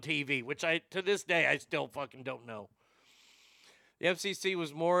happened on TV, which to this day, I still fucking don't know. The FCC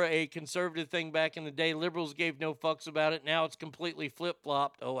was more a conservative thing back in the day. Liberals gave no fucks about it. Now it's completely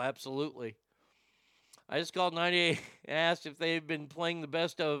flip-flopped. Oh, absolutely. I just called 98 and asked if they've been playing the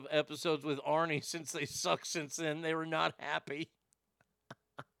best of episodes with Arnie since they suck since then. They were not happy.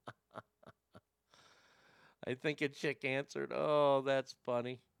 I think a chick answered. Oh, that's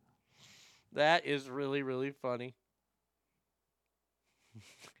funny. That is really, really funny.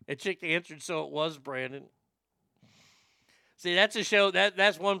 A chick answered, so it was Brandon. See, that's a show.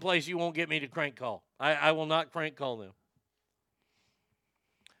 That's one place you won't get me to crank call. I will not crank call them.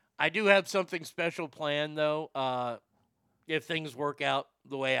 I do have something special planned, though, if things work out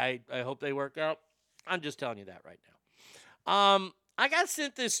the way I hope they work out. I'm just telling you that right now. I got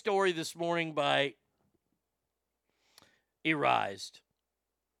sent this story this morning by Erised.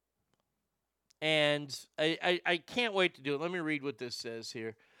 And I can't wait to do it. Let me read what this says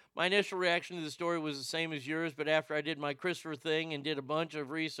here. My initial reaction to the story was the same as yours, but after I did my Christopher thing and did a bunch of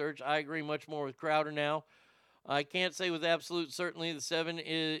research, I agree much more with Crowder now. I can't say with absolute certainty the 7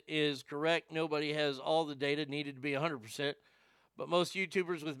 is correct. Nobody has all the data needed to be 100%. But most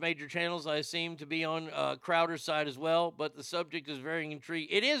YouTubers with major channels, I seem to be on Crowder's side as well. But the subject is very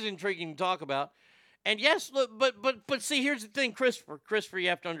intriguing. It is intriguing to talk about. And yes, look, but see, here's the thing, Christopher. Christopher, you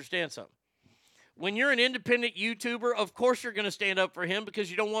have to understand something. When you're an independent YouTuber, of course you're going to stand up for him because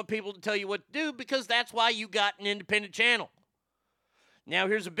you don't want people to tell you what to do, because that's why you got an independent channel. Now,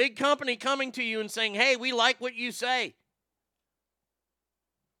 here's a big company coming to you and saying, hey, we like what you say.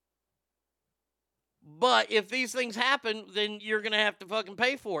 But if these things happen, then you're going to have to fucking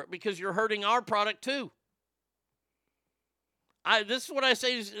pay for it because you're hurting our product too. This is what I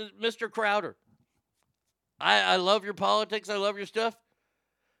say to Mr. Crowder. I love your politics. I love your stuff.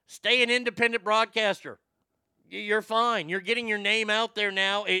 Stay an independent broadcaster. You're fine. You're getting your name out there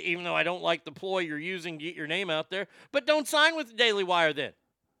now, even though I don't like the ploy you're using to get your name out there. But don't sign with the Daily Wire then.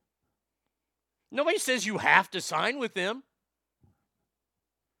 Nobody says you have to sign with them.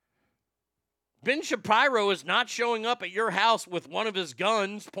 Ben Shapiro is not showing up at your house with one of his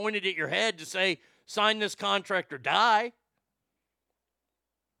guns pointed at your head to say, sign this contract or die.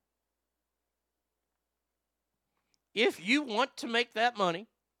 If you want to make that money,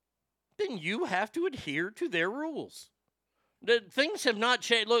 then you have to adhere to their rules. Things have not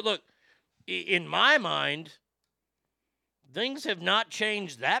changed. Look, in my mind, things have not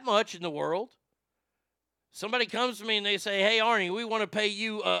changed that much in the world. Somebody comes to me and they say, hey, Arnie, we want to pay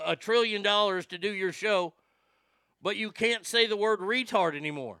you $1 trillion to do your show, but you can't say the word retard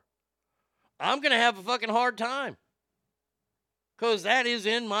anymore. I'm going to have a fucking hard time because that is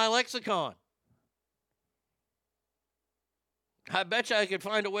in my lexicon. I bet you I could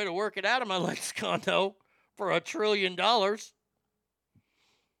find a way to work it out of my lexicon, though, for $1 trillion.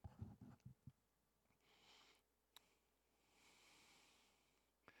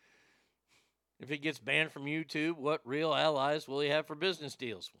 If he gets banned from YouTube, what real allies will he have for business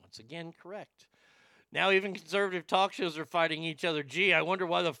deals? Once again, correct. Now even conservative talk shows are fighting each other. Gee, I wonder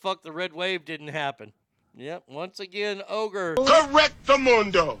why the fuck the red wave didn't happen. Yep, once again, Ogre. Correct the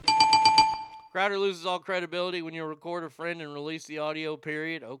mundo. Crowder loses all credibility when you record a friend and release the audio,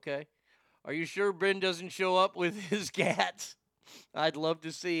 period. Okay. Are you sure Ben doesn't show up with his cats? I'd love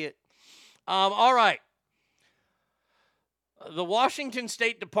to see it. All right. The Washington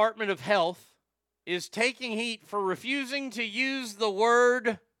State Department of Health is taking heat for refusing to use the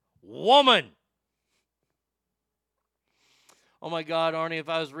word woman. Oh, my God, Arnie, if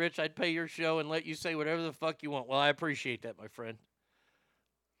I was rich, I'd pay your show and let you say whatever the fuck you want. Well, I appreciate that, my friend.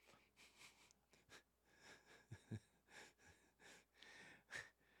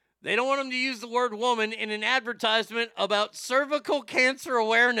 They don't want them to use the word woman in an advertisement about cervical cancer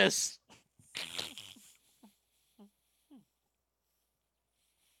awareness.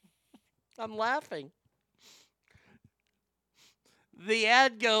 I'm laughing. The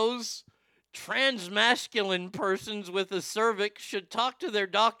ad goes, transmasculine persons with a cervix should talk to their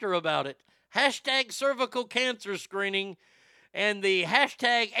doctor about it. Hashtag cervical cancer screening and the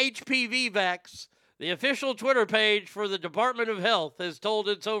hashtag HPV vax. The official Twitter page for the Department of Health has told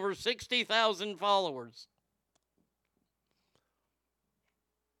its over 60,000 followers.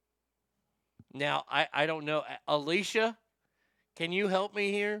 Now, I don't know. Alicia, can you help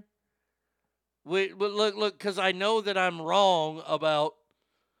me here? Look, because I know that I'm wrong about,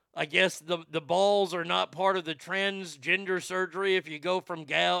 I guess, the balls are not part of the transgender surgery if you go from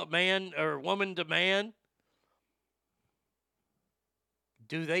man or woman to man.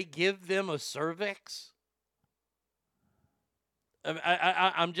 Do they give them a cervix?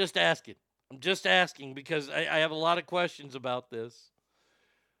 I'm just asking. I'm just asking because I have a lot of questions about this.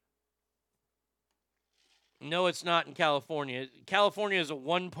 No, it's not in California. California is a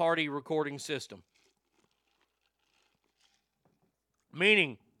one-party recording system.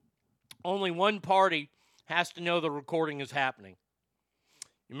 Meaning only one party has to know the recording is happening.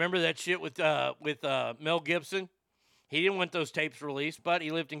 You remember that shit with Mel Gibson? He didn't want those tapes released, but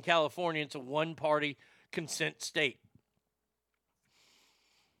he lived in California. It's a one-party consent state.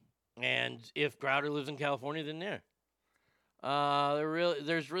 And if Crowder lives in California, then there.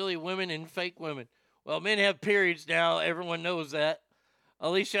 There's really women and fake women. Well, men have periods now. Everyone knows that.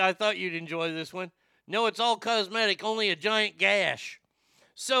 Alicia, I thought you'd enjoy this one. No, it's all cosmetic, only a giant gash.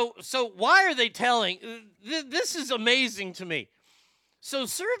 So why are they telling? This is amazing to me. So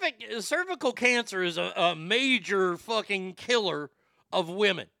cervical cancer is a major fucking killer of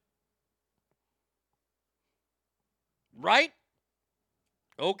women. Right?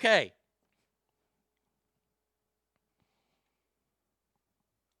 Okay.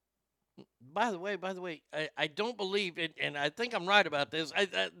 By the way, I don't believe it, and I think I'm right about this.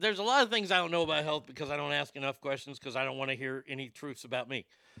 There's a lot of things I don't know about health because I don't ask enough questions because I don't want to hear any truths about me.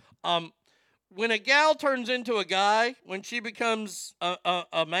 When a gal turns into a guy, when she becomes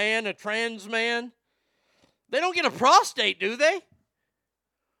a man, a trans man, they don't get a prostate, do they?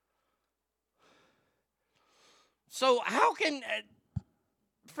 So how can...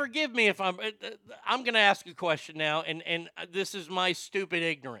 forgive me if I'm going to ask a question now, and this is my stupid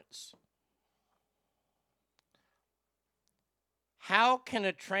ignorance. How can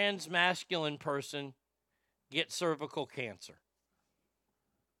a transmasculine person get cervical cancer?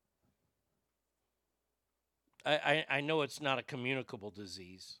 I know it's not a communicable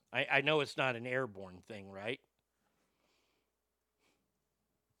disease. I know it's not an airborne thing, right?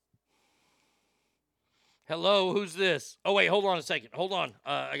 Hello, who's this? Oh, wait, hold on a second. Hold on.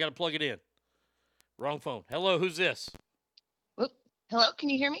 I got to plug it in. Wrong phone. Hello, who's this? Whoop. Hello, can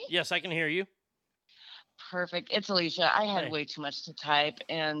you hear me? Yes, I can hear you. Perfect. It's Alicia. I had Hey. way too much to type,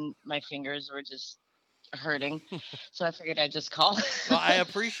 and my fingers were just hurting. So I figured I'd just call. Well, I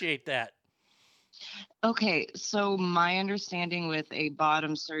appreciate that. Okay, so my understanding with a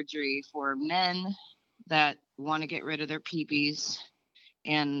bottom surgery for men that want to get rid of their peepees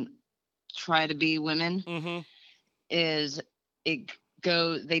and try to be women is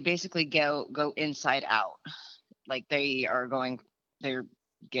they basically go inside out. Like they're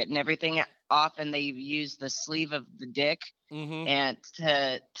getting everything off, and they use the sleeve of the dick and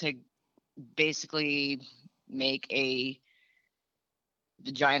to basically make a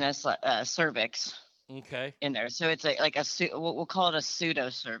vagina cervix in there. So it's we'll call it a pseudo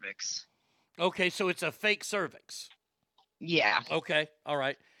cervix. Okay, so it's a fake cervix. Yeah. Okay, all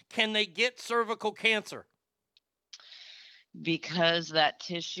right. Can they get cervical cancer? Because that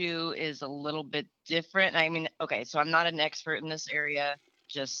tissue is a little bit different. I mean, okay, so I'm not an expert in this area,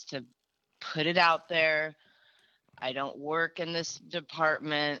 just to put it out there. I don't work in this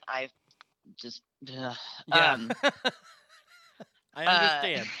department. I just I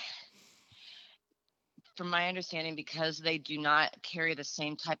understand. From my understanding, because they do not carry the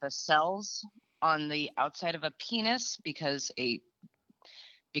same type of cells on the outside of a penis, because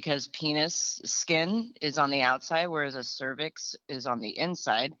penis skin is on the outside, whereas a cervix is on the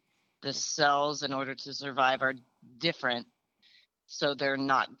inside, the cells, in order to survive, are different. So they're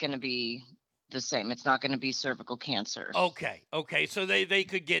not going to be the same. It's not going to be cervical cancer. Okay. So they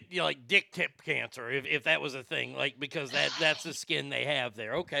could get like dick tip cancer if that was a thing, like because that's the skin they have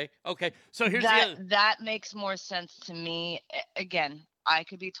there. Okay. So here's that makes more sense to me. Again, I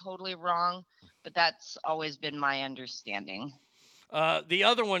could be totally wrong, but that's always been my understanding. The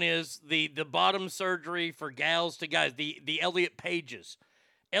other one is the bottom surgery for gals to guys, the Elliot Pages.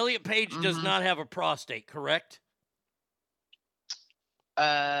 Elliot Page does not have a prostate, correct?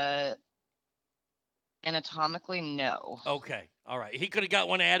 Anatomically, no. Okay, all right. He could have got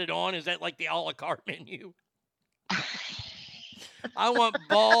one added on. Is that like the a la carte menu? I want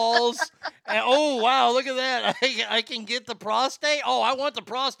balls. And, oh, wow, look at that. I can get the prostate? Oh, I want the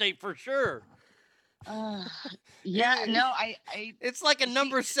prostate for sure. Yeah, no, I it's like a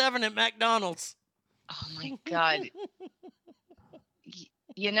number 7 at McDonald's. Oh my God.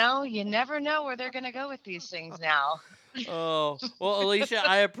 You know, you never know where they're going to go with these things now. Oh, well, Alicia,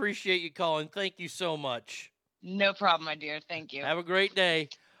 I appreciate you calling. Thank you so much. No problem, my dear. Thank you. Have a great day.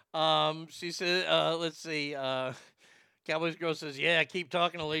 She said, let's see. Cowboys Girl says, yeah, keep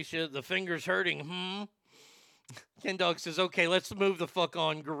talking, Alicia. The finger's hurting. Ken Dog says, okay, let's move the fuck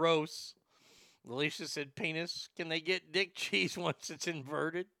on. Gross. Alicia said, penis. Can they get dick cheese once it's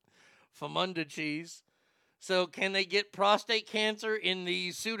inverted? Famunda cheese. So can they get prostate cancer in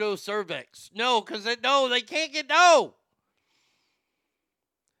the pseudo cervix? No, because they can't get no.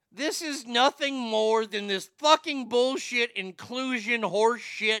 This is nothing more than this fucking bullshit inclusion horse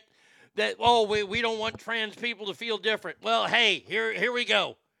shit that, we don't want trans people to feel different. Well, hey, here we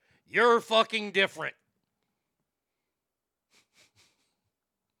go. You're fucking different.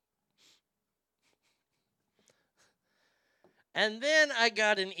 And then I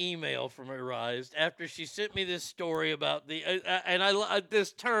got an email from Arise after she sent me this story about the,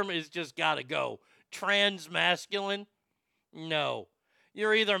 this term is just got to go. Transmasculine? No.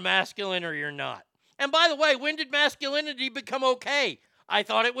 You're either masculine or you're not. And by the way, when did masculinity become okay? I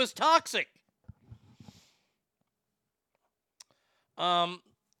thought it was toxic. I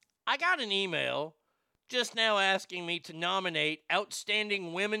got an email just now asking me to nominate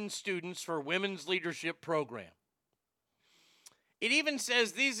outstanding women students for Women's Leadership Program. It even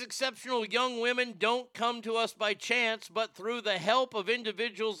says these exceptional young women don't come to us by chance, but through the help of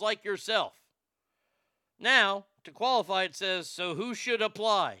individuals like yourself. Now, to qualify, it says, so who should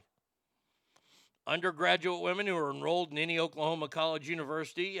apply? Undergraduate women who are enrolled in any Oklahoma college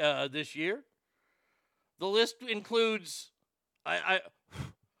university this year. The list includes,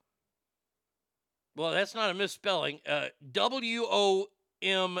 well, that's not a misspelling, WOMXN.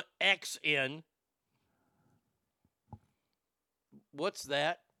 What's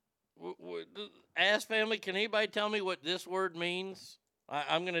that? Ask family, can anybody tell me what this word means?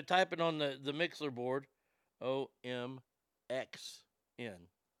 I'm going to type it on the Mixler board. OMXN.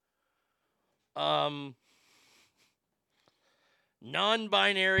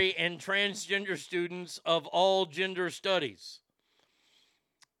 Non-binary and transgender students of all gender studies.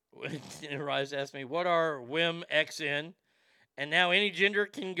 Rise asked me, what are WMXN? And now any gender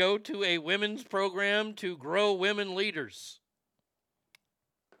can go to a women's program to grow women leaders.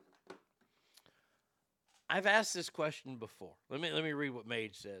 I've asked this question before. Let me read what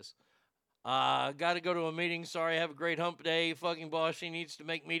Mage says. Got to go to a meeting. Sorry, have a great hump day. Fucking boss, she needs to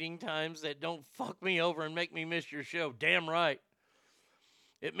make meeting times that don't fuck me over and make me miss your show. Damn right.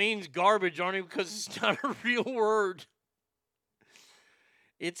 It means garbage, Arnie, because it's not a real word.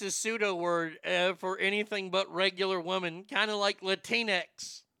 It's a pseudo word for anything but regular woman, kind of like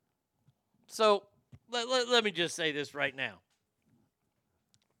Latinx. So let me just say this right now.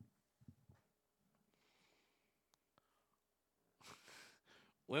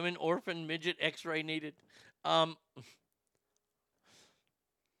 Women, orphan, midget, x-ray needed.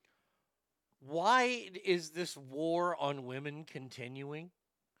 Why is this war on women continuing?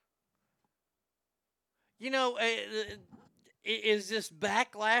 You know, is this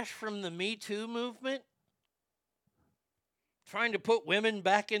backlash from the Me Too movement? Trying to put women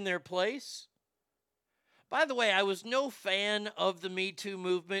back in their place? By the way, I was no fan of the Me Too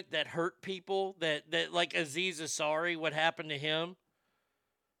movement that hurt people, that like Aziz Ansari, what happened to him.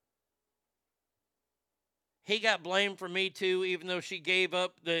 He got blamed for Me Too, even though she gave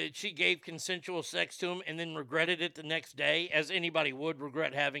consensual sex to him and then regretted it the next day, as anybody would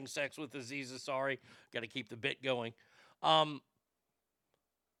regret having sex with Aziz Ansari. Got to keep the bit going. But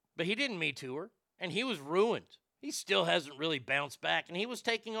he didn't Me Too her, and he was ruined. He still hasn't really bounced back, and he was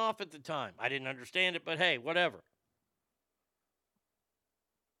taking off at the time. I didn't understand it, but hey, whatever.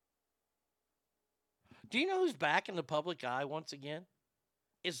 Do you know who's back in the public eye once again?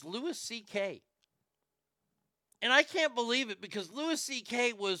 It's Louis C.K. And I can't believe it because Louis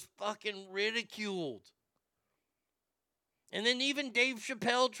C.K. was fucking ridiculed. And then even Dave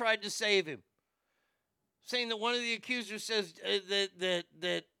Chappelle tried to save him, saying that one of the accusers says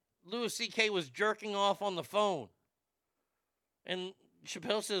that Louis C.K. was jerking off on the phone. And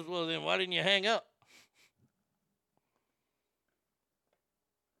Chappelle says, well, then why didn't you hang up?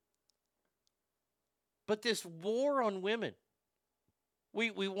 But this war on women,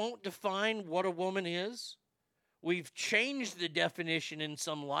 we won't define what a woman is. We've changed the definition in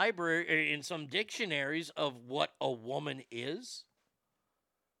some dictionaries of what a woman is.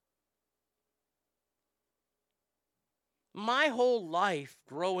 My whole life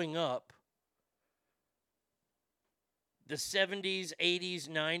growing up, the 70s, 80s,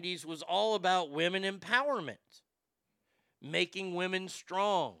 90s was all about women empowerment, making women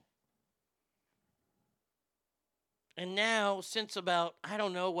strong. And now, since about,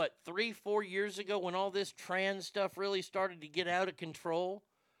 3-4 years ago, when all this trans stuff really started to get out of control,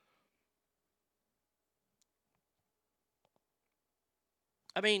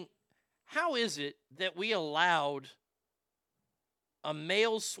 I mean, how is it that we allowed a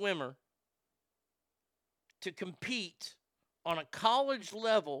male swimmer to compete on a college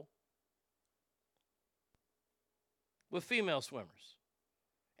level with female swimmers?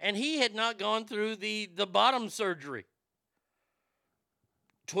 And he had not gone through the bottom surgery.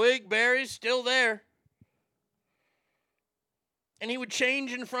 Twig Berry's still there. And he would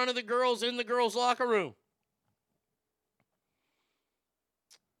change in front of the girls in the girls' locker room.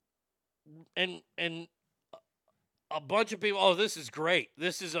 And a bunch of people, oh, this is great.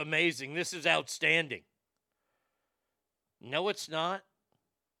 This is amazing. This is outstanding. No, it's not.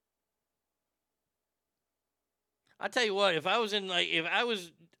 I tell you what, if I was the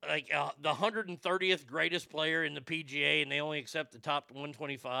 130th greatest player in the PGA and they only accept the top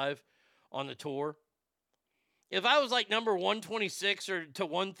 125 on the tour, if I was like number 126 or to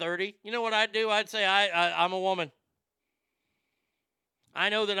 130, you know what I'd do? I'd say I'm a woman. I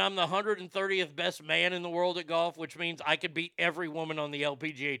know that I'm the 130th best man in the world at golf, which means I could beat every woman on the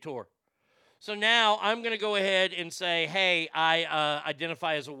LPGA Tour. So now I'm going to go ahead and say, hey, I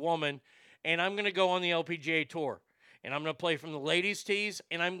identify as a woman, and I'm going to go on the LPGA Tour. And I'm going to play from the ladies' tees,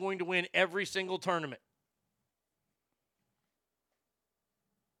 and I'm going to win every single tournament.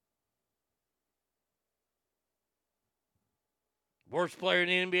 Worst player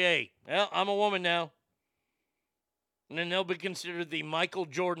in the NBA. Well, I'm a woman now. And then they'll be considered the Michael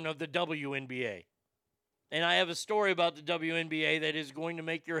Jordan of the WNBA. And I have a story about the WNBA that is going to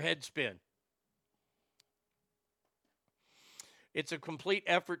make your head spin. It's a complete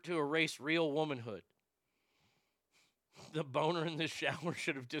effort to erase real womanhood. The boner in the shower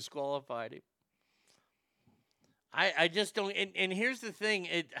should have disqualified him. I just don't. And here's the thing.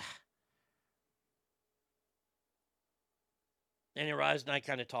 Annie Rise and I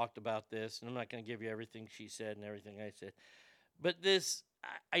kind of talked about this, and I'm not going to give you everything she said and everything I said. But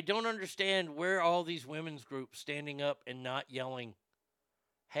I don't understand where all these women's groups standing up and not yelling,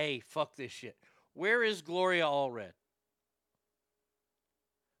 hey, fuck this shit. Where is Gloria Allred?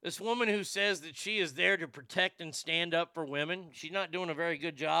 This woman who says that she is there to protect and stand up for women, she's not doing a very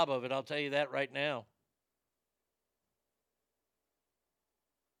good job of it, I'll tell you that right now.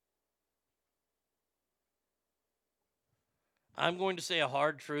 I'm going to say a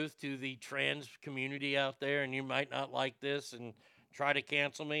hard truth to the trans community out there, and you might not like this and try to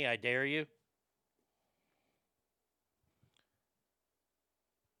cancel me. I dare you.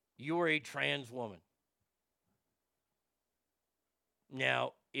 You are a trans woman.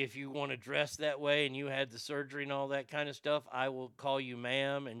 Now, if you want to dress that way and you had the surgery and all that kind of stuff, I will call you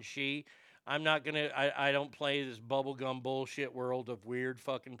ma'am and she. I'm not going to, I don't play this bubblegum bullshit world of weird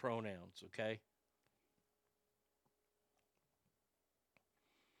fucking pronouns, okay?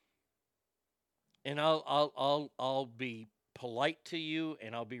 And I'll be polite to you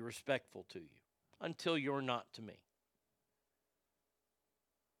and I'll be respectful to you until you're not to me.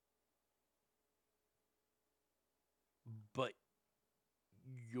 But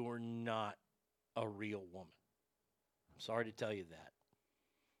you're not a real woman. I'm sorry to tell you that.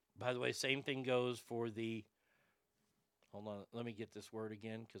 By the way, same thing goes for the, hold on, let me get this word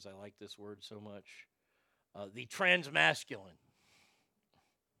again because I like this word so much. The transmasculine.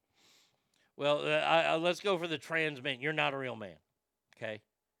 Well, let's go for the trans man. You're not a real man, okay?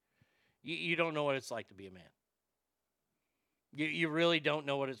 You don't know what it's like to be a man. You really don't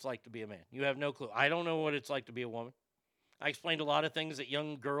know what it's like to be a man. You have no clue. I don't know what it's like to be a woman. I explained a lot of things that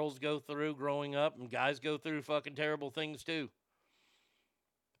young girls go through growing up, and guys go through fucking terrible things too.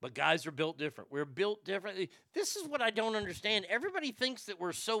 But guys are built different. We're built differently. This is what I don't understand. Everybody thinks that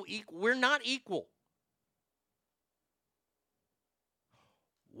we're so equal. We're not equal.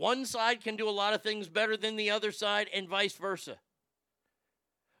 One side can do a lot of things better than the other side, and vice versa.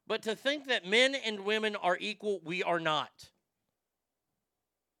 But to think that men and women are equal, we are not.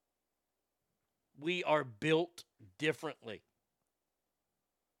 We are built differently.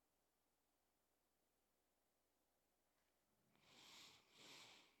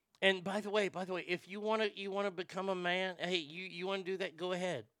 And by the way, if you want to become a man, hey, you want to do that, go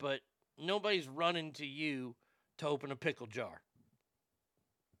ahead. But nobody's running to you to open a pickle jar.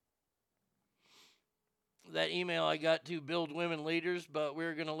 That email I got to build women leaders, but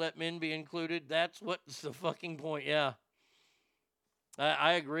we're going to let men be included. That's what's the fucking point. Yeah.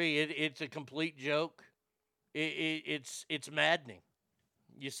 I agree. It's a complete joke. It's maddening.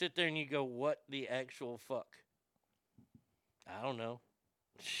 You sit there and you go, what the actual fuck? I don't know.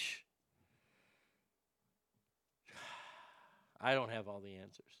 I don't have all the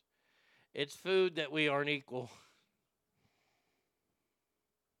answers. It's food that we aren't equal.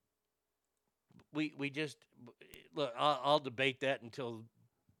 We just look. I'll debate that until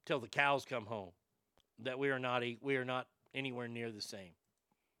the cows come home. That we are not anywhere near the same.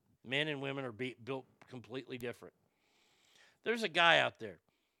 Men and women are built completely different. There's a guy out there.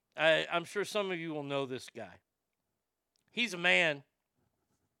 I'm sure some of you will know this guy. He's a man,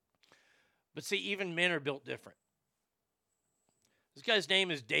 but see, even men are built different. This guy's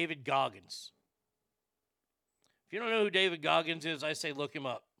name is David Goggins. If you don't know who David Goggins is, I say look him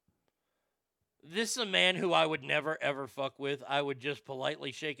up. This is a man who I would never, ever fuck with. I would just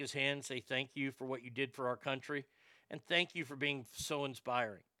politely shake his hand and say thank you for what you did for our country, and thank you for being so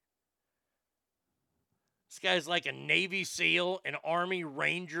inspiring. This guy's like a Navy SEAL, an Army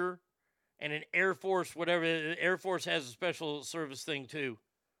Ranger, and an Air Force, whatever. Air Force has a special service thing too.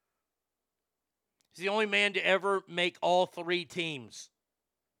 He's the only man to ever make all 3 teams.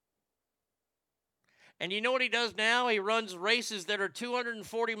 And you know what he does now? He runs races that are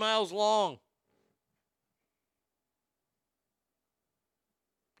 240 miles long.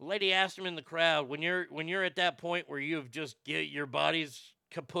 The lady asked him in the crowd, when you're at that point where you have just your body's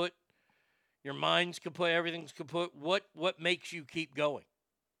kaput, your mind's kaput, everything's kaput, what makes you keep going?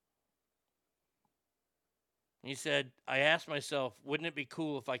 He said, I asked myself, wouldn't it be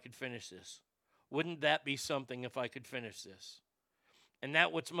cool if I could finish this? Wouldn't that be something if I could finish this? And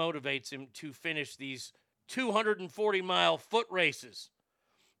that's what motivates him to finish these 240-mile foot races.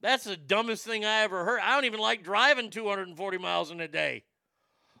 That's the dumbest thing I ever heard. I don't even like driving 240 miles in a day,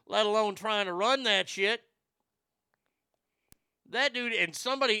 let alone trying to run that shit. That dude, and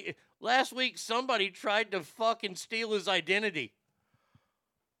last week, somebody tried to fucking steal his identity.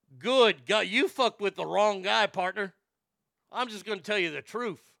 Good God, you fucked with the wrong guy, partner. I'm just going to tell you the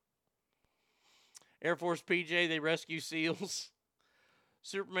truth. Air Force PJ, they rescue SEALs.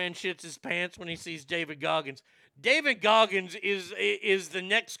 Superman shits his pants when he sees David Goggins. David Goggins is the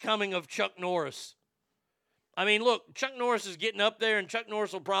next coming of Chuck Norris. I mean, look, Chuck Norris is getting up there, and Chuck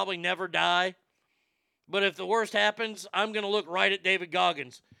Norris will probably never die. But if the worst happens, I'm going to look right at David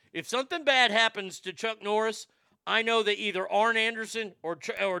Goggins. If something bad happens to Chuck Norris, I know that either Arn Anderson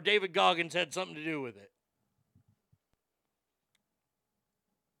or David Goggins had something to do with it.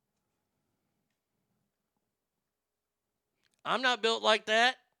 I'm not built like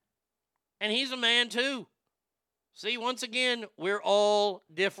that. And he's a man too. See, once again, we're all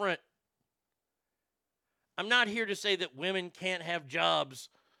different. I'm not here to say that women can't have jobs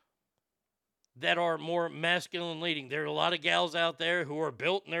that are more masculine leading. There are a lot of gals out there who are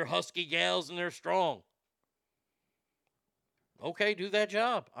built and they're husky gals and they're strong. Okay, do that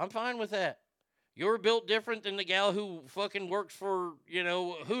job. I'm fine with that. You're built different than the gal who fucking works for,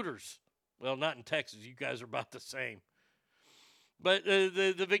 Hooters. Well, not in Texas. You guys are about the same. But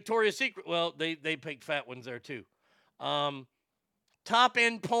the Victoria's Secret, well, they pick fat ones there too.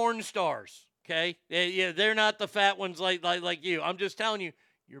 Top-end porn stars, okay? Yeah, they're not the fat ones like you. I'm just telling you,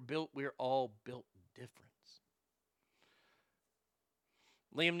 we're all built different.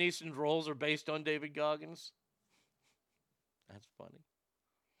 Liam Neeson's roles are based on David Goggins. That's funny.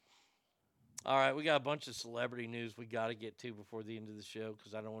 All right, we got a bunch of celebrity news we got to get to before the end of the show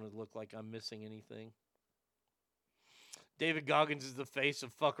because I don't want to look like I'm missing anything. David Goggins is the face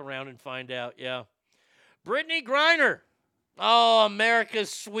of Fuck Around and Find Out, yeah. Brittany Griner. Oh,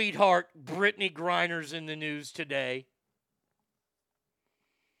 America's sweetheart. Brittany Griner's in the news today.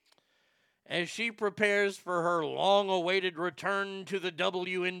 As she prepares for her long-awaited return to the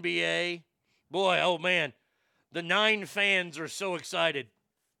WNBA. Boy, oh man, the 9 fans are so excited.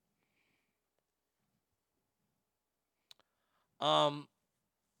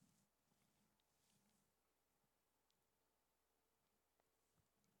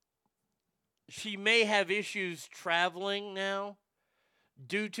 She may have issues traveling now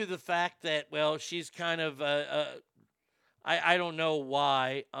due to the fact that, well, she's kind of, I don't know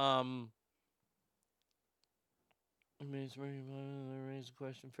why. Raise the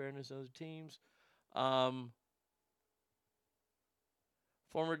question, fairness of the teams. Former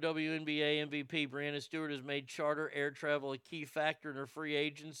WNBA MVP Breanna Stewart has made charter air travel a key factor in her free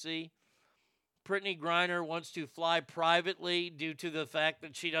agency. Brittany Griner wants to fly privately due to the fact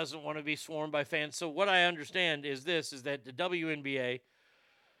that she doesn't want to be swarmed by fans. So what I understand is that the WNBA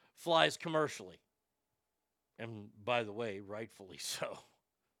flies commercially. And by the way, rightfully so.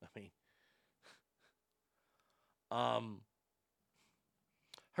 I mean,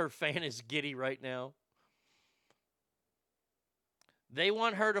 her fan is giddy right now. They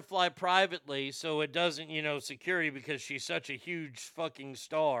want her to fly privately so it doesn't, security because she's such a huge fucking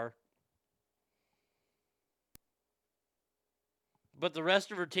star. But the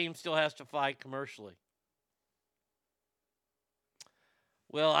rest of her team still has to fly commercially.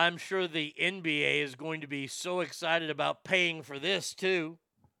 Well, I'm sure the NBA is going to be so excited about paying for this, too.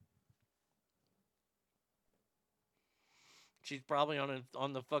 She's probably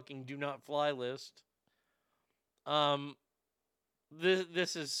on the fucking do not fly list.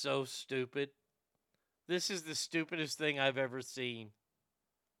 This is so stupid. This is the stupidest thing I've ever seen.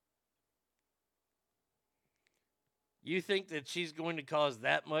 You think that she's going to cause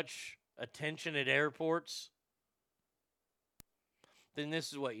that much attention at airports? Then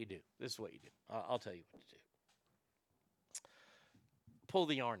this is what you do. This is what you do. I'll tell you what to do. Pull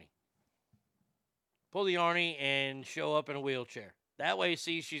the Arnie. Pull the Arnie and show up in a wheelchair. That way,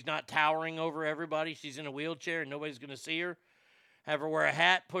 see, she's not towering over everybody. She's in a wheelchair and nobody's going to see her. Have her wear a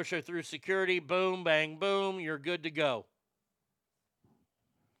hat, push her through security, boom, bang, boom, you're good to go.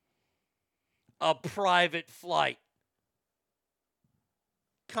 A private flight.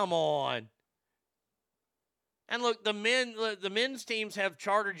 Come on. And look, the men's teams have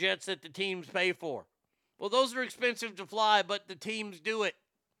charter jets that the teams pay for. Well, those are expensive to fly, but the teams do it.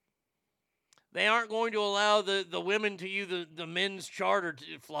 They aren't going to allow the women to use the men's charter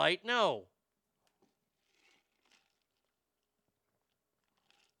flight. No.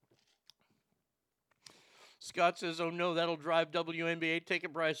 Scott says, oh no, that'll drive WNBA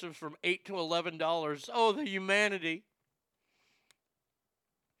ticket prices from $8 to $11. Oh, the humanity.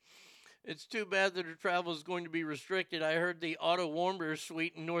 It's too bad that her travel is going to be restricted. I heard the Otto Warmbier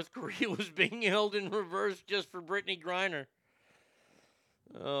suite in North Korea was being held in reverse just for Brittany Griner.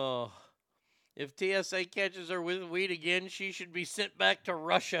 Oh. If TSA catches her with weed again, she should be sent back to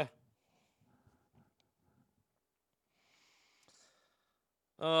Russia.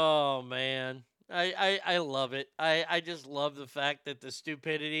 Oh, man. I love it. I just love the fact that the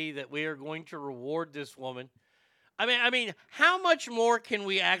stupidity that we are going to reward this woman. I mean, how much more can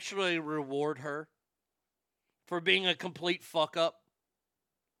we actually reward her for being a complete fuck up?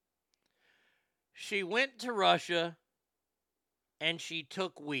 She went to Russia and she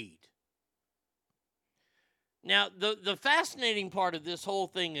took weed. Now, the fascinating part of this whole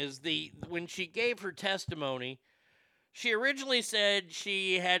thing is when she gave her testimony, she originally said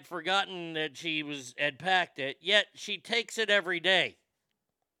she had forgotten that she had packed it, yet she takes it every day.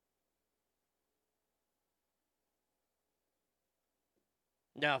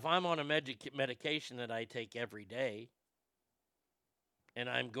 Now, if I'm on a medication that I take every day and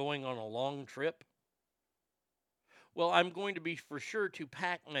I'm going on a long trip, well, I'm going to be for sure to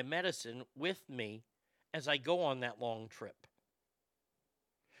pack my medicine with me as I go on that long trip.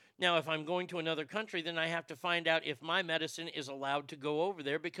 Now, if I'm going to another country, then I have to find out if my medicine is allowed to go over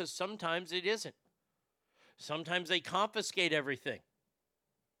there, because sometimes it isn't. Sometimes they confiscate everything,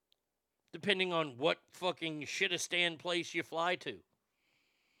 depending on what fucking shit-a-stand place you fly to.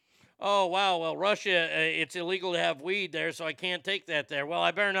 Oh, wow, well, Russia, it's illegal to have weed there, so I can't take that there. Well,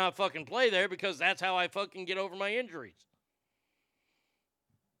 I better not fucking play there, because that's how I fucking get over my injuries.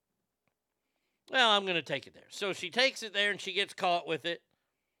 Well, I'm going to take it there. So she takes it there, and she gets caught with it.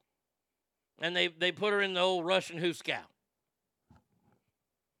 And they put her in the old Russian Huskow.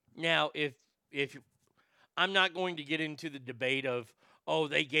 Now, if I'm not going to get into the debate of, oh,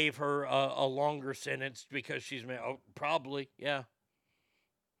 they gave her a longer sentence because she's, oh, probably, yeah.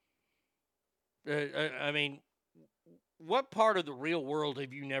 I mean, what part of the real world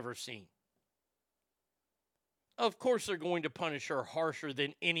have you never seen? Of course they're going to punish her harsher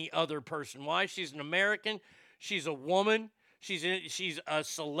than any other person. Why? She's an American. She's a woman. She's a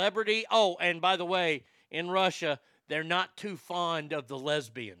celebrity. Oh, and by the way, in Russia, they're not too fond of the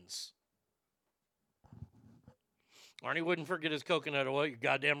lesbians. Arnie wouldn't forget his coconut oil. You're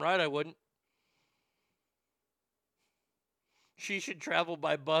goddamn right I wouldn't. She should travel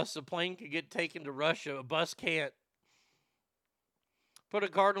by bus. A plane could get taken to Russia. A bus can't. Put a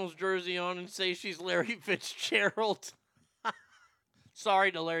Cardinals jersey on and say she's Larry Fitzgerald.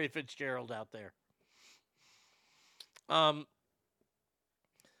 Sorry to Larry Fitzgerald out there.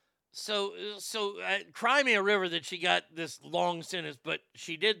 So cry me a river that she got this long sentence, but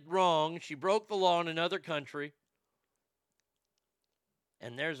she did wrong. She broke the law in another country.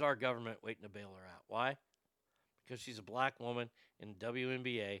 And there's our government waiting to bail her out. Why? Because she's a black woman in the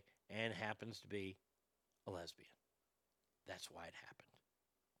WNBA and happens to be a lesbian. That's why it happened.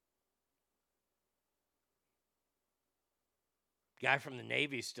 Guy from the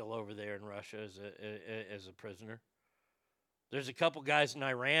Navy's still over there in Russia as a prisoner. There's a couple guys in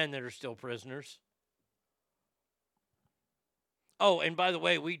Iran that are still prisoners. Oh, and by the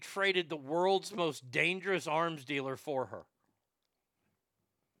way, we traded the world's most dangerous arms dealer for her.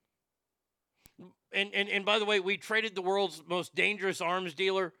 And by the way, we traded the world's most dangerous arms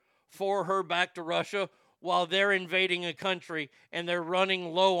dealer for her back to Russia while they're invading a country and they're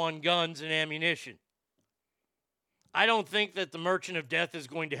running low on guns and ammunition. I don't think that the Merchant of Death is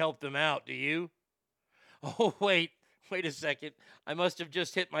going to help them out, do you? Oh, wait a second. I must have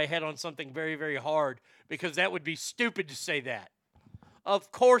just hit my head on something very, very hard, because that would be stupid to say that.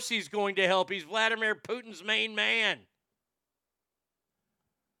 Of course he's going to help. He's Vladimir Putin's main man.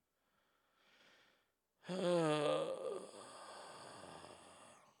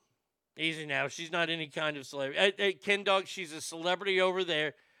 Easy now. She's not any kind of celebrity. Hey, Ken Dog, she's a celebrity over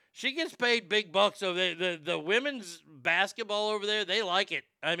there. She gets paid big bucks over there. The women's basketball over there, they like it.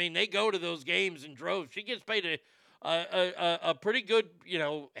 I mean, they go to those games in droves. She gets paid a pretty good,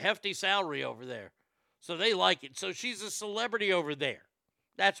 hefty salary over there. So they like it. So she's a celebrity over there.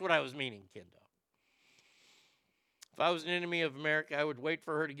 That's what I was meaning, Kendo. If I was an enemy of America, I would wait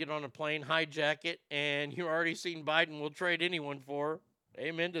for her to get on a plane, hijack it, and you've already seen Biden will trade anyone for her.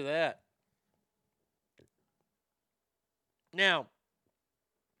 Amen to that. Now,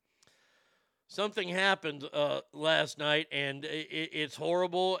 something happened last night, and it's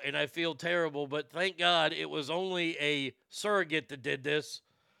horrible, and I feel terrible, but thank God it was only a surrogate that did this.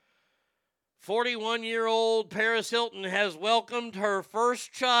 41-year-old Paris Hilton has welcomed her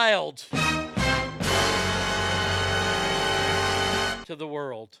first child to the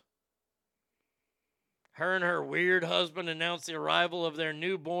world. Her and her weird husband announced the arrival of their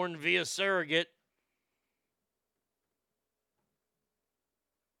newborn via surrogate.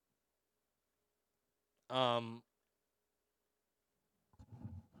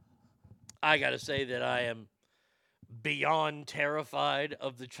 I got to say that I am beyond terrified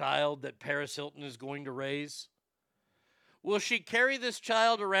of the child that Paris Hilton is going to raise. Will she carry this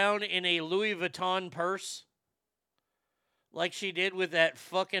child around in a Louis Vuitton purse? Like she did with that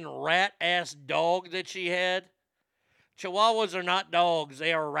fucking rat-ass dog that she had? Chihuahuas are not dogs,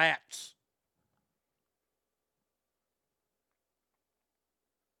 they are rats.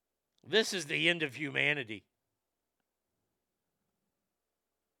 This is the end of humanity.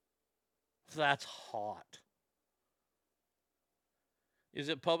 That's hot. Is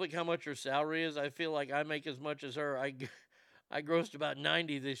it public how much her salary is? I feel like I make as much as her. I grossed about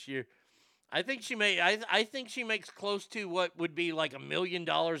 90 this year. I think she makes close to what would be like $1 million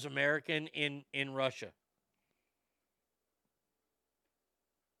American in Russia.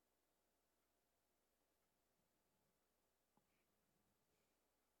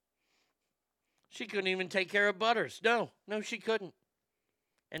 She couldn't even take care of Butters. No, she couldn't.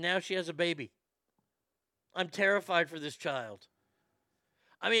 And now she has a baby. I'm terrified for this child.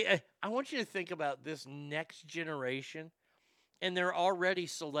 I mean, I want you to think about this next generation, and they're already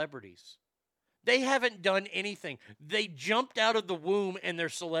celebrities. They haven't done anything. They jumped out of the womb, and they're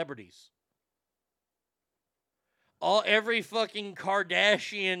celebrities. Every fucking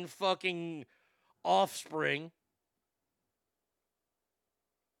Kardashian fucking offspring.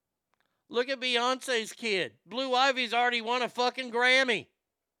 Look at Beyonce's kid. Blue Ivy's already won a fucking Grammy.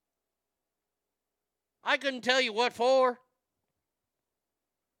 I couldn't tell you what for.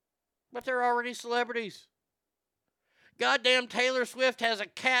 But they're already celebrities. Goddamn Taylor Swift has a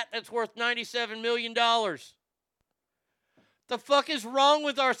cat that's worth $97 million. The fuck is wrong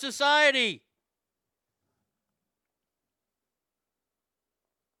with our society?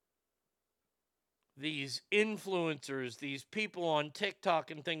 These influencers, these people on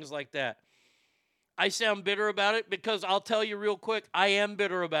TikTok and things like that. I sound bitter about it because I'll tell you real quick, I am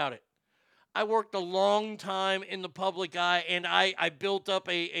bitter about it. I worked a long time in the public eye, and I built up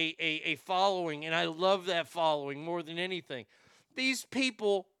a following, and I love that following more than anything. These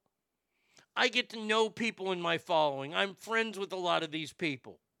people, I get to know people in my following. I'm friends with a lot of these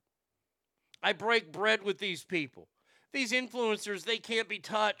people. I break bread with these people. These influencers, they can't be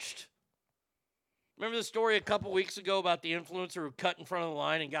touched. Remember the story a couple weeks ago about the influencer who cut in front of the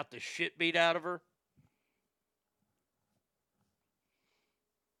line and got the shit beat out of her?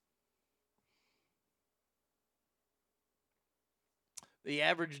 The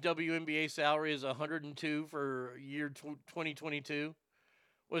average WNBA salary is $102 for year 2022.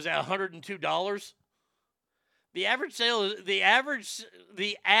 Was that $102? The average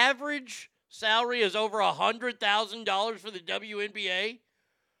salary is over $100,000 for the WNBA.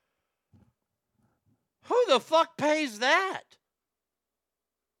 Who the fuck pays that?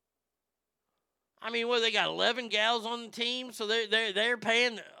 I mean, what, they got 11 gals on the team, so they're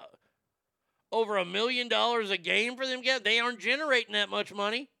paying over $1 million a game for them. They aren't generating that much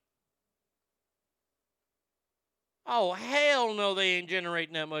money. Oh, hell no, they ain't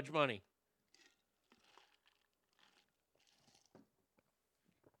generating that much money.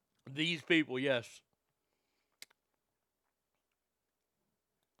 These people, yes.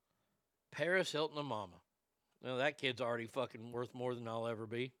 Paris Hilton and mama. Well, that kid's already fucking worth more than I'll ever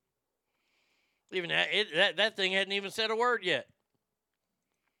be. Even that thing hadn't even said a word yet.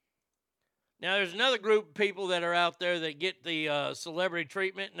 Now, there's another group of people that are out there that get the celebrity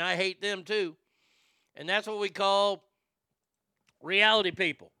treatment, and I hate them too. And that's what we call reality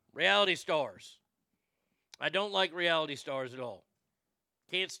people, reality stars. I don't like reality stars at all.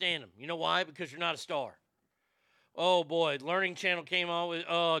 Can't stand them. You know why? Because you're not a star. Oh, boy, Learning Channel came on with,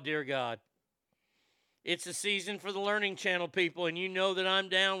 oh, dear God. It's a season for the Learning Channel people, and you know that I'm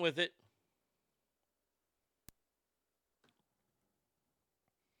down with it.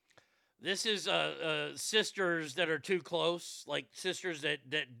 This is sisters that are too close, like sisters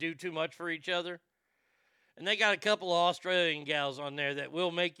that do too much for each other. And they got a couple of Australian gals on there that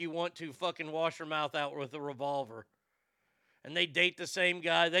will make you want to fucking wash your mouth out with a revolver. And they date the same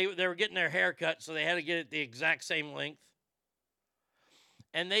guy. They were getting their hair cut, so they had to get it the exact same length.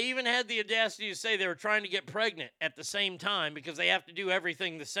 And they even had the audacity to say they were trying to get pregnant at the same time because they have to do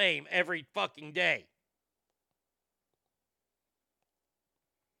everything the same every fucking day.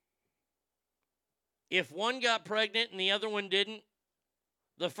 If one got pregnant and the other one didn't,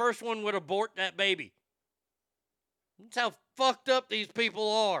 the first one would abort that baby. That's how fucked up these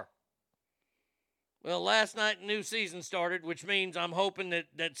people are. Well, last night the new season started, which means I'm hoping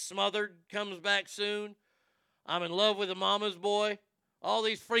that Smothered comes back soon. I'm in love with a mama's boy. All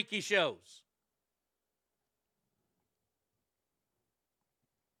these freaky shows.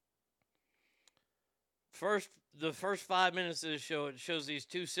 The first 5 minutes of the show, it shows these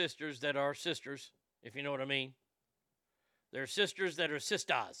two sisters that are sisters, if you know what I mean. They're sisters that are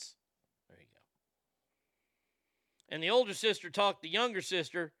sisters. There you go. And the older sister talked the younger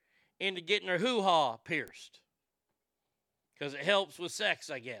sister into getting her hoo-ha pierced. Because it helps with sex,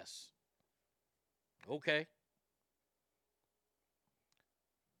 I guess. Okay.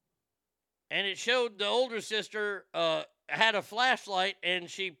 And it showed the older sister had a flashlight, and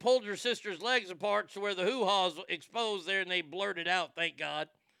she pulled her sister's legs apart to where the hoo-ha's exposed there, and they blurred it out, thank God.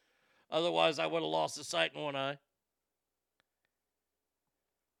 Otherwise, I would have lost the sight in one eye.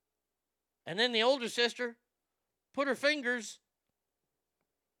 And then the older sister put her fingers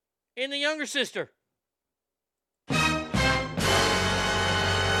in the younger sister.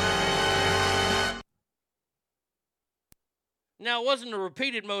 Now, it wasn't a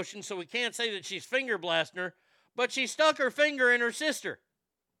repeated motion, so we can't say that she's finger blasting her, but she stuck her finger in her sister.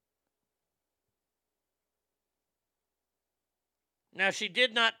 Now, she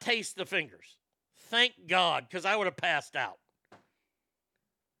did not taste the fingers. Thank God, because I would have passed out.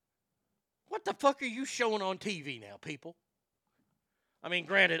 What the fuck are you showing on TV now, people? I mean,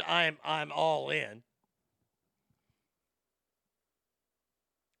 granted, I'm all in.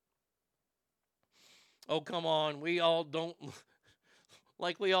 Oh, come on. We all don't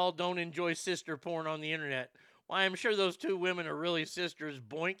enjoy sister porn on the internet. Why, I'm sure those two women are really sisters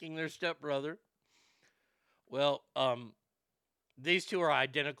boinking their stepbrother. Well, these two are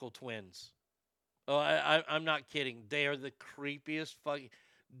identical twins. Oh, I'm not kidding. They are the creepiest fucking...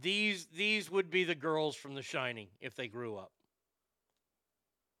 These would be the girls from The Shining if they grew up.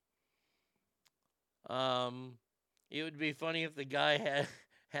 It would be funny if the guy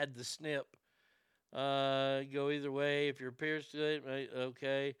had the snip. Go either way. If you're pierced,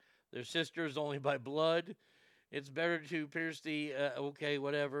 okay. They're sisters only by blood. It's better to pierce the, okay,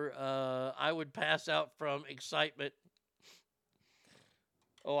 whatever. I would pass out from excitement.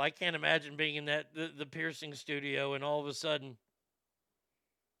 Oh, I can't imagine being in the piercing studio and all of a sudden,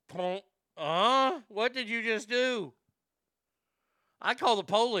 what did you just do? I call the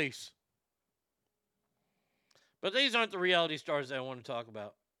police. But these aren't the reality stars that I want to talk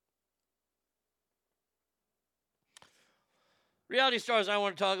about. Reality stars I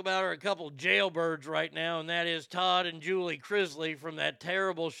want to talk about are a couple jailbirds right now, and that is Todd and Julie Crisley from that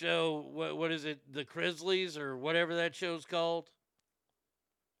terrible show, what is it, The Crisleys, or whatever that show's called?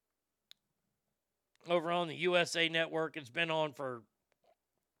 Over on the USA Network. It's been on for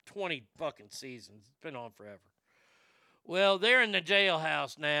 20 fucking seasons. It's been on forever. Well, they're in the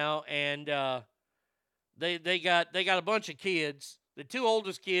jailhouse now, and they got a bunch of kids. The two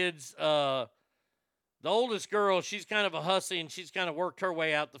oldest kids, the oldest girl, she's kind of a hussy, and she's kind of worked her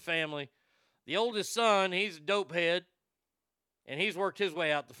way out the family. The oldest son, he's a dope head, and he's worked his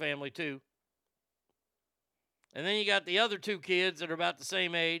way out the family too. And then you got the other two kids that are about the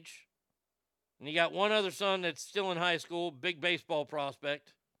same age. And you got one other son that's still in high school, big baseball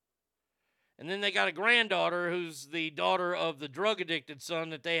prospect. And then they got a granddaughter who's the daughter of the drug-addicted son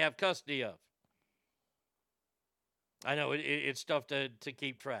that they have custody of. I know, it's tough to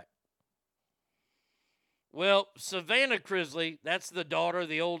keep track. Well, Savannah Crisley, that's the daughter,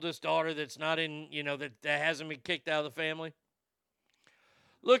 the oldest daughter that's not in, that hasn't been kicked out of the family.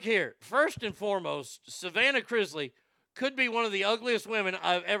 Look here, first and foremost, Savannah Crisley could be one of the ugliest women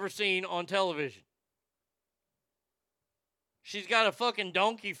I've ever seen on television. She's got a fucking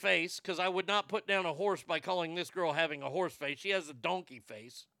donkey face, because I would not put down a horse by calling this girl having a horse face. She has a donkey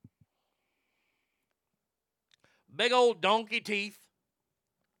face. Big old donkey teeth.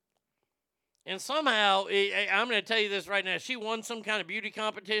 And somehow, I'm going to tell you this right now, she won some kind of beauty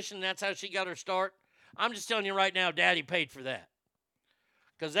competition. That's how she got her start. I'm just telling you right now, Daddy paid for that.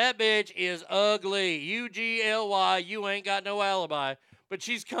 Because that bitch is ugly. U-G-L-Y, you ain't got no alibi. But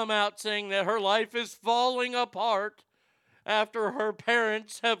she's come out saying that her life is falling apart. after her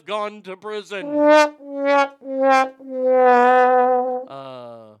parents have gone to prison.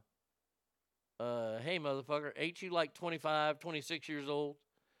 Hey, motherfucker, ain't you like 25, 26 years old?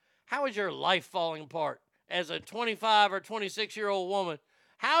 How is your life falling apart? As a 25 or 26-year-old woman,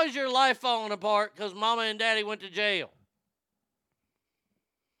 how is your life falling apart because mama and daddy went to jail?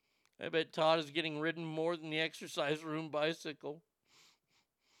 I bet Todd is getting ridden more than the exercise room bicycle.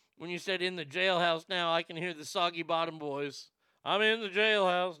 When you said in the jailhouse now, I can hear the Soggy Bottom Boys. I'm in the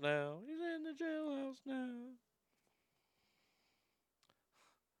jailhouse now. He's in the jailhouse now.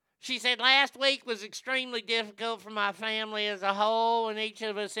 She said, last week was extremely difficult for my family as a whole and each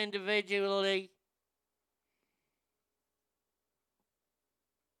of us individually.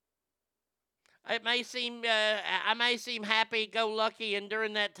 It may seem, I may seem happy-go-lucky, and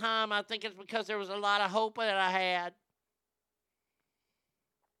during that time, I think it's because there was a lot of hope that I had.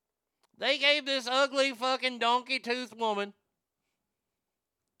 They gave this ugly fucking donkey-toothed woman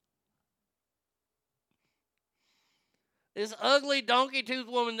this ugly donkey-toothed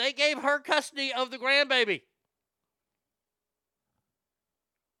woman, they gave her custody of the grandbaby.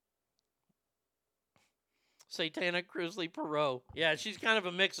 Satanic Grizzly Perot. Yeah, she's kind of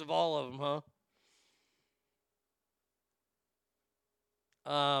a mix of all of them, huh?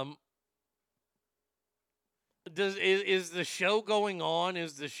 Is the show going on?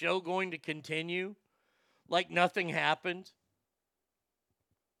 Is the show going to continue like nothing happened?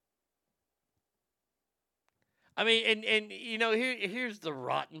 I mean, and you know, here's the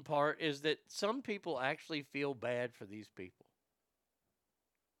rotten part is that some people actually feel bad for these people.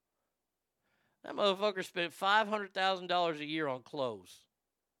 That motherfucker spent $500,000 a year on clothes.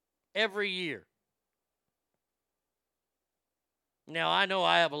 Every year. Now, I know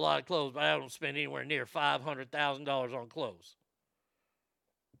I have a lot of clothes, but I don't spend anywhere near $500,000 on clothes.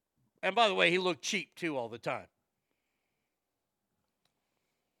 And by the way, he looked cheap, too, all the time.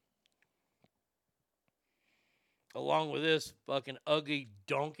 Along with this fucking ugly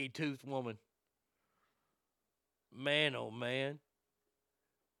donkey-toothed woman. Man, oh, man.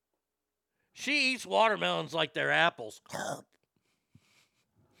 She eats watermelons like they're apples.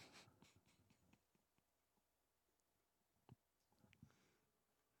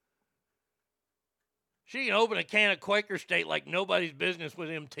 She can open a can of Quaker State like nobody's business with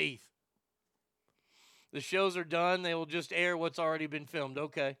them teeth. The shows are done. They will just air what's already been filmed.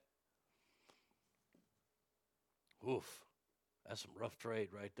 Okay. Oof. That's some rough trade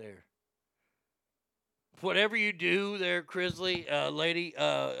right there. Whatever you do there, Crisley, lady,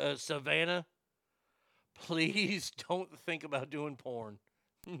 Savannah, please don't think about doing porn.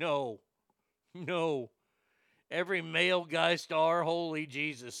 No. No. Every male guy star, holy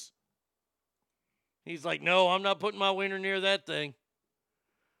Jesus. He's like, no, I'm not putting my wiener near that thing.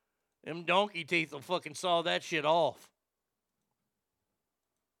 Them donkey teeth will fucking saw that shit off.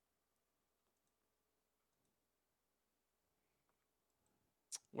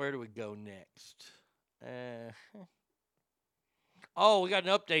 Where do we go next? Oh, we got an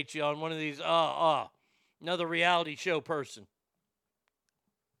update you on one of these. Another reality show person.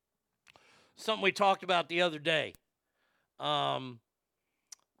 Something we talked about the other day.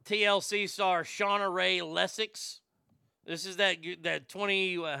 TLC star Shauna Ray Lessex. This is that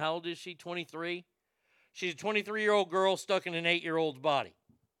 20, how old is she? 23? She's a 23-year-old girl stuck in an 8-year-old's body.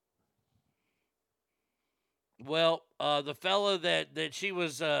 Well, the fella that she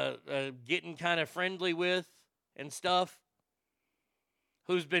was getting kind of friendly with and stuff,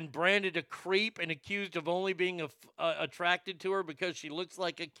 who's been branded a creep and accused of only being attracted to her because she looks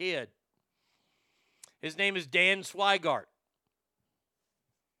like a kid. His name is Dan Swigart.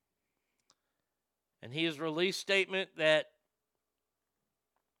 And he has released statement that,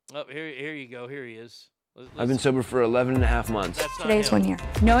 here you go, here he is. I've been sober for 11 and a half months. Today's 1 year.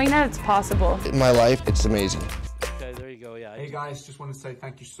 Knowing that it's possible. In my life, it's amazing. Okay, there you go, yeah. Hey guys, just want to say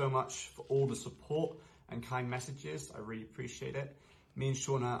thank you so much for all the support and kind messages. I really appreciate it. Me and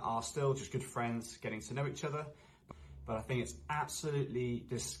Shauna are still just good friends, getting to know each other. But I think it's absolutely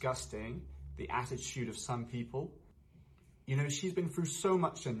disgusting, the attitude of some people. You know, she's been through so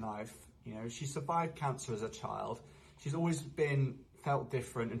much in life. You know, she survived cancer as a child. She's always been felt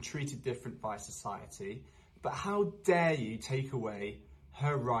different and treated different by society. But how dare you take away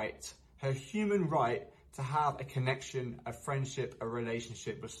her right, her human right to have a connection, a friendship, a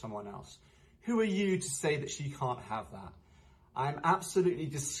relationship with someone else? Who are you to say that she can't have that? I'm absolutely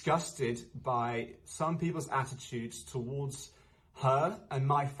disgusted by some people's attitudes towards her and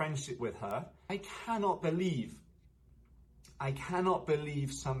my friendship with her. I cannot believe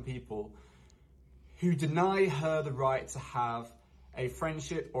some people who deny her the right to have a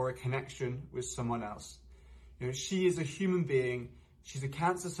friendship or a connection with someone else. You know, she is a human being. She's a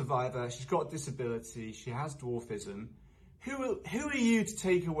cancer survivor. She's got a disability. She has dwarfism. Who are you to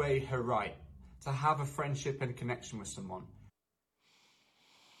take away her right to have a friendship and connection with someone?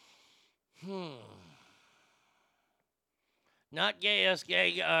 Not gay ass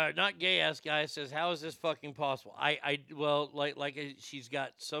guy says, how is this fucking possible? She's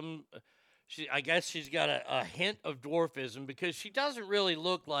got some, I guess she's got a hint of dwarfism because she doesn't really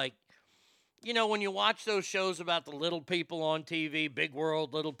look like, you know, when you watch those shows about the little people on TV, Big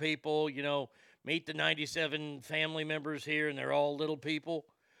World, Little People, you know, meet the 97 family members here and they're all little people.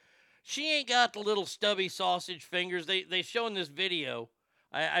 She ain't got the little stubby sausage fingers. They show in this video.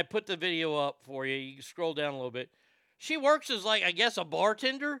 I put the video up for you. You can scroll down a little bit. She works as, like, I guess, a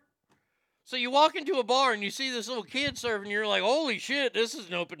bartender. So you walk into a bar and you see this little kid serving, and you're like, holy shit, this is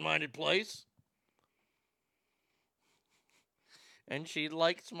an open-minded place. And she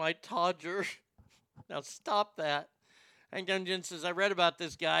likes my Todger. Now stop that. And Dungeon says, I read about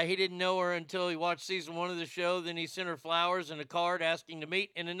this guy. He didn't know her until he watched season 1 of the show. Then he sent her flowers and a card asking to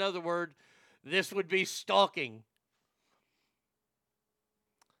meet. In another word, this would be stalking.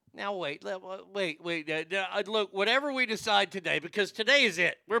 Now, wait. Look, whatever we decide today, because today is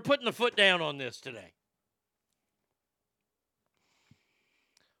it. We're putting the foot down on this today.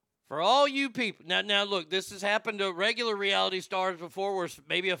 For all you people. Now, look, this has happened to regular reality stars before where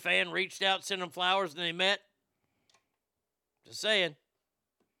maybe a fan reached out, sent them flowers, and they met. Just saying.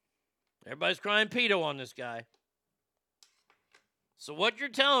 Everybody's crying pedo on this guy. So what you're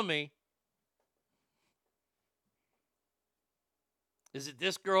telling me is that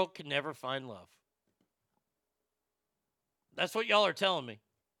this girl can never find love. That's what y'all are telling me.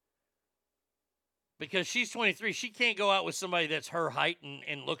 Because she's 23. She can't go out with somebody that's her height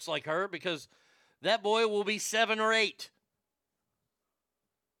and looks like her because that boy will be 7 or 8.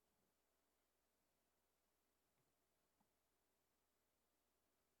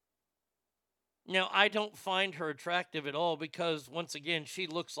 Now, I don't find her attractive at all because, once again, she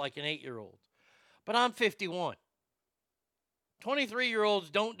looks like an 8-year-old. But I'm 51.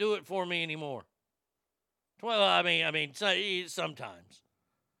 23-year-olds don't do it for me anymore. Well, I mean, sometimes.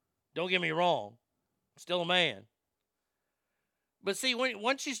 Don't get me wrong. Still a man. But see,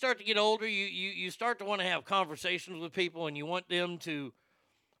 once you start to get older, you start to want to have conversations with people, and you want them to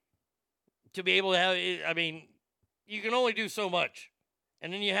be able to have. I mean, you can only do so much,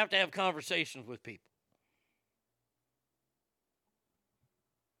 and then you have to have conversations with people.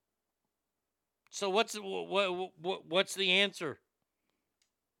 So what's the answer?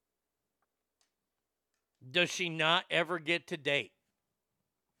 Does she not ever get to date?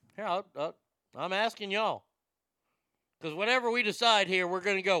 Here, I'm asking y'all. Because whatever we decide here, we're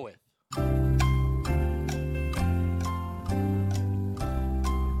going to go with.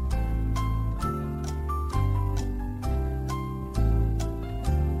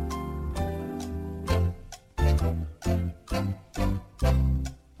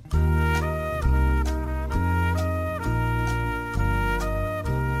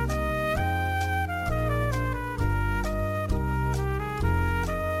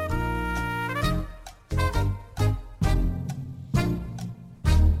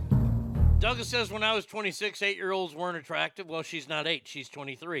 Douglas says, when I was 26, 8-year-olds weren't attractive. Well, she's not 8. She's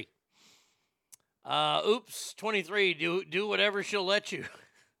 23. Oops, 23. Do whatever she'll let you.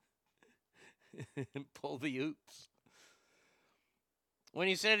 Pull the oops. When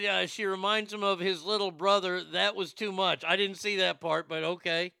he said she reminds him of his little brother, that was too much. I didn't see that part, but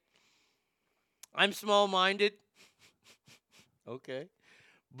okay. I'm small-minded. Okay.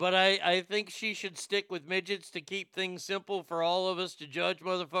 But I think she should stick with midgets to keep things simple for all of us to judge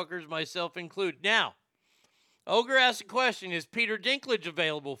motherfuckers, myself included. Now, Ogre asked a question, is Peter Dinklage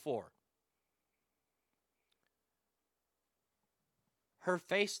available for? Her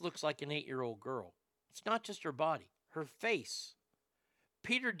face looks like an 8-year-old girl. It's not just her body. Her face.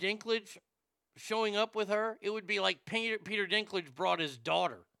 Peter Dinklage showing up with her, it would be like Peter Dinklage brought his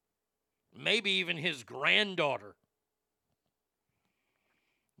daughter. Maybe even his granddaughter.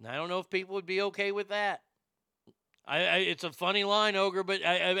 And I don't know if people would be okay with that. It's a funny line, Ogre, but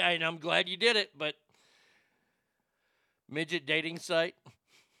I'm glad you did it. But midget dating site,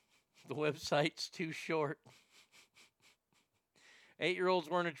 the website's too short.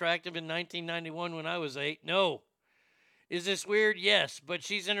 8-year-olds weren't attractive in 1991 when I was 8. No. Is this weird? Yes, but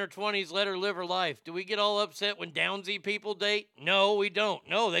she's in her 20s. Let her live her life. Do we get all upset when Downsy people date? No, we don't.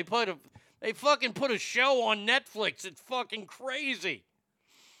 No, they fucking put a show on Netflix. It's fucking crazy.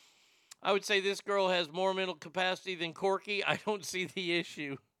 I would say this girl has more mental capacity than Corky. I don't see the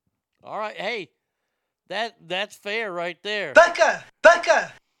issue. All right, hey, that's fair right there.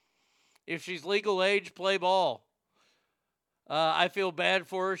 Becca! If she's legal age, play ball. I feel bad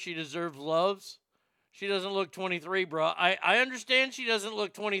for her. She deserves loves. She doesn't look 23, bro. I understand she doesn't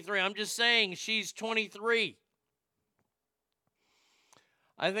look 23. I'm just saying she's 23.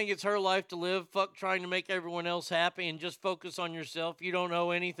 I think it's her life to live. Fuck trying to make everyone else happy and just focus on yourself. You don't owe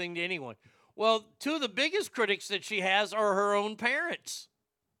anything to anyone. Well, two of the biggest critics that she has are her own parents.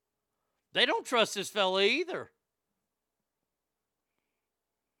 They don't trust this fella either.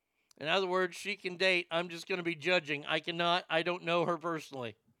 In other words, she can date. I'm just going to be judging. I don't know her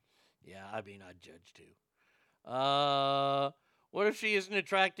personally. Yeah, I mean, I'd judge too. What if she isn't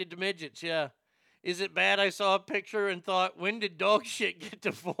attracted to midgets? Yeah. Is it bad I saw a picture and thought, when did dog shit get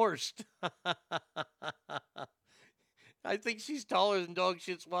divorced? I think she's taller than dog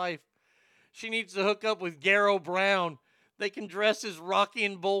shit's wife. She needs to hook up with Garrow Brown. They can dress as Rocky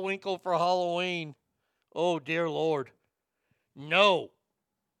and Bullwinkle for Halloween. Oh, dear Lord. No.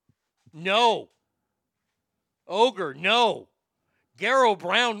 No. Ogre, no. Garrow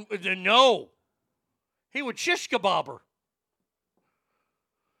Brown, no. He would shish kebab her.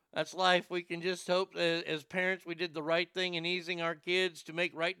 That's life. We can just hope that as parents we did the right thing in easing our kids to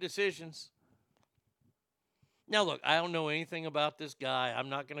make right decisions. Now, look, I don't know anything about this guy. I'm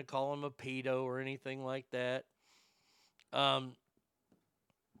not going to call him a pedo or anything like that.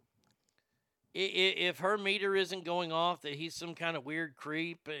 If her meter isn't going off that he's some kind of weird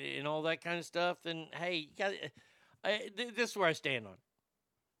creep and all that kind of stuff, then, hey, this is where I stand on it.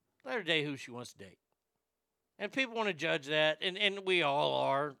 Let her date who she wants to date. And people want to judge that, and we all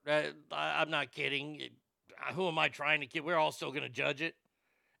are. I'm not kidding. Who am I trying to kid? We're all still going to judge it.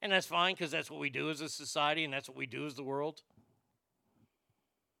 And that's fine, because that's what we do as a society, and that's what we do as the world.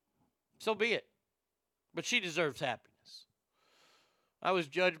 So be it. But she deserves happiness. I was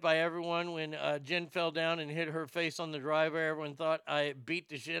judged by everyone when Jen fell down and hit her face on the driveway. Everyone thought I beat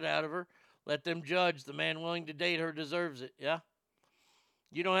the shit out of her. Let them judge. The man willing to date her deserves it, yeah?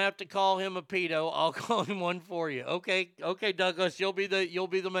 You don't have to call him a pedo. I'll call him one for you. Okay, Douglas, you'll be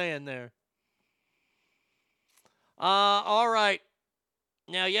the man there. All right.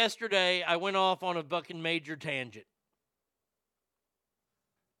 Now, yesterday, I went off on a fucking major tangent.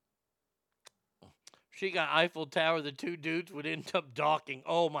 She got Eiffel Tower. The two dudes would end up docking.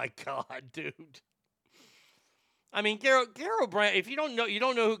 Oh, my God, dude. I mean, Garrow Brown, if you don't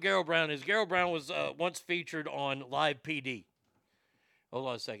know who Garrow Brown is. Garrow Brown was once featured on Live PD. Hold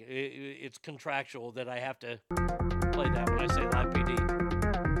on a second. It's contractual that I have to play that when I say Live PD.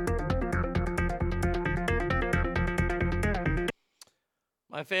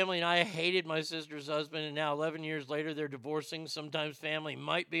 My family and I hated my sister's husband, and now 11 years later, they're divorcing. Sometimes family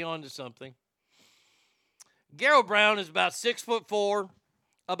might be onto something. Garrow Brown is about 6'4",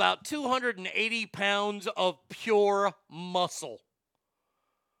 about 280 pounds of pure muscle.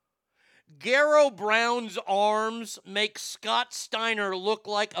 Garrow Brown's arms make Scott Steiner look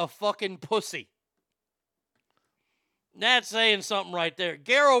like a fucking pussy. That's saying something right there.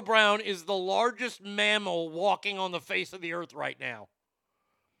 Garrow Brown is the largest mammal walking on the face of the earth right now.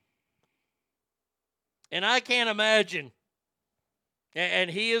 And I can't imagine. And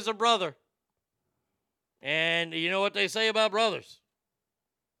he is a brother. And you know what they say about brothers?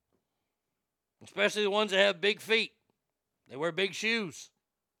 Especially the ones that have big feet. They wear big shoes.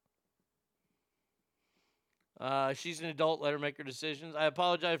 She's an adult. Let her make her decisions. I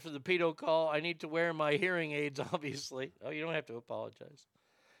apologize for the pedo call. I need to wear my hearing aids, obviously. Oh, you don't have to apologize.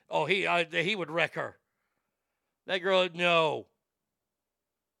 Oh, he would wreck her. That girl, no.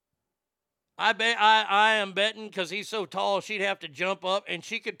 I am betting because he's so tall, she'd have to jump up, and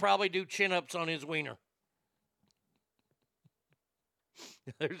she could probably do chin-ups on his wiener.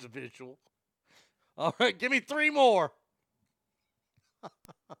 There's a visual. All right, give me 3 more.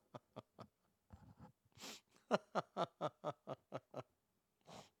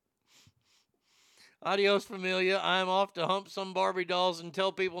 Adios, familia. I'm off to hump some Barbie dolls and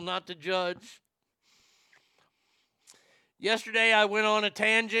tell people not to judge. Yesterday, I went on a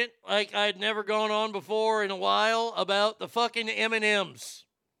tangent like I'd never gone on before in a while about the fucking M&Ms.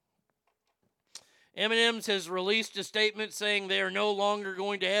 M&M's has released a statement saying they are no longer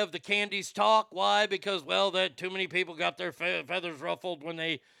going to have the candies talk. Why? Because, well, that too many people got their feathers ruffled when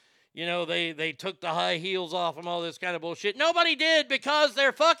they took the high heels off and all this kind of bullshit. Nobody did because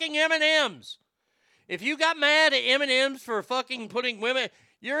they're fucking M&M's. If you got mad at M&M's for fucking putting women,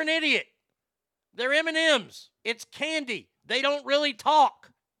 you're an idiot. They're M&M's. It's candy. They don't really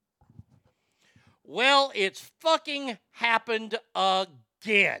talk. Well, it's fucking happened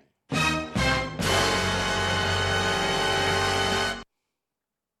again.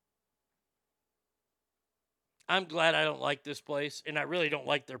 I'm glad I don't like this place, and I really don't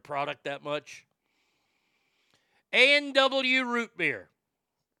like their product that much. A&W Root Beer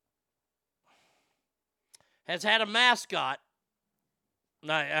has had a mascot.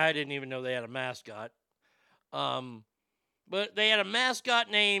 I didn't even know they had a mascot. But they had a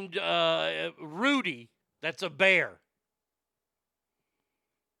mascot named Rudy. That's a bear.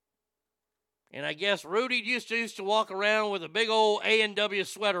 And I guess Rudy used to walk around with a big old A&W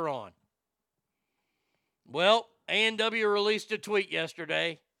sweater on. Well, A&W released a tweet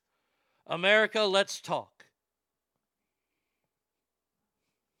yesterday. America, let's talk.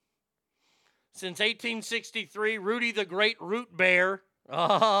 Since 1863, Rudy the Great Root Bear.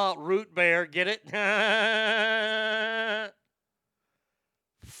 Root Bear, get it?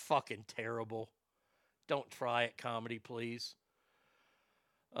 Fucking terrible. Don't try it, comedy, please.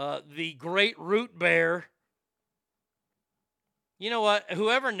 The Great Root Bear. You know what?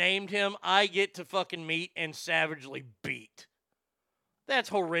 Whoever named him, I get to fucking meet and savagely beat. That's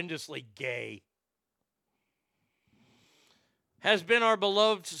horrendously gay. Has been our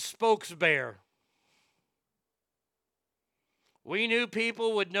beloved spokesbear. We knew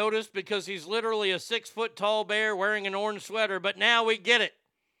people would notice because he's literally a 6-foot-tall bear wearing an orange sweater, but now we get it.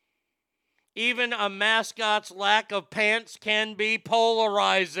 Even a mascot's lack of pants can be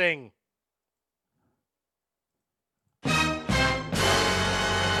polarizing.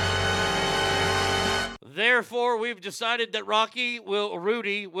 Therefore, we've decided that Rudy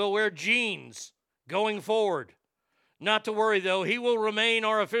will wear jeans going forward. Not to worry, though. He will remain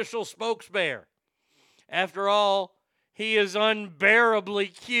our official spokesbear. After all, he is unbearably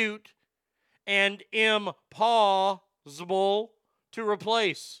cute and impossible to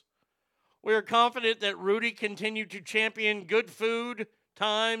replace. We are confident that Rudy continued to champion good food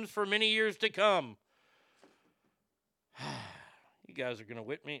times for many years to come. You guys are going to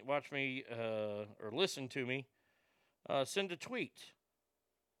watch me or listen to me send a tweet.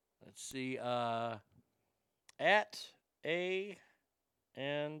 Let's see. At A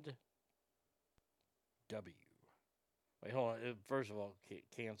and W. Wait, hold on. First of all,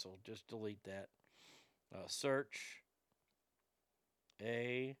 cancel. Just delete that. Search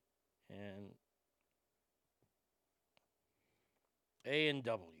A and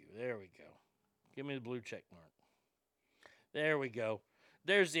W. There we go. Give me the blue check mark. There we go.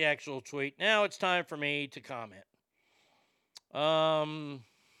 There's the actual tweet. Now it's time for me to comment.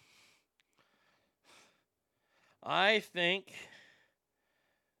 I think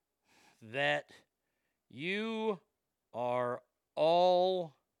that you are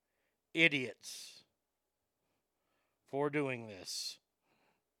all idiots for doing this.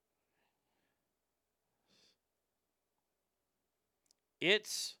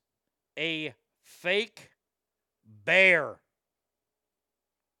 It's a fake bear.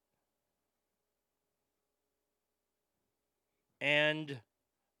 And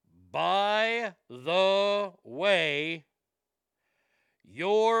by the way,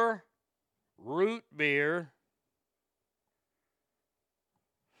 your root beer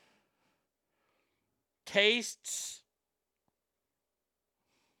tastes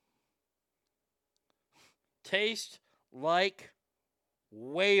like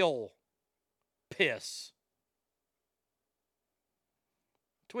whale piss.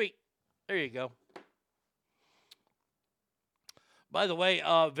 Tweet. There you go. By the way,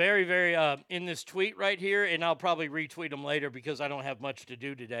 very, very, in this tweet right here, and I'll probably retweet them later because I don't have much to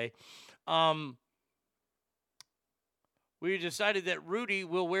do today. We decided that Rudy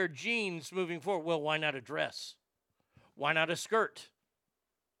will wear jeans moving forward. Well, why not a dress? Why not a skirt?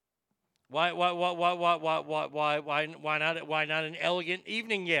 Why not an elegant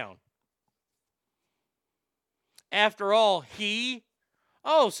evening gown? After all,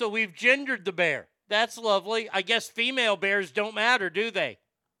 so we've gendered the bear. That's lovely. I guess female bears don't matter, do they?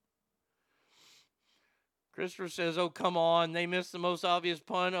 Christopher says, oh, come on. They missed the most obvious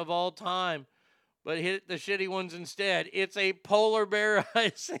pun of all time, but hit the shitty ones instead. It's a polar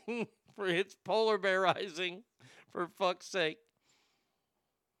bearizing. It's polar bearizing, for fuck's sake.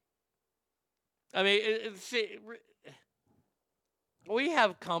 I mean, we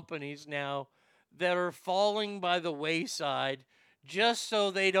have companies now that are falling by the wayside just so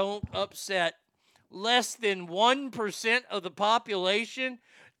they don't upset less than 1% of the population.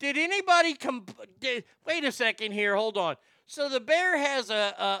 Did anybody wait a second here, hold on. So the bear has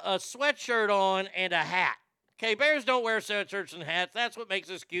a sweatshirt on and a hat. Okay, bears don't wear sweatshirts and hats. That's what makes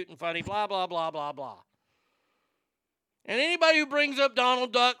us cute and funny, blah, blah, blah, blah, blah. And anybody who brings up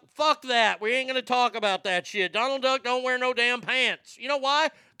Donald Duck, fuck that. We ain't going to talk about that shit. Donald Duck don't wear no damn pants. You know why?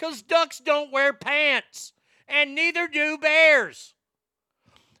 Because ducks don't wear pants. And neither do bears.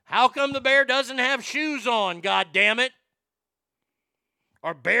 How come the bear doesn't have shoes on, God damn it?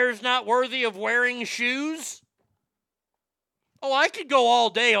 Are bears not worthy of wearing shoes? Oh, I could go all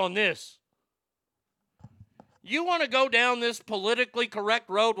day on this. You want to go down this politically correct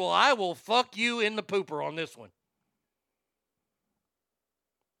road? Well, I will fuck you in the pooper on this one.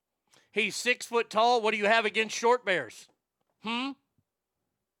 He's 6 foot tall. What do you have against short bears? How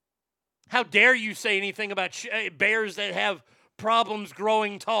dare you say anything about bears that have problems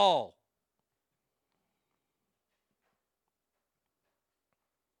growing tall?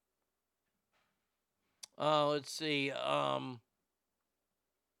 Let's see.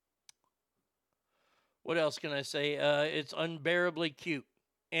 What else can I say? It's unbearably cute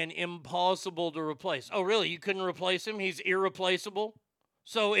and impossible to replace. Oh, really? You couldn't replace him? He's irreplaceable?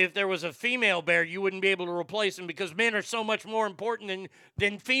 So if there was a female bear, you wouldn't be able to replace him because men are so much more important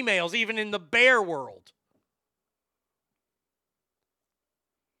than females, even in the bear world.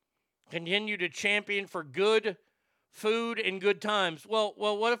 Continue to champion for good food and good times. Well,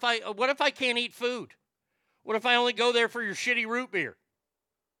 what if I can't eat food? What if I only go there for your shitty root beer?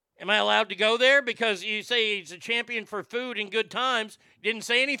 Am I allowed to go there because you say he's a champion for food and good times? Didn't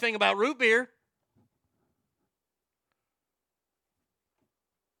say anything about root beer.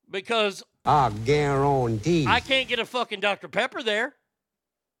 Because I guarantee I can't get a fucking Dr. Pepper there,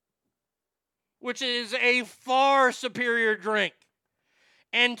 which is a far superior drink.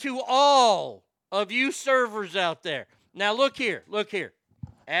 And to all of you servers out there, now look here.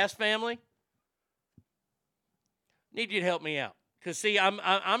 Ass family, need you to help me out. Because, see, I'm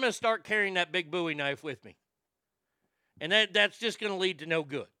going to start carrying that big Bowie knife with me. And that's just going to lead to no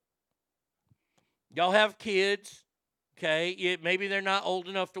good. Y'all have kids, okay? Maybe they're not old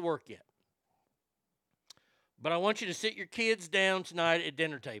enough to work yet. But I want you to sit your kids down tonight at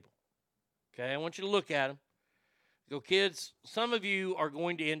dinner table. Okay? I want you to look at them. Go, kids, some of you are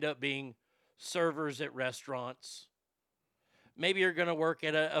going to end up being servers at restaurants. Maybe you're going to work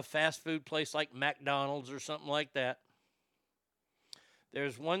at a fast food place like McDonald's or something like that.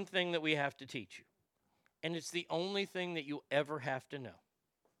 There's one thing that we have to teach you, and it's the only thing that you'll ever have to know.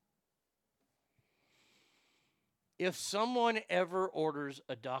 If someone ever orders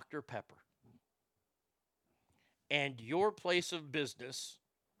a Dr. Pepper and your place of business,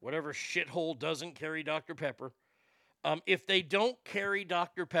 whatever shithole doesn't carry Dr. Pepper, if they don't carry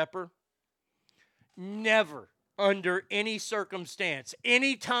Dr. Pepper, never, under any circumstance,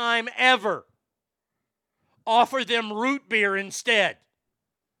 anytime ever, offer them root beer instead.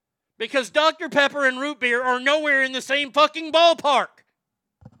 Because Dr. Pepper and root beer are nowhere in the same fucking ballpark.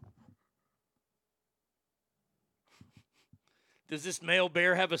 Does this male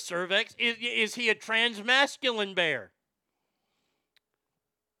bear have a cervix? Is he a transmasculine bear?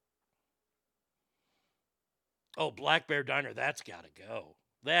 Oh, Black Bear Diner, that's got to go.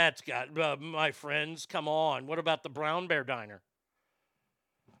 That's got, my friends, come on. What about the Brown Bear Diner?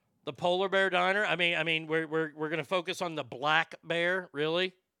 The Polar Bear Diner? I mean, we're going to focus on the black bear,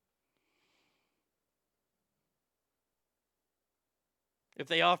 really? If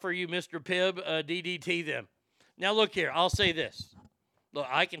they offer you Mr. Pibb, DDT them. Now, look here. I'll say this. Look,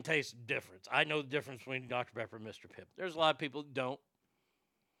 I can taste the difference. I know the difference between Dr. Pepper and Mr. Pibb. There's a lot of people that don't.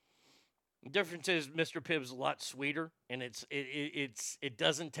 The difference is Mr. Pibb's a lot sweeter, and it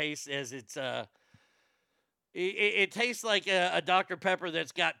doesn't taste as it tastes like a Dr. Pepper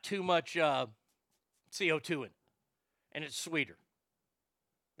that's got too much CO2 in it, and it's sweeter.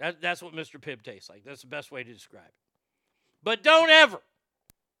 That's what Mr. Pibb tastes like. That's the best way to describe it. But don't ever,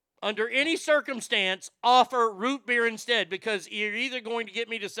 under any circumstance, offer root beer instead, because you're either going to get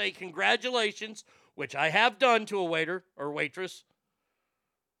me to say congratulations, which I have done to a waiter or waitress,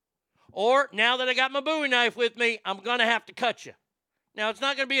 or now that I got my Bowie knife with me, I'm going to have to cut you. Now, it's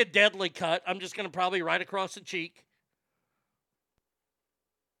not going to be a deadly cut. I'm just going to probably right across the cheek.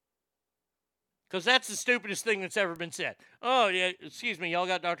 Because that's the stupidest thing that's ever been said. Oh, yeah, excuse me, y'all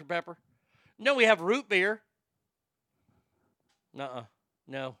got Dr. Pepper? No, we have root beer. Nuh-uh.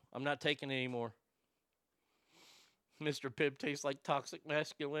 No, I'm not taking it anymore. Mr. Pibb tastes like toxic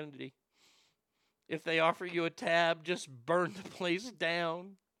masculinity. If they offer you a tab, just burn the place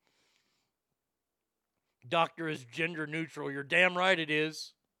down. Doctor is gender neutral. You're damn right it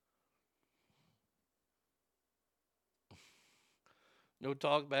is. No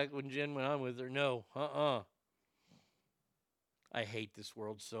talk back when Jen went on with her. No, I hate this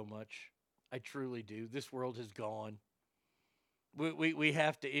world so much. I truly do. This world has gone. We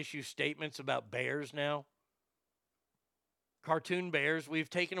have to issue statements about bears now. Cartoon bears.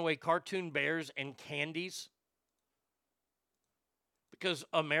 We've taken away cartoon bears and candies because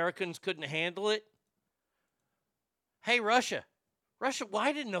Americans couldn't handle it. Hey, Russia, Russia,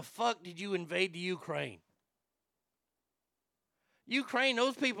 why didn't the fuck did you invade the Ukraine? Ukraine,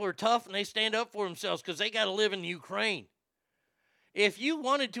 those people are tough and they stand up for themselves because they got to live in the Ukraine. If you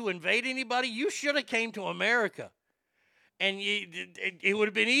wanted to invade anybody, you should have came to America. And it would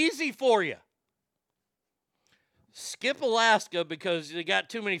have been easy for you. Skip Alaska because they got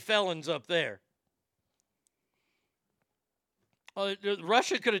too many felons up there.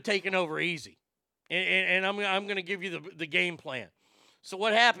 Russia could have taken over easy. And I'm going to give you the game plan. So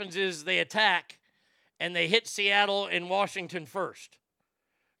what happens is they attack and they hit Seattle and Washington first.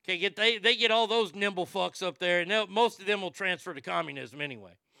 Okay, they get all those nimble fucks up there, and most of them will transfer to communism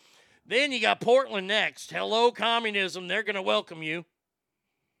anyway. Then you got Portland next. Hello, communism. They're going to welcome you.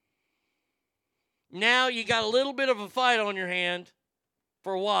 Now you got a little bit of a fight on your hand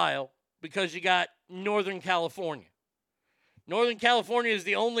for a while because you got Northern California. Northern California is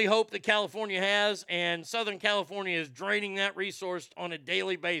the only hope that California has, and Southern California is draining that resource on a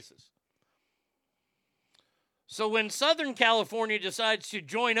daily basis. So when Southern California decides to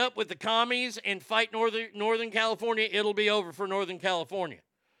join up with the commies and fight Northern California, it'll be over for Northern California.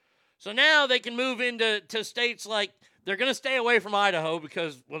 So now they can move into states like, they're going to stay away from Idaho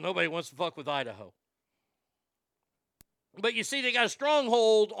because, well, nobody wants to fuck with Idaho. But you see, they got a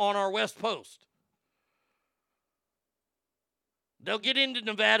stronghold on our West Coast. They'll get into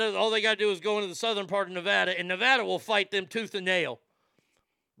Nevada. All they got to do is go into the southern part of Nevada, and Nevada will fight them tooth and nail.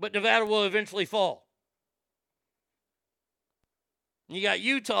 But Nevada will eventually fall. You got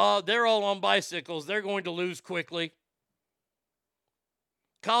Utah. They're all on bicycles. They're going to lose quickly.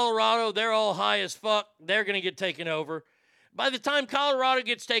 Colorado, they're all high as fuck. They're going to get taken over. By the time Colorado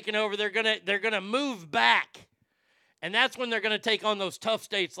gets taken over, they're going to move back. And that's when they're going to take on those tough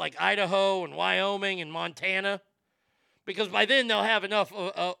states like Idaho and Wyoming and Montana. Because by then they'll have enough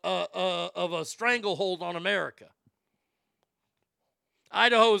of a stranglehold on America.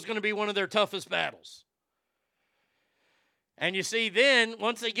 Idaho is going to be one of their toughest battles. And you see, then,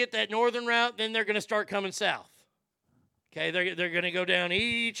 once they get that northern route, then they're going to start coming south. Okay, they're going to go down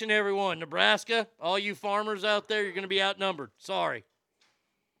each and every one. Nebraska, all you farmers out there, you're going to be outnumbered. Sorry.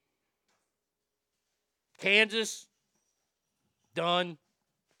 Kansas, done.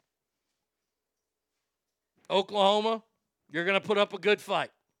 Oklahoma, you're going to put up a good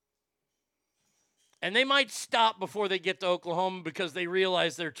fight. And they might stop before they get to Oklahoma because they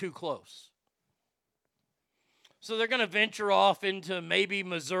realize they're too close. So they're going to venture off into maybe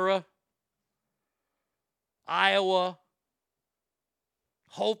Missouri, Iowa,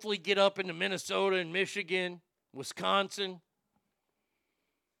 hopefully get up into Minnesota and Michigan, Wisconsin.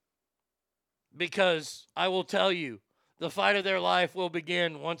 Because I will tell you, the fight of their life will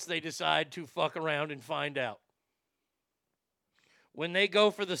begin once they decide to fuck around and find out. When they go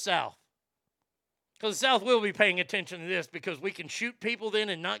for the South. Because the South will be paying attention to this because we can shoot people then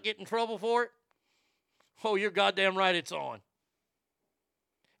and not get in trouble for it. Oh, you're goddamn right it's on.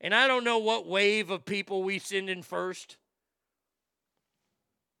 And I don't know what wave of people we send in first.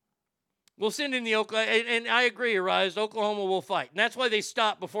 We'll send in the Oklahoma, and I agree, Arise, Oklahoma will fight. And that's why they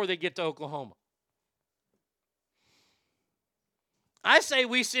stop before they get to Oklahoma. I say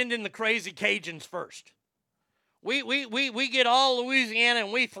we send in the crazy Cajuns first. We get all Louisiana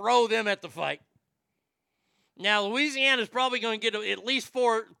and we throw them at the fight. Now, Louisiana is probably going to get at least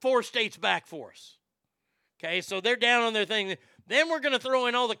four states back for us. Okay, so they're down on their thing. Then we're going to throw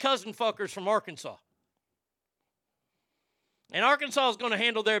in all the cousin fuckers from Arkansas. And Arkansas is going to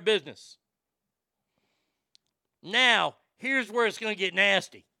handle their business. Now, here's where it's going to get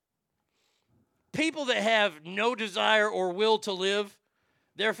nasty. People that have no desire or will to live,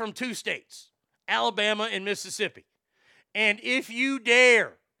 they're from two states, Alabama and Mississippi. And if you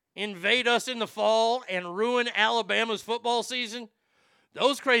dare invade us in the fall and ruin Alabama's football season,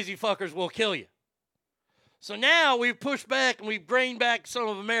 those crazy fuckers will kill you. So now we've pushed back and we've grained back some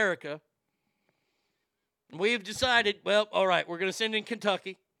of America. We've decided, well, all right, we're going to send in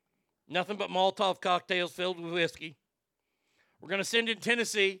Kentucky. Nothing but Molotov cocktails filled with whiskey. We're going to send in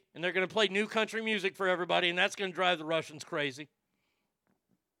Tennessee, and they're going to play new country music for everybody, and that's going to drive the Russians crazy.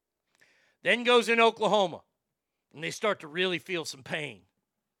 Then goes in Oklahoma, and they start to really feel some pain.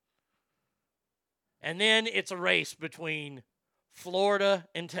 And then it's a race between Florida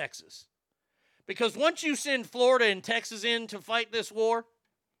and Texas. Because once you send Florida and Texas in to fight this war,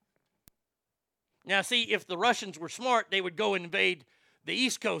 now see, if the Russians were smart, they would go and invade the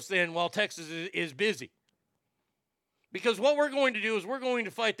East Coast then while Texas is busy. Because what we're going to do is we're going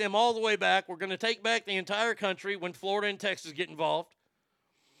to fight them all the way back. We're going to take back the entire country when Florida and Texas get involved.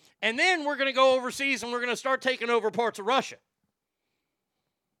 And then we're going to go overseas and we're going to start taking over parts of Russia.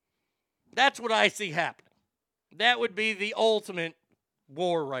 That's what I see happening. That would be the ultimate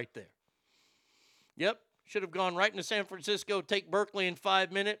war right there. Yep, should have gone right into San Francisco, take Berkeley in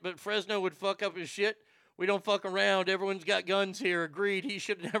 5 minutes, but Fresno would fuck up his shit. We don't fuck around. Everyone's got guns here. Agreed. He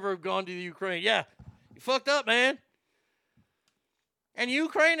should never have gone to the Ukraine. Yeah, you fucked up, man. And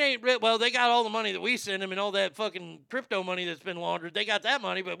Ukraine ain't, well, they got all the money that we send them and all that fucking crypto money that's been laundered. They got that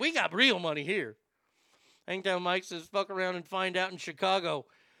money, but we got real money here. Hangtown Mike says, fuck around and find out in Chicago.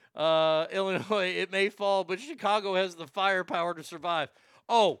 Illinois, it may fall, but Chicago has the firepower to survive.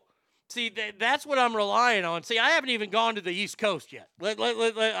 Oh, see, that's what I'm relying on. See, I haven't even gone to the East Coast yet.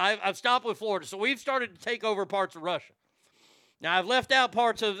 I've stopped with Florida, so we've started to take over parts of Russia. Now, I've left out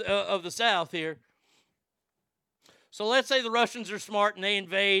parts of the South here. So let's say the Russians are smart and they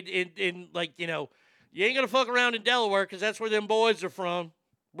invade in like, you know, you ain't going to fuck around in Delaware because that's where them boys are from.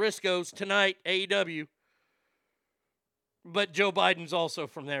 Briscoes tonight, AEW. But Joe Biden's also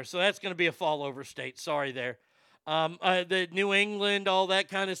from there, so that's going to be a fallover state. Sorry there. The New England, all that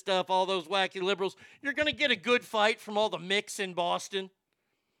kind of stuff, all those wacky liberals. You're going to get a good fight from all the mix in Boston,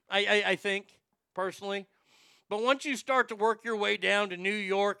 I think, personally. But once you start to work your way down to New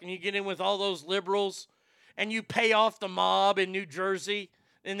York and you get in with all those liberals and you pay off the mob in New Jersey,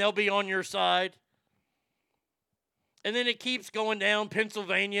 then they'll be on your side. And then it keeps going down,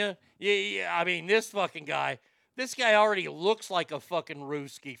 Pennsylvania. Yeah, I mean, this guy already looks like a fucking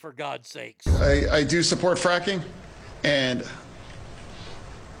Ruski, for God's sakes. I do support fracking, and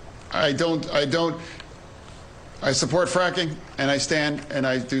I support fracking, and I stand, and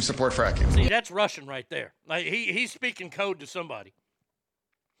I do support fracking. See, that's Russian right there. Like he's speaking code to somebody.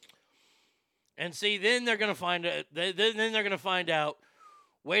 And see, then they're gonna find out.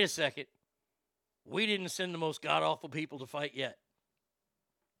 Wait a second, we didn't send the most god awful people to fight yet.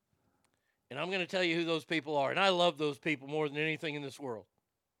 And I'm going to tell you who those people are. And I love those people more than anything in this world.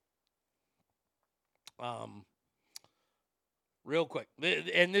 Real quick.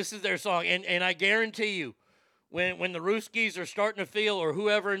 And this is their song. And I guarantee you, when the Ruskies are starting to feel, or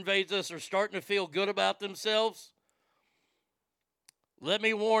whoever invades us are starting to feel good about themselves, let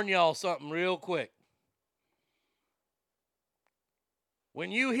me warn y'all something real quick.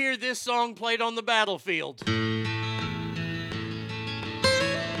 When you hear this song played on the battlefield,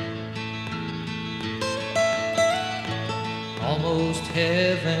 almost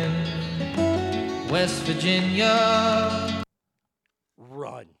heaven, West Virginia.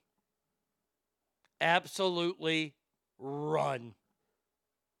 Run. Absolutely run.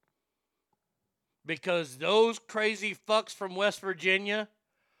 Because those crazy fucks from West Virginia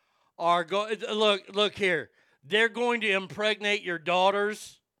are going, look here. They're going to impregnate your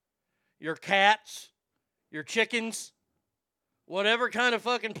daughters, your cats, your chickens, whatever kind of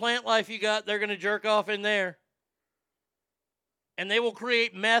fucking plant life you got, they're going to jerk off in there. And they will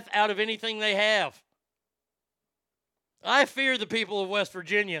create meth out of anything they have. I fear the people of West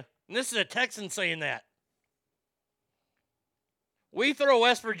Virginia. And this is a Texan saying that. We throw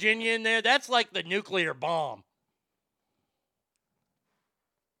West Virginia in there, that's like the nuclear bomb.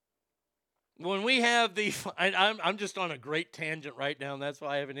 When we have the... I'm just on a great tangent right now, and that's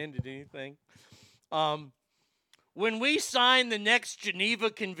why I haven't ended anything. When we sign the next Geneva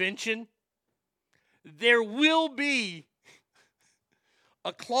Convention, there will be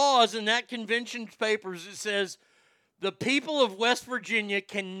a clause in that convention's papers that says the people of West Virginia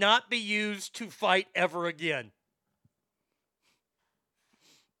cannot be used to fight ever again.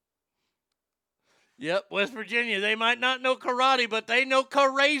 Yep, West Virginia, they might not know karate, but they know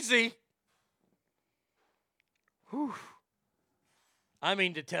crazy. Whew. I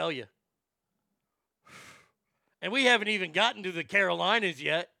mean to tell you. And we haven't even gotten to the Carolinas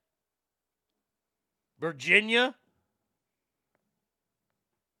yet. Virginia.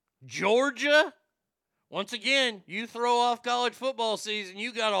 Georgia. Once again, you throw off college football season,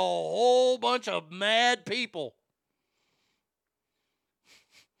 you got a whole bunch of mad people.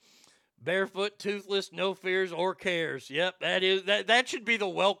 Barefoot, toothless, no fears or cares. Yep, that should be the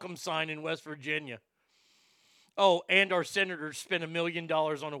welcome sign in West Virginia. Oh, and our senators spent $1 million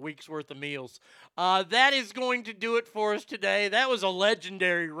on a week's worth of meals. That is going to do it for us today. That was a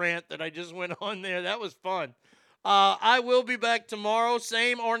legendary rant that I just went on there. That was fun. I will be back tomorrow.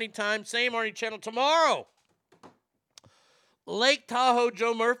 Same Arnie time, same Arnie channel. Tomorrow, Lake Tahoe,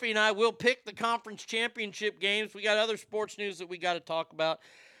 Joe Murphy and I will pick the conference championship games. We got other sports news that we got to talk about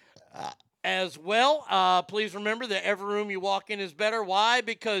as well. Please remember that every room you walk in is better. Why?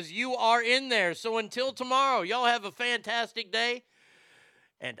 Because you are in there. So until tomorrow, y'all have a fantastic day.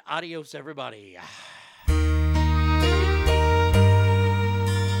 And adios, everybody.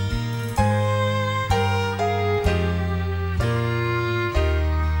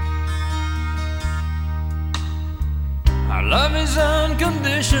 Our love is unconditional.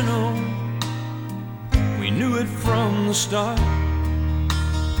 the start.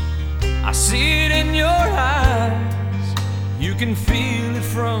 I see it in your eyes. You can feel it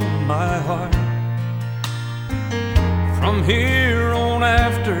from my heart. From here on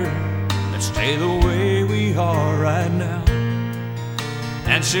after, let's stay the way we are right now,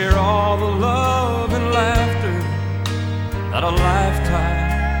 and share all the love and laughter that a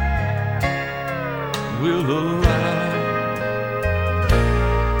lifetime will allow.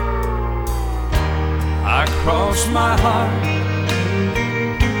 I cross my heart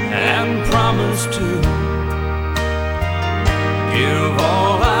and promise to give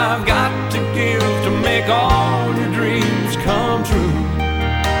all I've got to give to make all your dreams come true.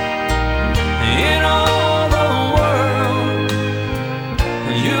 In all the world,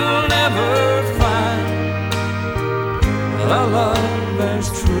 you'll never find a love as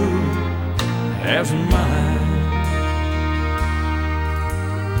true as mine.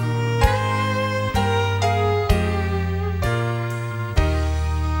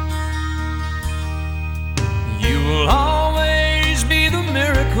 You will always be the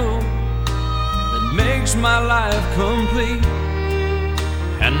miracle that makes my life complete.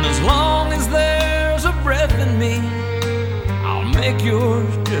 And as long as there's a breath in me, I'll make yours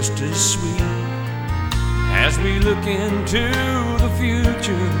just as sweet. As we look into the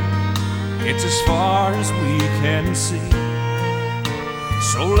future, it's as far as we can see.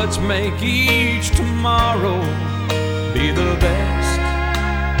 So let's make each tomorrow be the best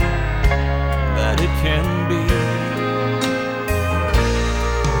that it can be.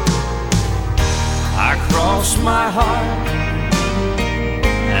 I cross my heart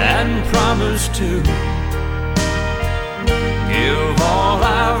and promise to give all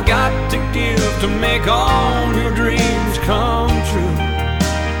I've got to give to make all your dreams come true.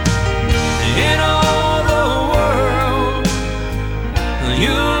 In all the world,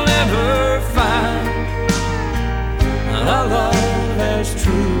 you'll never find a love as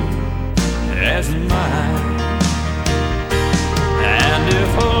true as mine. And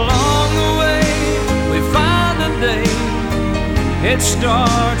if along the way we find a day it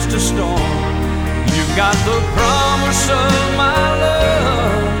starts to storm, you've got the promise of my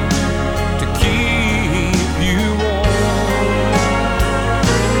love to keep you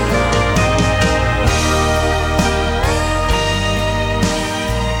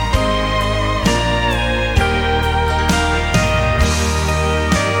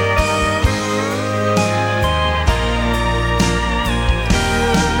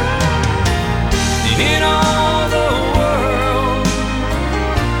in all the world,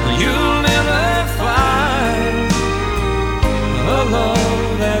 you'll never find a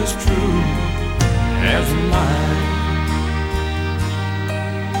love as true as mine.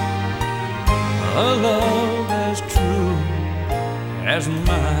 A love as true as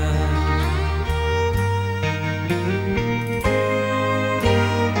mine.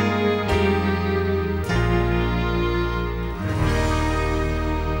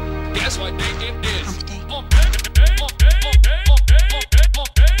 Guess what day it is?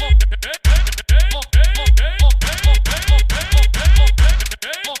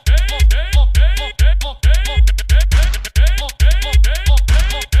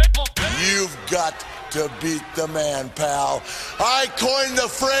 You've got to beat the man, pal. I coined the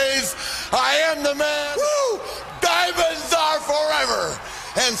phrase, I am the man. Woo! Diamonds are forever,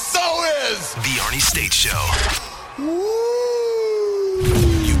 and so is The Arnie State Show. Woo!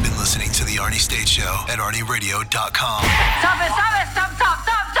 You've been listening to The Arnie State Show at ArnieRadio.com. Stop it, stop it, stop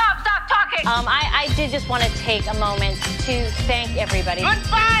talking. I did just want to take a moment to thank everybody.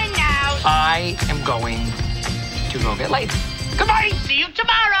 Goodbye now. I am going to go get laid. Goodbye. See you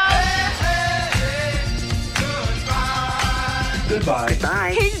tomorrow. Goodbye.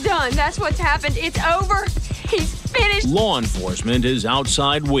 Bye. He's done. That's what's happened. It's over. He's finished. Law enforcement is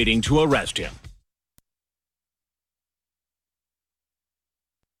outside waiting to arrest him.